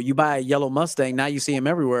 you buy a yellow Mustang, now you see them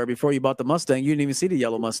everywhere. Before you bought the Mustang, you didn't even see the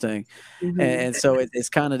yellow Mustang. And so it's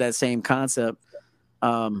kind of that same concept.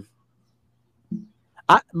 Um,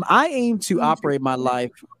 I aim to operate my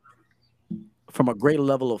life from a greater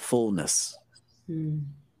level of fullness,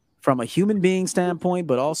 from a human being standpoint,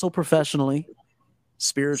 but also professionally,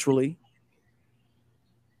 spiritually.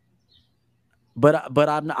 But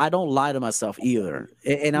I don't lie to myself either,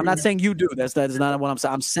 and I'm not saying you do. That's not what I'm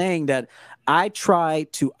saying. I'm saying that I try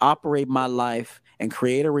to operate my life and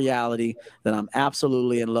create a reality that I'm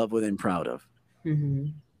absolutely in love with and proud of.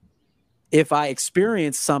 If I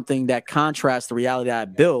experience something that contrasts the reality I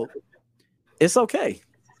built, it's okay.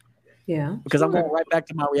 Yeah, because I'm going right back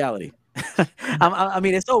to my reality. I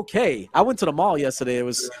mean, it's okay. I went to the mall yesterday. It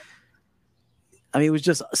was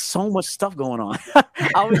just so much stuff going on.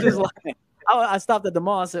 I was just like, I stopped at the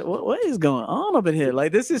mall. I said, what is going on up in here?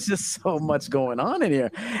 Like, this is just so much going on in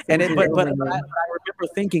here. And but I remember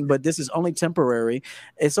thinking, but this is only temporary.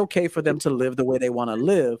 It's okay for them to live the way they want to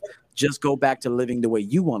live. Just go back to living the way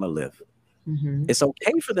you want to live. It's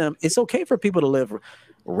okay for them. It's okay for people to live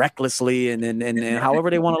recklessly and however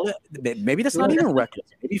they want to live. Maybe that's not even reckless.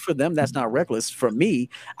 Maybe for them that's not reckless. For me,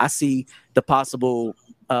 I see the possible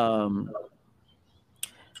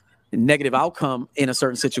negative outcome in a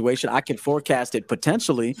certain situation. I can forecast it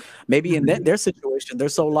potentially. Maybe in their situation, they're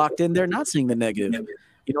so locked in, they're not seeing the negative.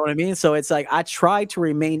 You know what I mean? So it's like I try to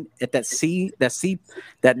remain at that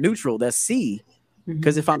that neutral, that C.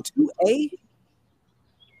 Because if I'm too A,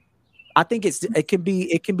 I think it can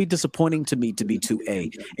be disappointing to me to be too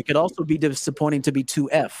A. It could also be disappointing to be too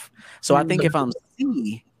F. So I think if I'm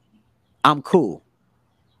C, I'm cool.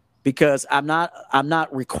 Because I'm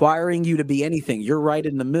not requiring you to be anything. You're right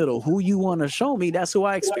in the middle. Who you want to show me, that's who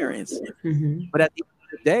I experience. But at the end of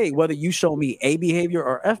the day, whether you show me A behavior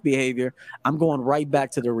or F behavior, I'm going right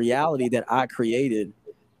back to the reality that I created.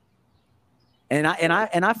 And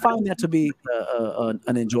I find that to be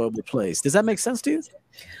an enjoyable place. Does that make sense to you?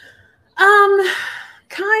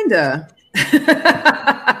 Kinda.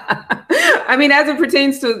 I mean, as it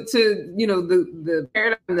pertains to the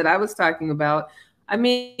paradigm that I was talking about, I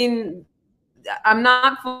mean, I'm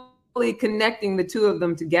not fully connecting the two of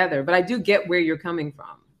them together, but I do get where you're coming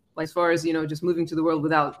from. Like, as far as, just moving to the world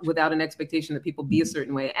without an expectation that people be a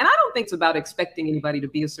certain way. And I don't think it's about expecting anybody to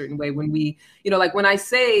be a certain way. When we, like when I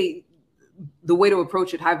say the way to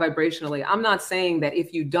approach it high vibrationally, I'm not saying that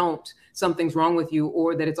if you don't, something's wrong with you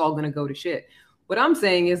or that it's all going to go to shit. What I'm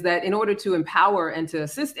saying is that in order to empower and to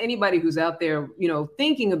assist anybody who's out there,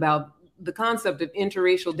 thinking about the concept of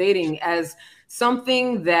interracial dating as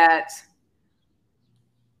something that,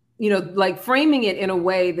 like framing it in a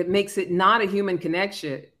way that makes it not a human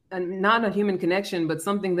connection, but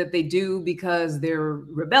something that they do because they're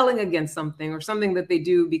rebelling against something, or something that they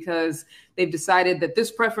do because they've decided that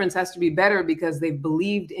this preference has to be better because they've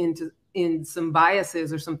believed in some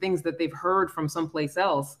biases or some things that they've heard from someplace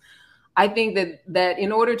else. I think that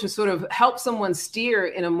in order to sort of help someone steer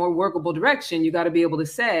in a more workable direction, you got to be able to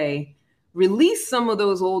say, release some of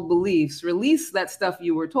those old beliefs, release that stuff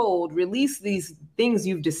you were told, release these things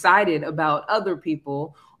you've decided about other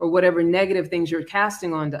people or whatever negative things you're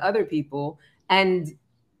casting on to other people, and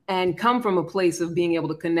come from a place of being able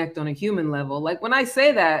to connect on a human level. Like, when I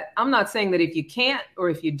say that, I'm not saying that if you can't or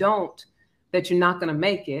if you don't, that you're not going to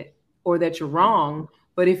make it or that you're wrong.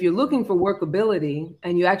 But if you're looking for workability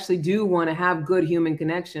and you actually do want to have good human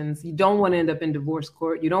connections, you don't want to end up in divorce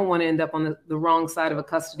court. You don't want to end up on the wrong side of a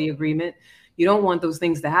custody agreement. You don't want those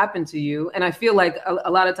things to happen to you. And I feel like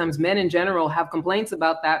a lot of times men in general have complaints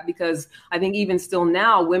about that, because I think even still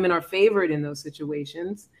now, women are favored in those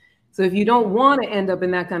situations. So if you don't want to end up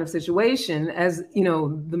in that kind of situation, as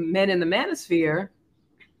the men in the manosphere,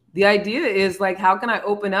 the idea is like, how can I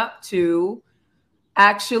open up to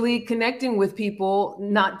actually connecting with people,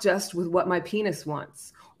 not just with what my penis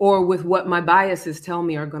wants or with what my biases tell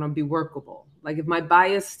me are going to be workable. Like, if my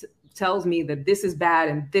bias tells me that this is bad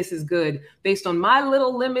and this is good based on my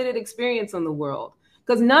little limited experience on the world,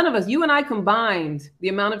 because none of us, you and I combined, the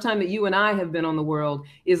amount of time that you and I have been on the world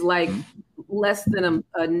is like less than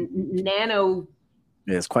a nano.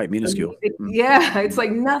 Yeah, it's quite minuscule. It's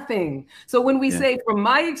like nothing. So when we say, from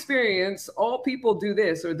my experience, all people do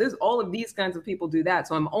this, or all of these kinds of people do that,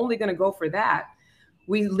 so I'm only going to go for that,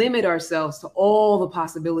 we limit ourselves to all the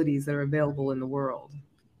possibilities that are available in the world.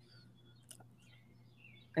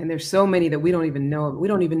 And there's so many that we don't even know. We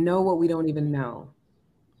don't even know what we don't even know.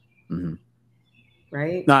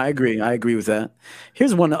 Right? No, I agree. I agree with that.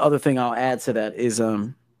 Here's one other thing I'll add to that is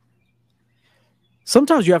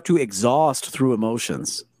sometimes you have to exhaust through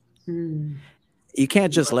emotions. you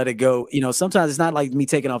can't just let it go. Sometimes it's not like me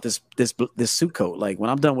taking off this suit coat. Like when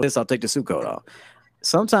I'm done with this, I'll take the suit coat off.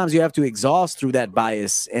 Sometimes you have to exhaust through that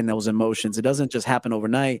bias and those emotions. It doesn't just happen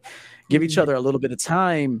overnight. Give each other a little bit of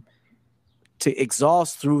time to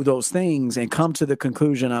exhaust through those things and come to the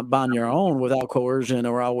conclusion on your own without coercion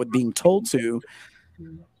or with being told to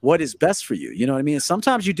what is best for you. You know what I mean?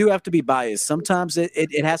 Sometimes you do have to be biased. Sometimes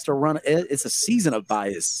it has to run. It's a season of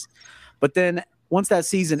bias, but then once that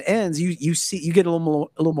season ends, you get a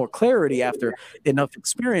little more clarity after enough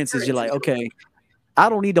experiences. You're like, okay, I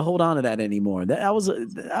don't need to hold on to that anymore. That was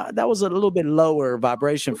a little bit lower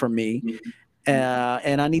vibration for me.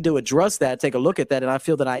 And I need to address that, take a look at that, and I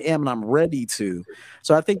feel that I am, and I'm ready to.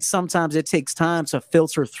 So I think sometimes it takes time to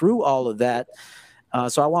filter through all of that.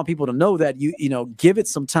 So I want people to know that you give it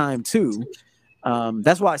some time too.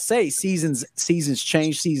 That's why I say seasons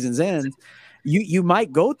change, seasons end. You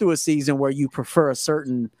might go through a season where you prefer a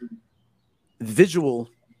certain visual,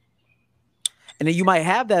 and then you might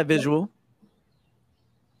have that visual.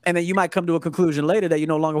 And then you might come to a conclusion later that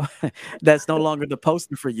that's no longer the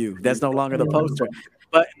poster for you. That's no longer the poster.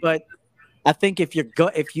 But I think if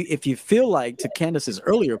you feel like, to Candace's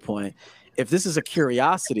earlier point, if this is a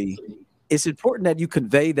curiosity, it's important that you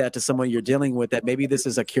convey that to someone you're dealing with, that maybe this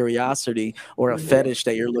is a curiosity or a fetish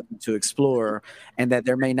that you're looking to explore, and that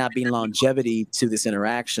there may not be longevity to this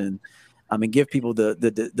interaction. And give people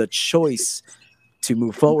the choice to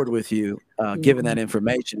move forward with you, given that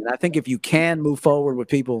information. And I think if you can move forward with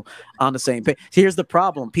people on the same page, here's the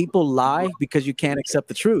problem. People lie because you can't accept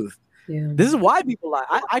the truth. Yeah. This is why people lie.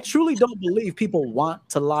 I truly don't believe people want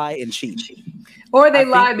to lie and cheat. Or they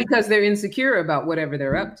lie because they're insecure about whatever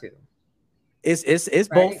they're up to. It's right?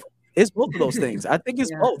 both. It's both of those things. I think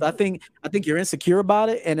it's both. I think you're insecure about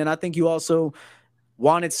it. And then I think you also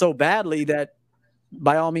want it so badly that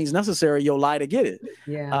by all means necessary, you'll lie to get it.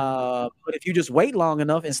 Yeah. But if you just wait long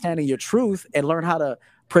enough and stand in your truth and learn how to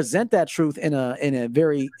present that truth in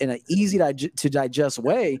an easy to digest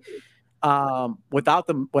way, without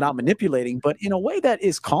manipulating, but in a way that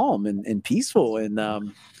is calm and peaceful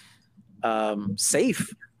and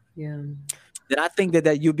safe. Yeah. Then I think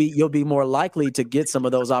that you'll be more likely to get some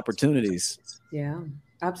of those opportunities. Yeah,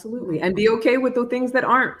 absolutely. And be okay with the things that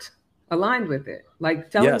aren't aligned with it. Like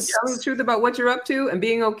telling the truth about what you're up to and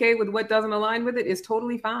being okay with what doesn't align with it is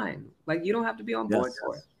totally fine. Like you don't have to be on board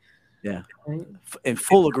for it. Yeah. Right? In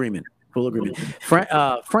full agreement.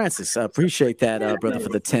 Francis, I appreciate that, brother, for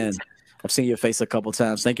the 10. I've seen your face a couple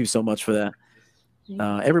times. Thank you so much for that.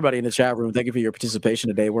 Everybody in the chat room, thank you for your participation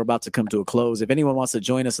today. We're about to come to a close. If anyone wants to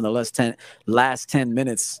join us in the last 10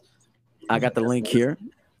 minutes, I got the link here.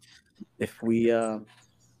 If we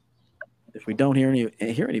don't hear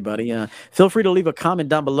anybody, feel free to leave a comment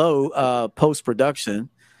down below post-production.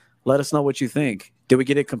 Let us know what you think. Did we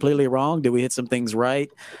get it completely wrong? Did we hit some things right?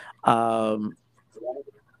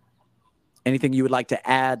 Anything you would like to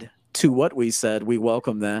add to what we said, we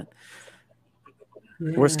welcome that.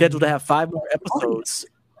 Yeah. We're scheduled to have 5 more episodes,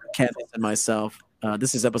 Candace and myself.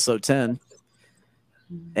 This is episode 10.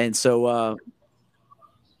 And so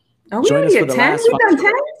join us for the last 5. We've done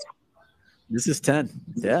 10? This is 10.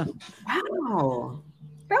 Yeah. Wow.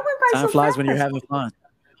 That went by Time so flies fast. When you're having fun.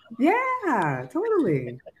 Yeah,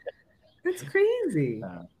 totally. That's crazy.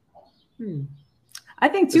 I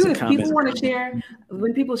think too, if people want to share,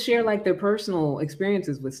 when people share like their personal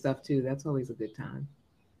experiences with stuff too, that's always a good time.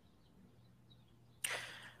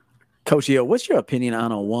 Coach Yo, what's your opinion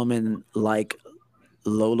on a woman like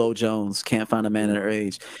Lolo Jones can't find a man at her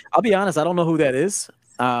age? I'll be honest, I don't know who that is.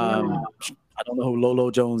 I don't know who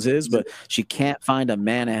Lolo Jones is, but she can't find a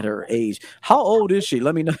man at her age. How old is she?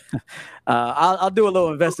 Let me know. I'll do a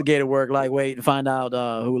little investigative work, like wait and find out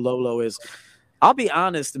who Lolo is. I'll be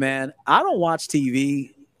honest, man. I don't watch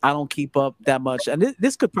TV. I don't keep up that much, and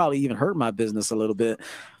this could probably even hurt my business a little bit.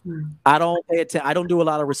 I don't pay attention. I don't do a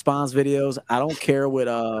lot of response videos. I don't care what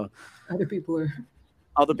other people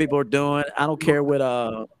are doing. I don't care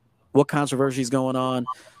what controversy is going on.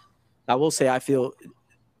 I will say I feel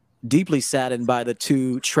deeply saddened by the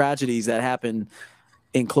 2 tragedies that happened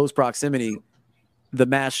in close proximity: the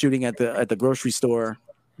mass shooting at the grocery store,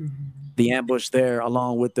 the ambush there,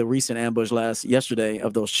 along with the recent ambush yesterday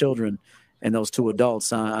of those children and those 2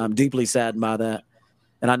 adults. I'm deeply saddened by that,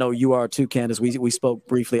 and I know you are too, Candace. We spoke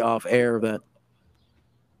briefly off air. That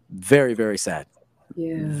very, very sad.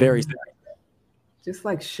 Yeah, very sad. Just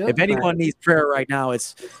like shook. If anyone needs prayer right now,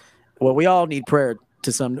 we all need prayer.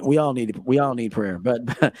 We all need prayer,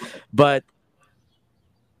 but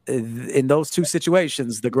in those 2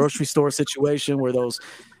 situations, the grocery store situation where those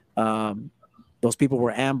people were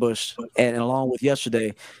ambushed, and along with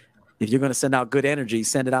yesterday, if you're going to send out good energy,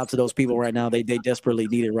 send it out to those people right now. They desperately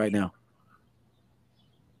need it right now.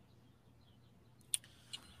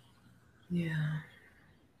 Yeah.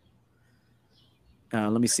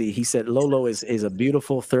 Let me see. He said Lolo is a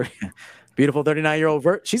beautiful 39-year-old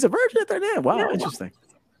virgin. She's a virgin at 39. Wow, interesting.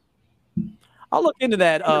 I'll look into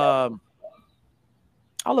that.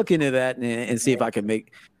 And see if I can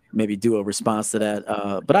maybe do a response to that.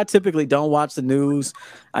 But I typically don't watch the news.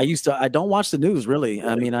 I don't watch the news really.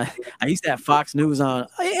 I mean, I used to have Fox News on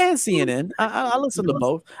and CNN. I listen to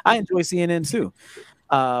both. I enjoy CNN too,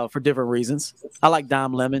 for different reasons. I like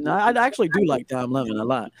Dom Lemon. I actually do like Dom Lemon a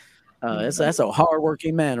lot. That's a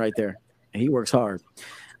hardworking man right there. He works hard.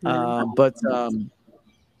 But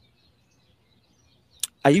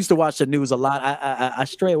I used to watch the news a lot. I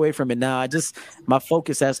stray away from it now. My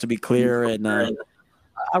focus has to be clear, and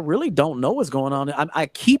I really don't know what's going on. I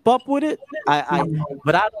keep up with it.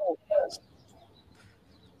 But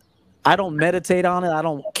I don't meditate on it. I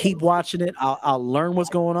don't keep watching it. I'll learn what's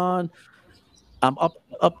going on. I'm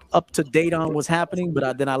up to date on what's happening,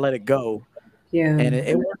 but then I let it go. Yeah, and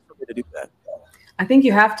it works for me to do that. I think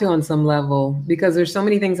you have to on some level, because there's so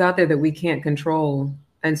many things out there that we can't control,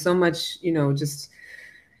 and so much, just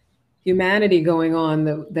humanity going on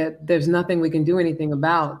that there's nothing we can do anything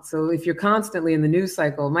about. So if you're constantly in the news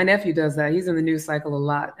cycle, my nephew does that. He's in the news cycle a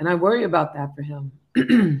lot, and I worry about that for him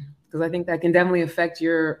because I think that can definitely affect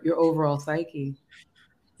your overall psyche.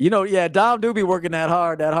 Yeah, Dom do be working that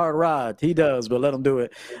hard rod. He does, but let him do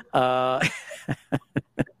it. Oh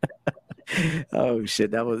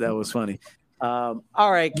shit, that was funny. All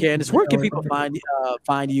right, Candace, where can people find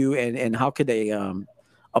you, and how could they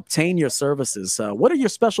obtain your services? What are your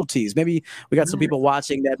specialties? Maybe we got some people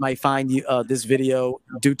watching that might find you this video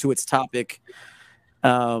due to its topic.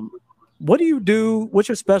 What do you do? What's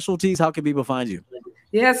your specialties? How can people find you?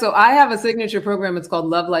 Yeah, so I have a signature program. It's called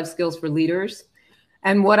Love Life Skills for Leaders.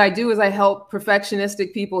 And what I do is I help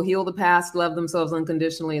perfectionistic people heal the past, love themselves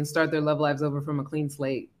unconditionally, and start their love lives over from a clean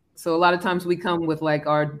slate. So a lot of times we come with like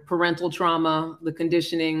our parental trauma, the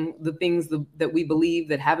conditioning, the things that we believe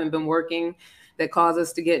that haven't been working, that cause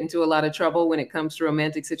us to get into a lot of trouble when it comes to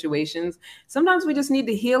romantic situations. Sometimes we just need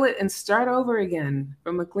to heal it and start over again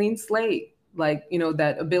from a clean slate. Like,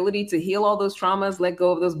 that ability to heal all those traumas, let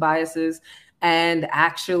go of those biases, and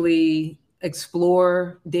actually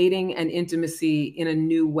explore dating and intimacy in a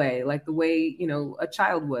new way, like the way, a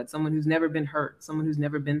child would, someone who's never been hurt, someone who's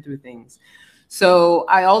never been through things. So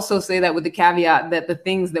I also say that with the caveat that the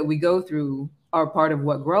things that we go through are part of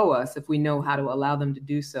what grow us if we know how to allow them to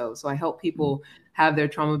do so. So I help people have their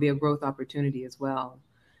trauma be a growth opportunity as well.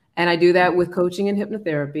 And I do that with coaching and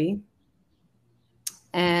hypnotherapy.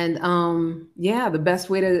 And the best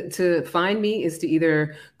way to find me is to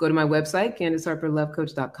either go to my website,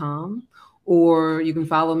 CandaceHarperLoveCoach.com, or you can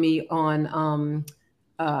follow me on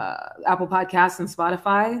Apple Podcasts and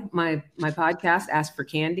Spotify. My podcast, Ask for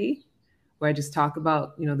Candy, where I just talk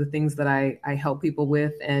about, the things that I help people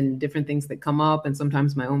with and different things that come up, and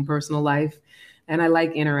sometimes my own personal life. And I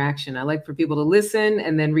like interaction. I like for people to listen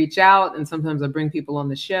and then reach out. And sometimes I bring people on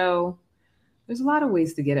the show. There's a lot of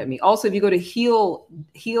ways to get at me. Also, if you go to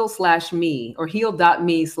heal/me or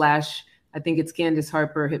heal.me/ I think it's Candace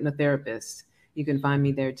Harper Hypnotherapist, you can find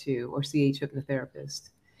me there too, or CH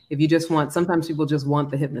Hypnotherapist. If you just sometimes people just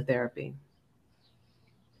want the hypnotherapy.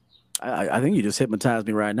 I think you just hypnotized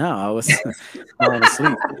me right now. I was falling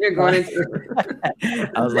asleep. You're going into.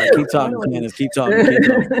 I was like, keep talking, Candace. Keep talking.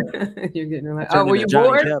 You're getting like, were you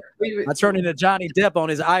bored? I turned into Johnny Depp on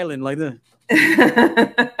his island like this.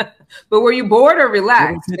 But were you bored or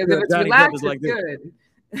relaxed? Because if it's Johnny relaxed, like it's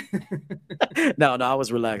good. No, I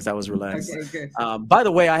was relaxed. Okay, good. By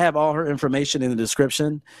the way, I have all her information in the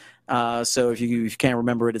description. So if you can't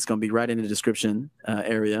remember it, it's going to be right in the description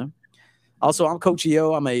area. Also, I'm Coach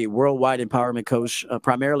EO. I'm a worldwide empowerment coach,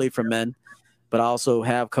 primarily for men, but I also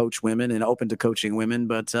have coached women and open to coaching women.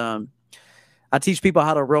 But I teach people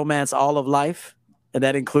how to romance all of life, and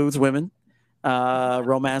that includes women.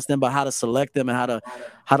 Romance them, but how to select them and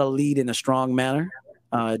how to lead in a strong manner.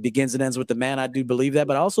 It begins and ends with the man. I do believe that,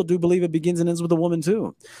 but I also do believe it begins and ends with the woman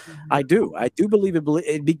too. I do believe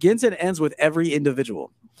it begins and ends with every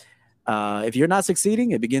individual. If you're not succeeding,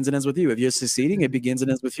 it begins and ends with you. If you're succeeding, it begins and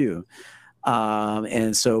ends with you.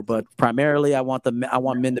 But primarily, I want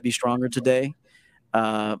men to be stronger today,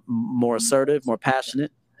 more assertive, more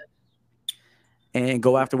passionate, and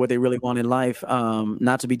go after what they really want in life.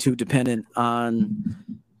 Not to be too dependent on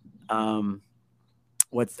as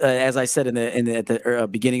I said at the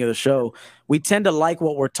beginning of the show, we tend to like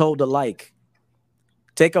what we're told to like.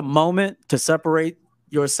 Take a moment to separate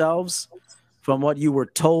yourselves from what you were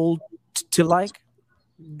told to like,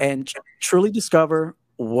 and truly discover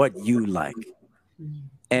what you like,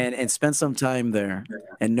 and spend some time there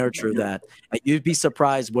and nurture that. And you'd be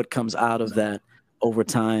surprised what comes out of that over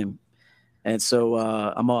time. And so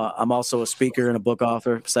I'm also a speaker and a book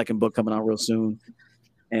author. Second book coming out real soon.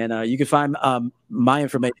 And you can find my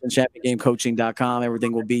information, championgamecoaching.com.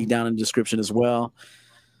 Everything will be down in the description as well.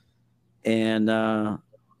 And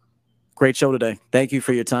great show today. Thank you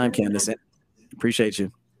for your time, Candace. Appreciate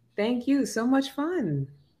you. Thank you. So much fun.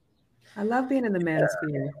 I love being in the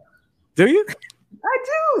manosphere. Do you? I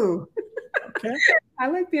do. Okay. I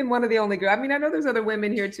like being one of the only girls. I mean, I know there's other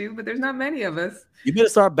women here too, but there's not many of us. You better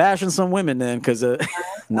start bashing some women then, because That's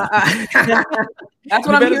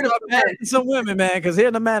what I'm here to bashing some women, man. Because here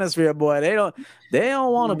in the manosphere, boy, they don't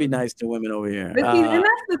want to be nice to women over here. But see, and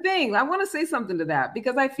that's the thing. I want to say something to that,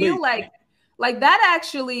 because I feel like that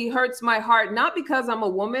actually hurts my heart, not because I'm a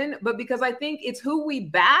woman, but because I think it's who we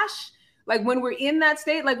bash. Like when we're in that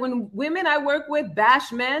state, like when women I work with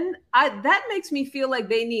bash men, that makes me feel like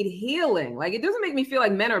they need healing. Like it doesn't make me feel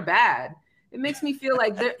like men are bad. It makes me feel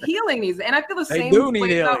like they're healing needs. And I feel the same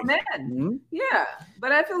way about men. Mm-hmm. Yeah.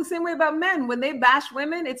 But I feel the same way about men. When they bash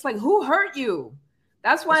women, it's like, who hurt you?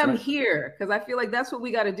 That's why I'm here. Because I feel like that's what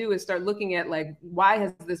we got to do, is start looking at like, why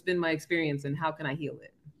has this been my experience and how can I heal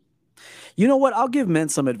it? You know what? I'll give men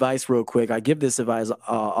some advice real quick. I give this advice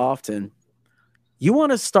often. You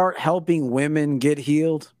want to start helping women get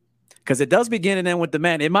healed? Because it does begin and end with the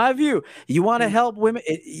man. In my view, you want to help women.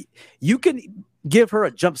 You can give her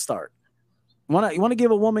a jump start. You want to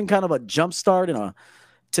give a woman kind of a jump start and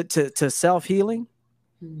to self-healing?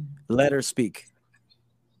 Let her speak.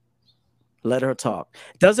 Let her talk.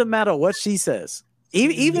 Doesn't matter what she says.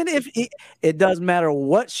 Even if it doesn't matter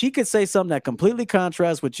what, she could say something that completely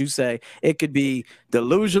contrasts what you say. It could be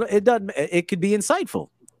delusional. It could be insightful.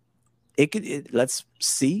 Let's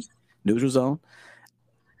see, neutral zone.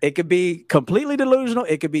 It could be completely delusional.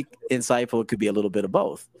 It could be insightful. It could be a little bit of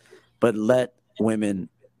both. But let women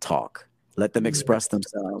talk. Let them express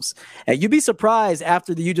themselves. And you'd be surprised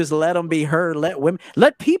after you just let them be heard.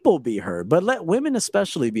 Let people be heard, but let women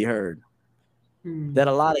especially be heard. That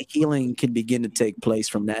a lot of healing can begin to take place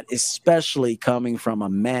from that, especially coming from a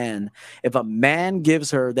man. If a man gives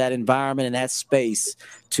her that environment and that space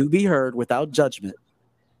to be heard without judgment,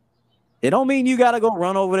 it don't mean you got to go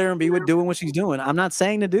run over there and be doing what she's doing. I'm not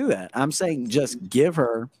saying to do that. I'm saying just give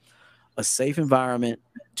her a safe environment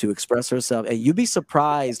to express herself. And you'd be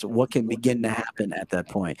surprised what can begin to happen at that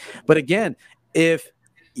point. But again, if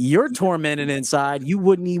you're tormented inside, you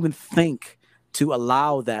wouldn't even think to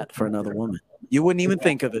allow that for another woman. You wouldn't even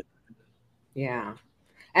think of it. Yeah.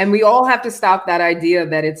 And we all have to stop that idea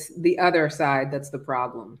that it's the other side that's the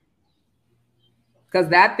problem. Because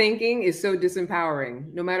that thinking is so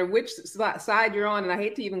disempowering, no matter which side you're on. And I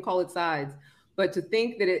hate to even call it sides, but to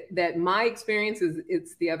think that my experience is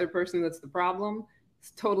it's the other person that's the problem,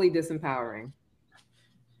 it's totally disempowering.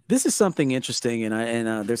 This is something interesting,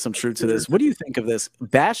 and there's some truth to this. What do you think of this?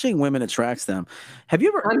 Bashing women attracts them. Have you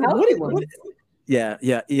ever? Yes.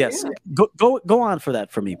 Yeah. Go on for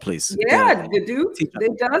that for me, please. Yeah,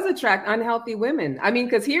 it does attract unhealthy women. I mean,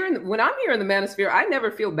 because when I'm here in the manosphere, I never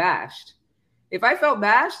feel bashed. If I felt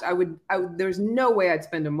bashed, I would. There's no way I'd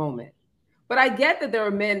spend a moment. But I get that there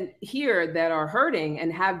are men here that are hurting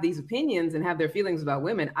and have these opinions and have their feelings about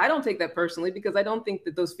women. I don't take that personally because I don't think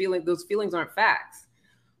that those feelings aren't facts.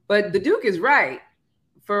 But the Duke is right.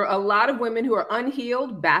 For a lot of women who are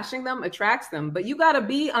unhealed, bashing them attracts them. But you got to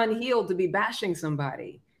be unhealed to be bashing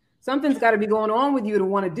somebody. Something's got to be going on with you to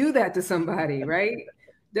want to do that to somebody, right?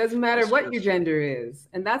 Doesn't matter what your gender is.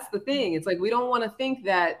 And that's the thing. It's like, we don't want to think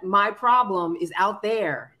that my problem is out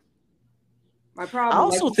there. My problem.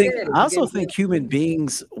 I also think human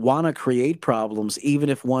beings want to create problems even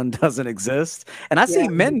if one doesn't exist. And I see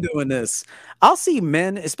men doing this. I'll see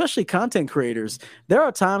men, especially content creators. There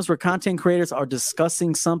are times where content creators are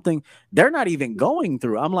discussing something they're not even going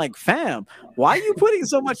through. I'm like, fam, why are you putting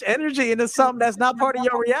so much energy into something that's not part of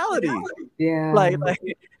your reality? Yeah.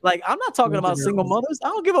 Like I'm not talking about single mothers. I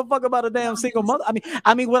don't give a fuck about a damn single mother.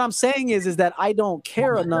 I mean, what I'm saying is that I don't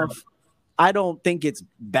care enough. I don't think it's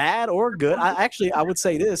bad or good. I would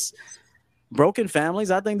say this: broken families.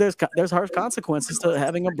 I think there's harsh consequences to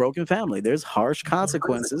having a broken family. There's harsh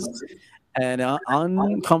consequences and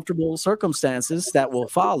uncomfortable circumstances that will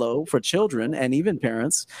follow for children and even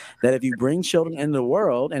parents. That if you bring children into the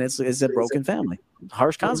world and it's a broken family,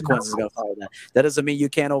 harsh consequences are going to follow that. That doesn't mean you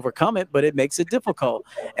can't overcome it, but it makes it difficult.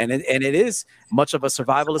 And it is much of a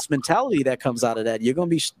survivalist mentality that comes out of that. There's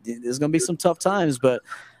going to be some tough times, but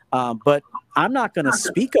I'm not going to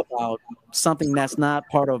speak about something that's not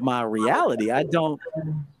part of my reality. I don't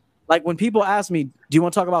Like when people ask me, do you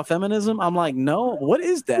want to talk about feminism? I'm like, no, what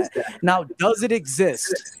is that? Now, does it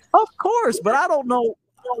exist? Of course, but I don't know.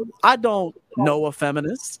 I don't know a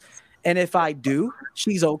feminist. And if I do,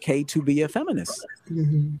 she's okay to be a feminist.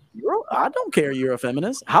 I don't care you're a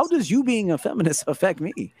feminist. How does you being a feminist affect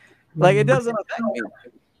me? Like, it doesn't affect me.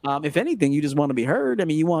 If anything, you just want to be heard. I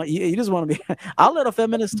mean, you just want to be. I'll let a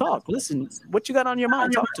feminist talk. Listen, what you got on your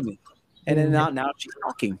mind? Talk to me. And then now she's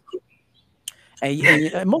talking.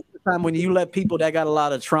 And most of the time, when you let people that got a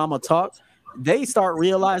lot of trauma talk, they start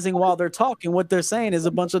realizing while they're talking what they're saying is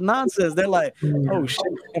a bunch of nonsense. They're like, "Oh shit,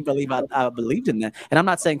 I can't believe I believed in that." And I'm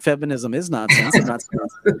not saying feminism is nonsense. I'm not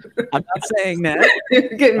saying that. You're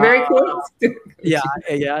getting very close. Yeah.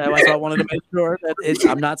 That's why I wanted to make sure that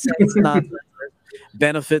I'm not saying it's nonsense.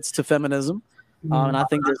 Benefits to feminism, and I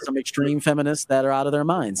think there's some extreme feminists that are out of their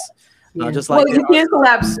minds. Just like you can't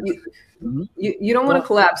collapse. You don't want to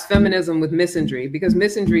collapse feminism with misandry, because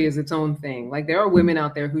misandry is its own thing. Like, there are women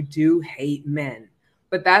out there who do hate men,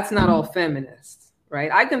 but that's not all feminists,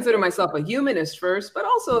 right? I consider myself a humanist first, but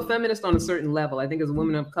also a feminist on a certain level. I think as a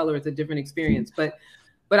woman of color, it's a different experience, but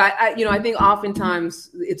I think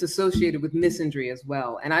oftentimes it's associated with misandry as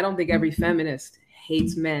well. And I don't think every feminist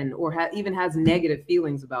hates men or even has negative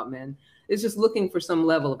feelings about men. It's just looking for some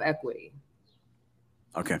level of equity.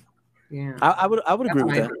 Okay. Yeah. I would agree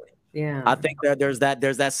with that. Yeah. I think that there's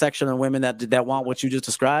that section of women that want what you just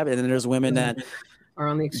described, and then there's women that are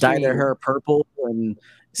on the extreme. Dye their hair purple and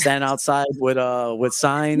stand outside with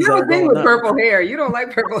signs. You have a thing with purple hair. You don't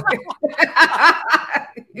like purple hair.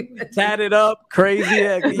 Tatted up, crazy.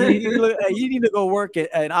 You need to go work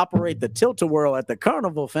and operate the tilt-a-whirl at the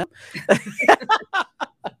carnival, fam.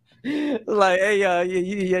 Like, hey,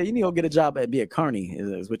 you need to go get a job and be a carny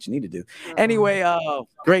is what you need to do. Anyway,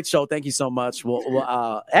 great show. Thank you so much.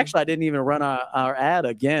 Well, actually, I didn't even run our ad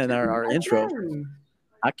again, our intro.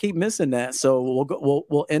 I keep missing that, so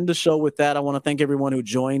we'll end the show with that. I want to thank everyone who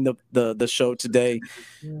joined the show today,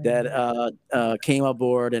 that came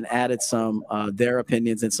aboard and added some their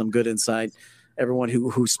opinions and some good insight. Everyone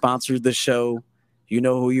who sponsored the show, you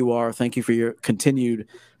know who you are. Thank you for your continued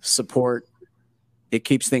support. It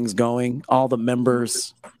keeps things going. All the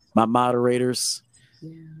members, my moderators.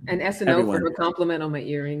 Yeah. And SNO for her compliment on my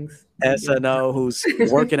earrings. SNO, who's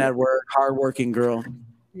working at work, hardworking girl.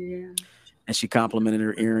 Yeah. And she complimented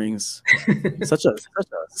her earrings. such a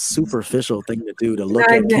superficial thing to do, to look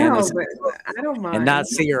at Candace I don't mind. and not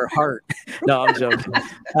see her heart. No, I'm joking.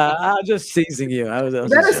 I'm just teasing you. I was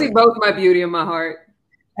better see both my beauty and my heart.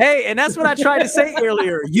 Hey, and that's what I tried to say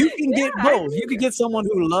earlier. You can get both. You can get someone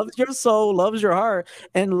who loves your soul, loves your heart,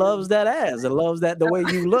 and loves that ass, and loves that the way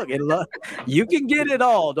you look. And you can get it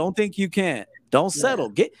all. Don't think you can't. Don't settle.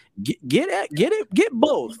 Get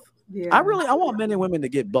both. Yeah. I want men and women to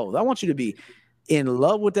get both. I want you to be in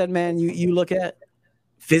love with that man you look at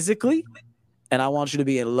physically, and I want you to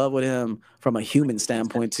be in love with him from a human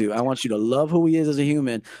standpoint too. I want you to love who he is as a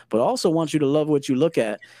human, but also want you to love what you look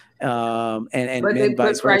at. But they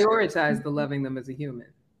prioritize the loving them as a human,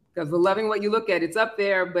 because the loving what you look at, it's up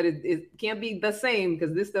there, but it can't be the same,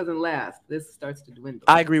 because this doesn't last. This starts to dwindle.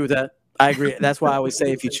 I agree with that. I agree. That's why I always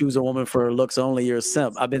say, if you choose a woman for looks only, you're a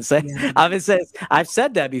simp. I've said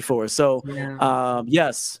that before. So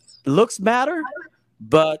yes, looks matter,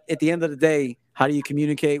 but at the end of the day, how do you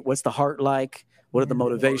communicate? What's the heart like? What are the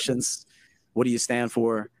motivations? What do you stand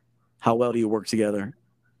for? How well do you work together?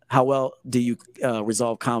 How well do you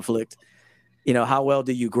resolve conflict? How well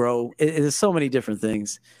do you grow? There's so many different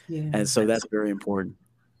things. Yeah. And so that's very important.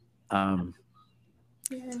 All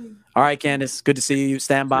right, Candace, good to see you.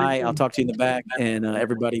 Stand by. I'll talk to you in the back. And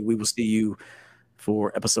everybody, we will see you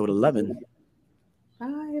for episode 11.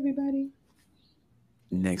 Bye, everybody.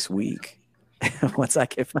 Next week. Once I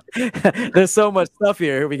get there's so much stuff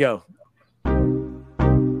here. Here we go.